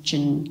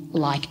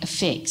estrogen-like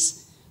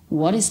effects.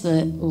 What is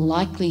the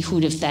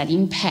likelihood of that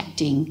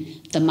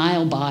impacting the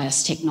male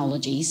bias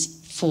technologies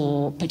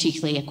for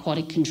particularly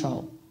aquatic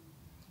control?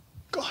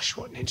 Gosh,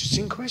 what an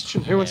interesting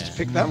question. Who wants to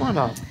pick that one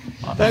up?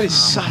 That is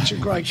such a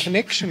great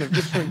connection of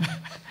different...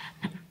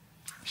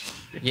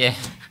 Yeah.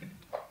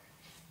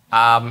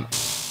 I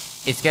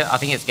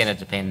think it's going to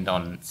depend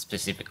on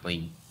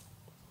specifically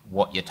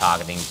what you're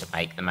targeting to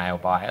make the male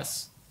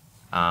bias.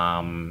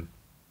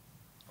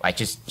 Like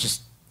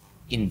just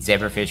in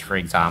zebrafish, for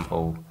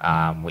example,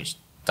 which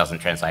doesn't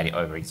translate it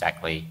over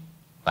exactly,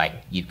 like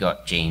you've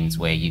got genes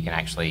where you can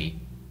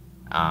actually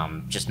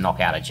just knock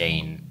out a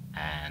gene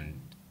and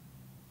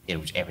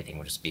everything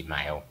will just be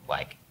male.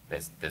 Like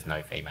there's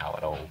no female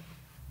at all,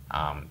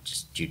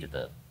 just due to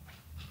the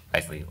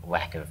basically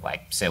lack of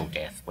like cell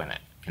death when it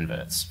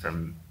converts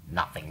from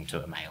nothing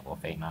to a male or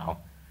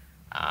female.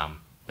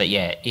 But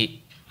yeah,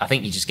 I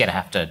think you're just going to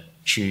have to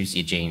choose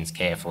your genes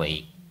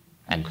carefully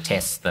and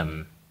test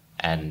them,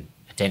 and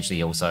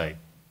potentially also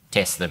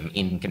test them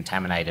in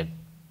contaminated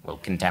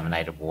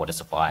water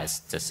supplies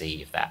to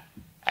see if that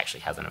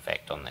actually has an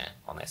effect on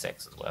their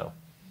sex as well.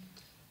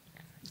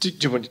 Do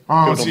you want to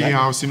I build on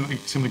that? was simply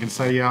going to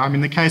say, yeah. I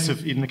mean, in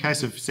the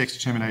case of sex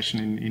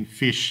determination in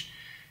fish,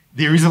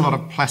 there is a lot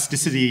of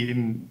plasticity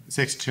in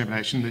sex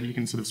determination that you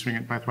can sort of swing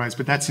it both ways,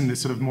 but that's in the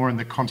sort of more in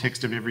the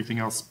context of everything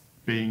else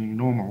being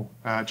normal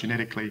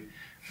genetically.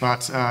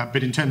 But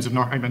in terms of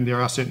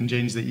there are certain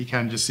genes that you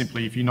can just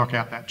simply, if you knock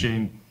out that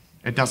gene,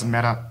 it doesn't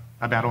matter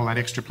about all that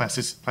extra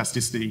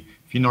plasticity.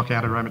 If you knock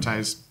out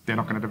aromatase, they're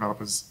not going to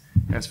develop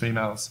as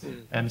females.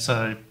 And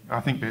so I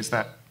think there's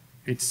that.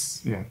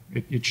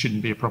 It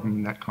shouldn't be a problem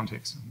in that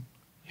context.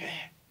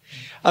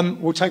 Yeah.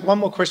 We'll take one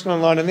more question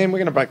online and then we're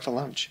going to break for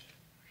lunch.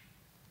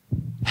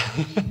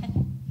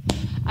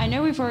 I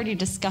know we've already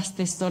discussed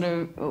this sort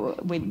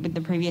of with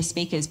the previous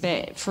speakers,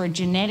 but for a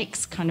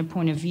genetics kind of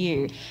point of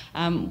view,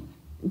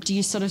 do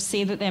you sort of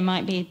see that there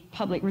might be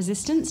public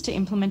resistance to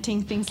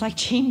implementing things like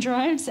gene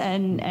drives,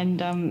 and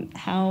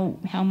how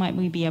might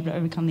we be able to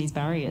overcome these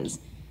barriers?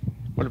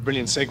 What a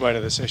brilliant segue to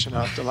the session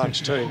after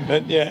lunch too.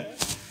 But yeah,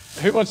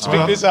 who wants to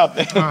pick this up?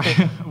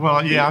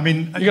 Well, yeah, I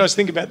mean... You guys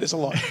think about this a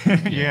lot.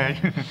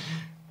 Yeah.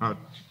 Oh,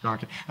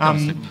 okay.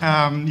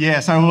 Yeah,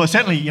 so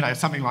certainly,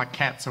 something like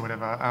cats or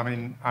whatever. I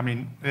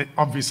mean,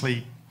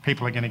 obviously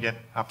people are going to get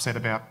upset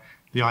about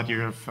the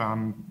idea of,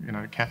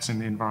 cats in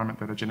the environment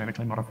that are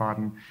genetically modified,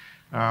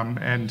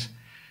 and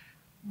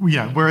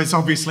whereas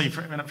obviously,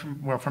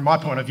 from my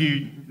point of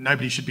view,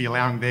 nobody should be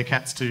allowing their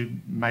cats to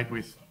mate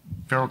with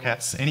feral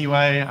cats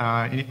anyway.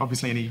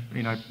 Obviously, any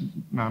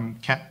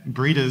cat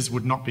breeders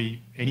would not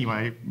be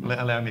anyway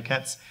allowing their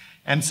cats.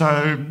 And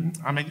so,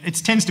 I mean, it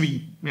tends to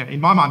be, in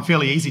my mind,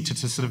 fairly easy to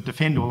sort of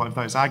defend all of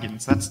those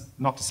arguments. That's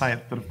not to say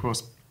that, of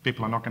course,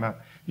 people are not going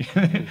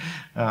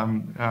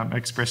to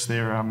express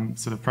their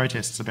sort of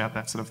protests about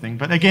that sort of thing.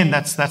 But again,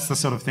 that's the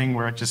sort of thing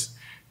where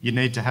you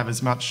need to have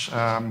as much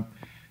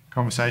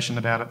conversation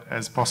about it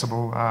as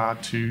possible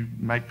to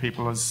make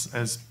people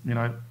as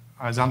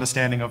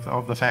understanding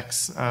of the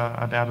facts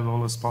about it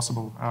all as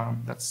possible.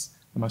 That's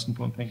the most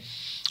important thing.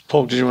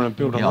 Paul, did you want to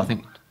build on that?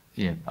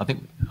 I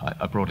think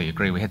I broadly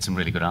agree. We had some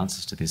really good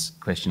answers to this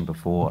question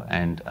before,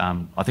 and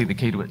I think the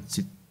key to it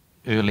is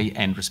early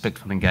and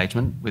respectful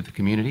engagement with the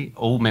community,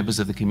 all members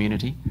of the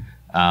community,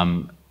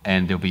 and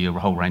there'll be a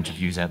whole range of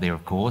views out there,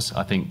 of course.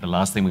 I think the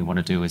last thing we want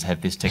to do is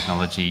have this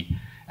technology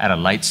at a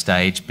late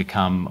stage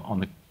become on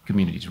the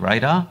community's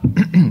radar.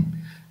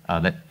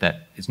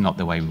 That is not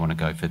the way we want to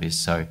go for this.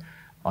 So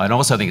I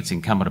also think it's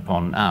incumbent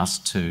upon us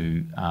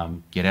to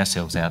get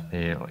ourselves out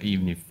there,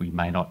 even if we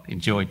may not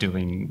enjoy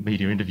doing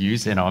media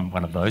interviews, and I'm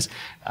one of those,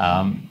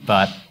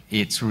 but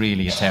it's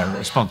our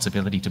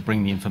responsibility to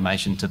bring the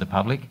information to the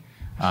public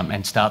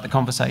and start the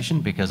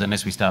conversation, because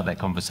unless we start that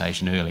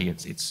conversation early,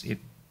 it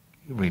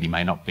really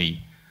may not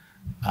be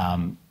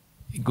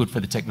good for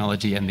the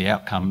technology and the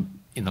outcome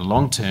in the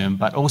long term.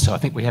 But also I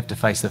think we have to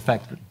face the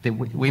fact that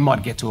we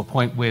might get to a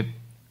point where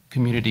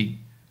community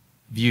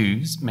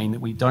views mean that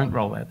we don't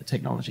roll out the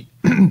technology.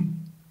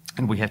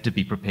 And we have to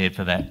be prepared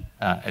for that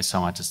as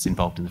scientists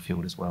involved in the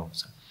field as well.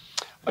 So.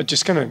 I'm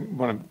just going to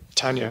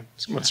Tanja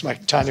wants to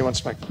make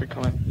a quick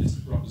comment.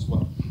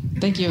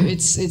 Thank you.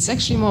 It's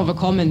actually more of a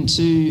comment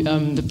to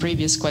the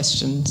previous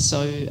question.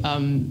 So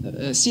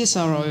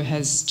CSIRO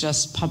has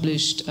just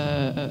published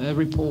a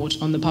report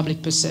on the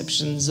public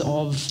perceptions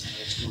of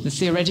the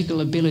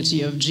theoretical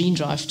ability of gene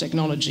drive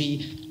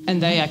technology,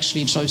 and they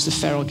actually chose the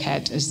feral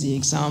cat as the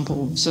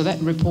example. So that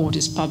report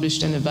is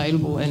published and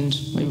available, and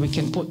we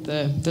can put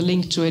the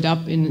link to it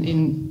up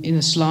in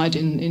a slide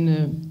in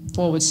a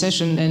forward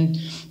session. And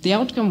the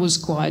outcome was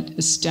quite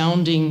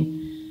astounding.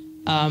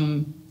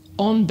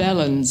 On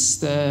balance,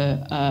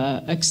 the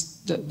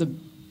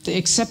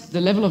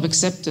level of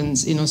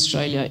acceptance in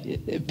Australia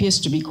appears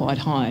to be quite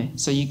high.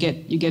 So you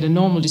get a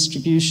normal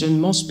distribution.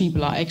 Most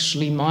people are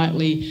actually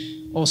mildly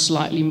or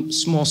slightly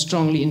more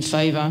strongly in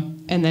favour,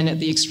 and then at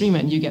the extreme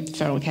end you get the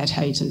feral cat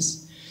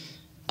haters.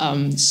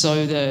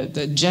 So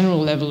the general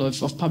level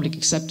of public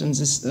acceptance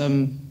is,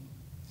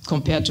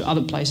 compared to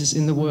other places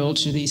in the world,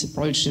 to these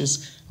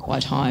approaches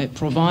quite high,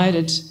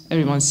 provided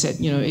everyone said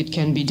it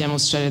can be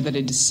demonstrated that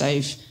it is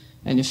safe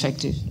and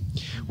effective.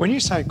 When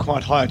you say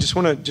quite high, I just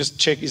want to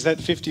check, is that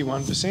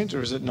 51%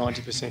 or is it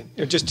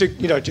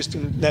 90%? Just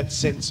in that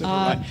sense of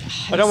I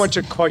don't want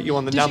to quote you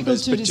on the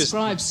numbers, but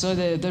describe. So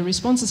the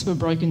responses were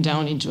broken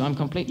down into I'm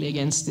completely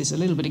against this, a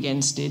little bit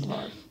against it,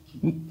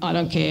 I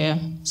don't care,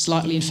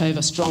 slightly in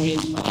favour, strongly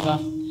in favour.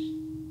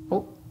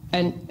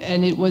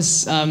 And it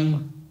was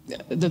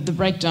the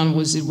breakdown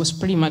was, it was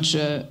pretty much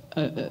a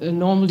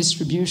normal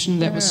distribution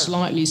that was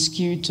slightly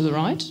skewed to the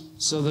right.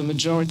 So the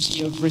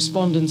majority of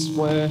respondents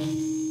were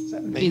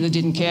either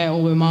didn't care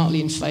or were mildly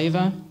in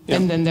favour.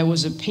 And then there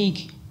was a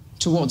peak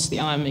towards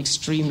the I'm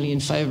extremely in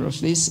favour of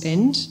this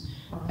end.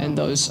 And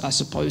those, I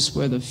suppose,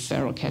 were the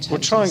feral cat haters. We'll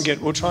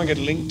try and get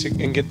a link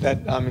and get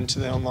that into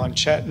the online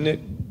chat. And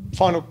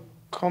final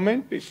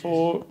comment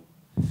before,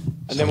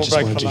 and then we'll break for lunch. I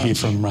just wanted to hear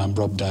from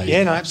Rob Day.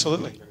 Yeah, no,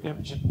 absolutely. Yeah.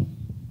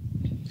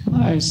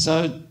 Hi,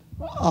 so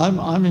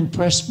I'm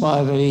impressed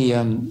by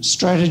the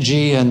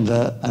strategy and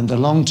the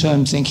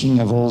long-term thinking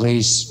of all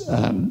these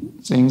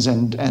things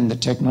and the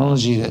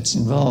technology that's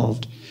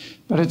involved.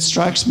 But it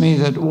strikes me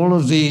that all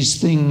of these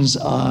things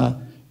are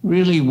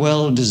really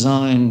well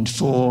designed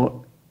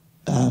for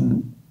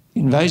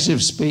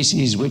invasive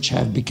species which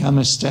have become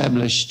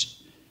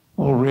established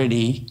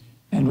already,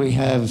 and we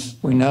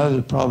know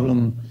the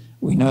problem,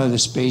 we know the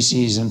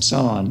species and so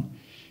on.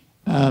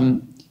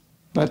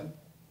 But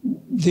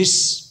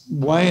this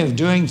way of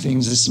doing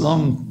things, this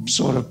long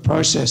sort of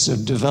process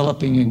of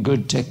developing a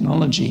good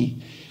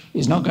technology,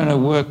 is not going to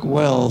work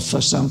well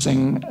for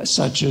something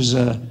such as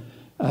a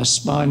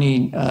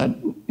spiny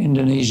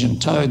Indonesian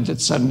toad that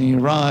suddenly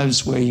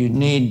arrives, where you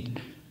need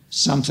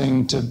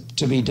something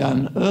to be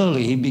done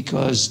early,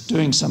 because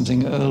doing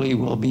something early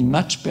will be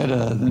much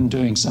better than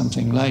doing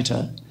something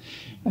later.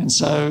 And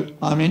so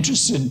I'm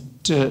interested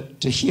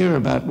to hear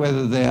about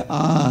whether there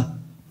are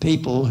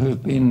people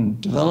who've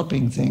been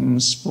developing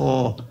things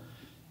for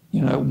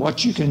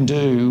what you can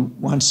do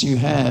once you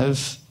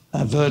have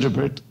a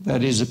vertebrate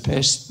that is a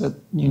pest that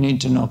you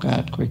need to knock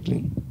out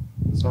quickly.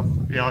 So,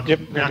 I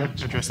can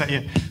address that,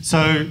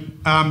 So,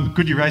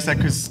 good you raised that,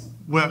 because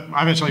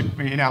I've actually,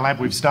 in our lab,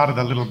 we've started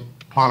a little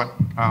pilot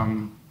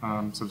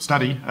sort of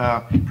study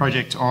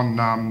project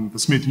on the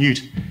smooth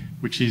newt,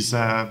 which is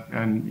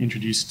an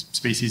introduced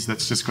species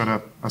that's just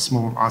got a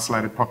small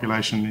isolated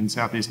population in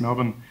southeast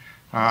Melbourne.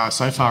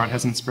 So far it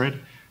hasn't spread.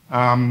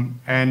 And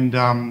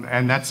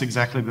that's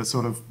exactly the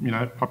sort of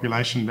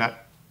population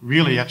that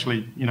really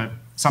actually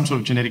some sort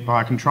of genetic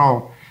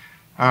biocontrol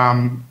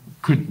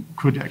could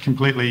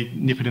completely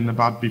nip it in the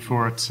bud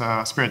before it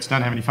spreads.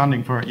 Don't have any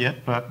funding for it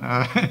yet, but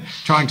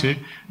trying to.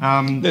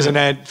 There's an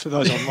ad for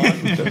those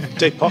online with the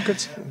deep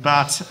pockets.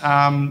 But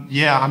I'm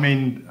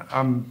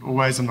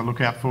always on the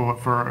lookout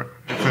for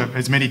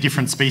as many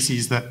different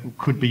species that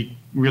could be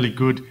really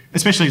good,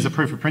 especially as a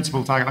proof of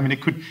principle target.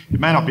 It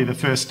may not be the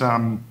first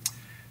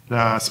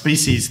the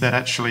species that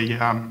actually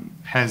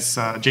has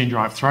gene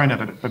drive thrown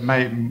at it, but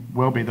may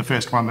well be the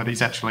first one that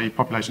is actually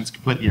population's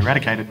completely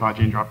eradicated by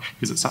gene drive,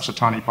 because it's such a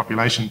tiny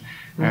population,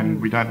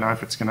 and we don't know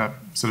if it's going to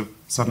sort of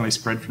suddenly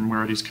spread from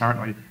where it is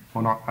currently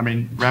or not.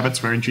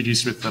 Rabbits were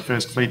introduced with the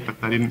first fleet, but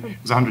they didn't. It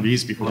was 100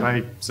 years before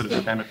they sort of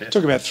became a pest.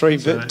 Took about three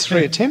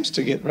attempts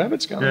to get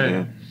rabbits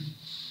going.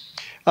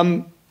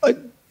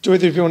 Do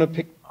either of you want to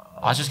pick?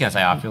 I was just going to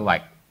say, I feel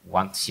like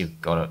once you've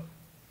got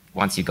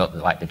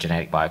the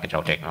genetic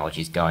biocontrol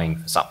technologies going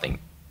for something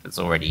that's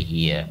already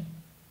here,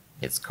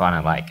 it's kind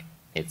of like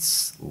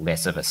it's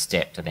less of a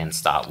step to then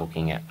start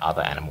looking at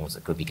other animals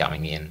that could be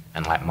going in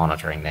and like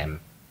monitoring them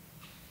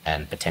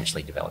and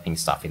potentially developing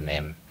stuff in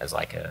them as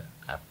like a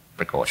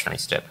precautionary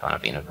step kind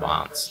of in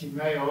advance. You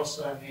may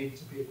also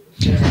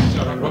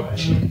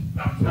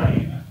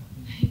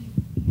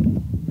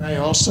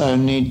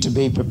need to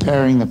be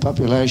preparing the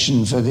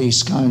population for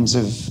these kinds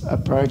of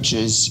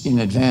approaches in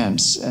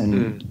advance,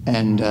 and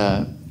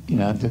you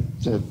know, the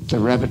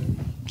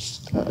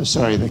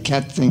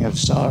cat thing of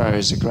CSIRO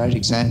is a great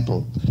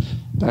example.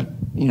 But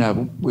you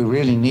know, we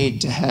really need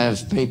to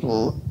have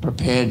people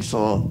prepared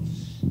for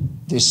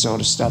this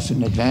sort of stuff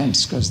in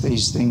advance, because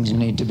these things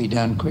need to be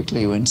done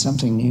quickly when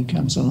something new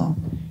comes along.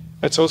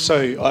 It's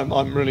also,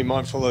 I'm really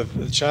mindful of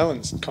the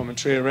challenge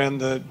commentary around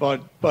by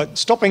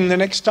stopping the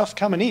next stuff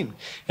coming in,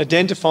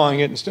 identifying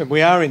it. And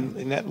we are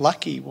in that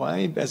lucky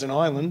way as an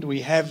island.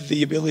 We have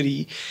the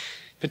ability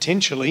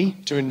potentially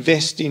to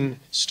invest in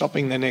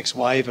stopping the next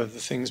wave of the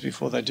things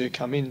before they do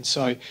come in.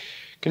 So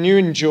can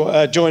you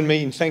join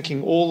me in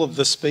thanking all of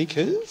the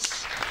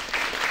speakers?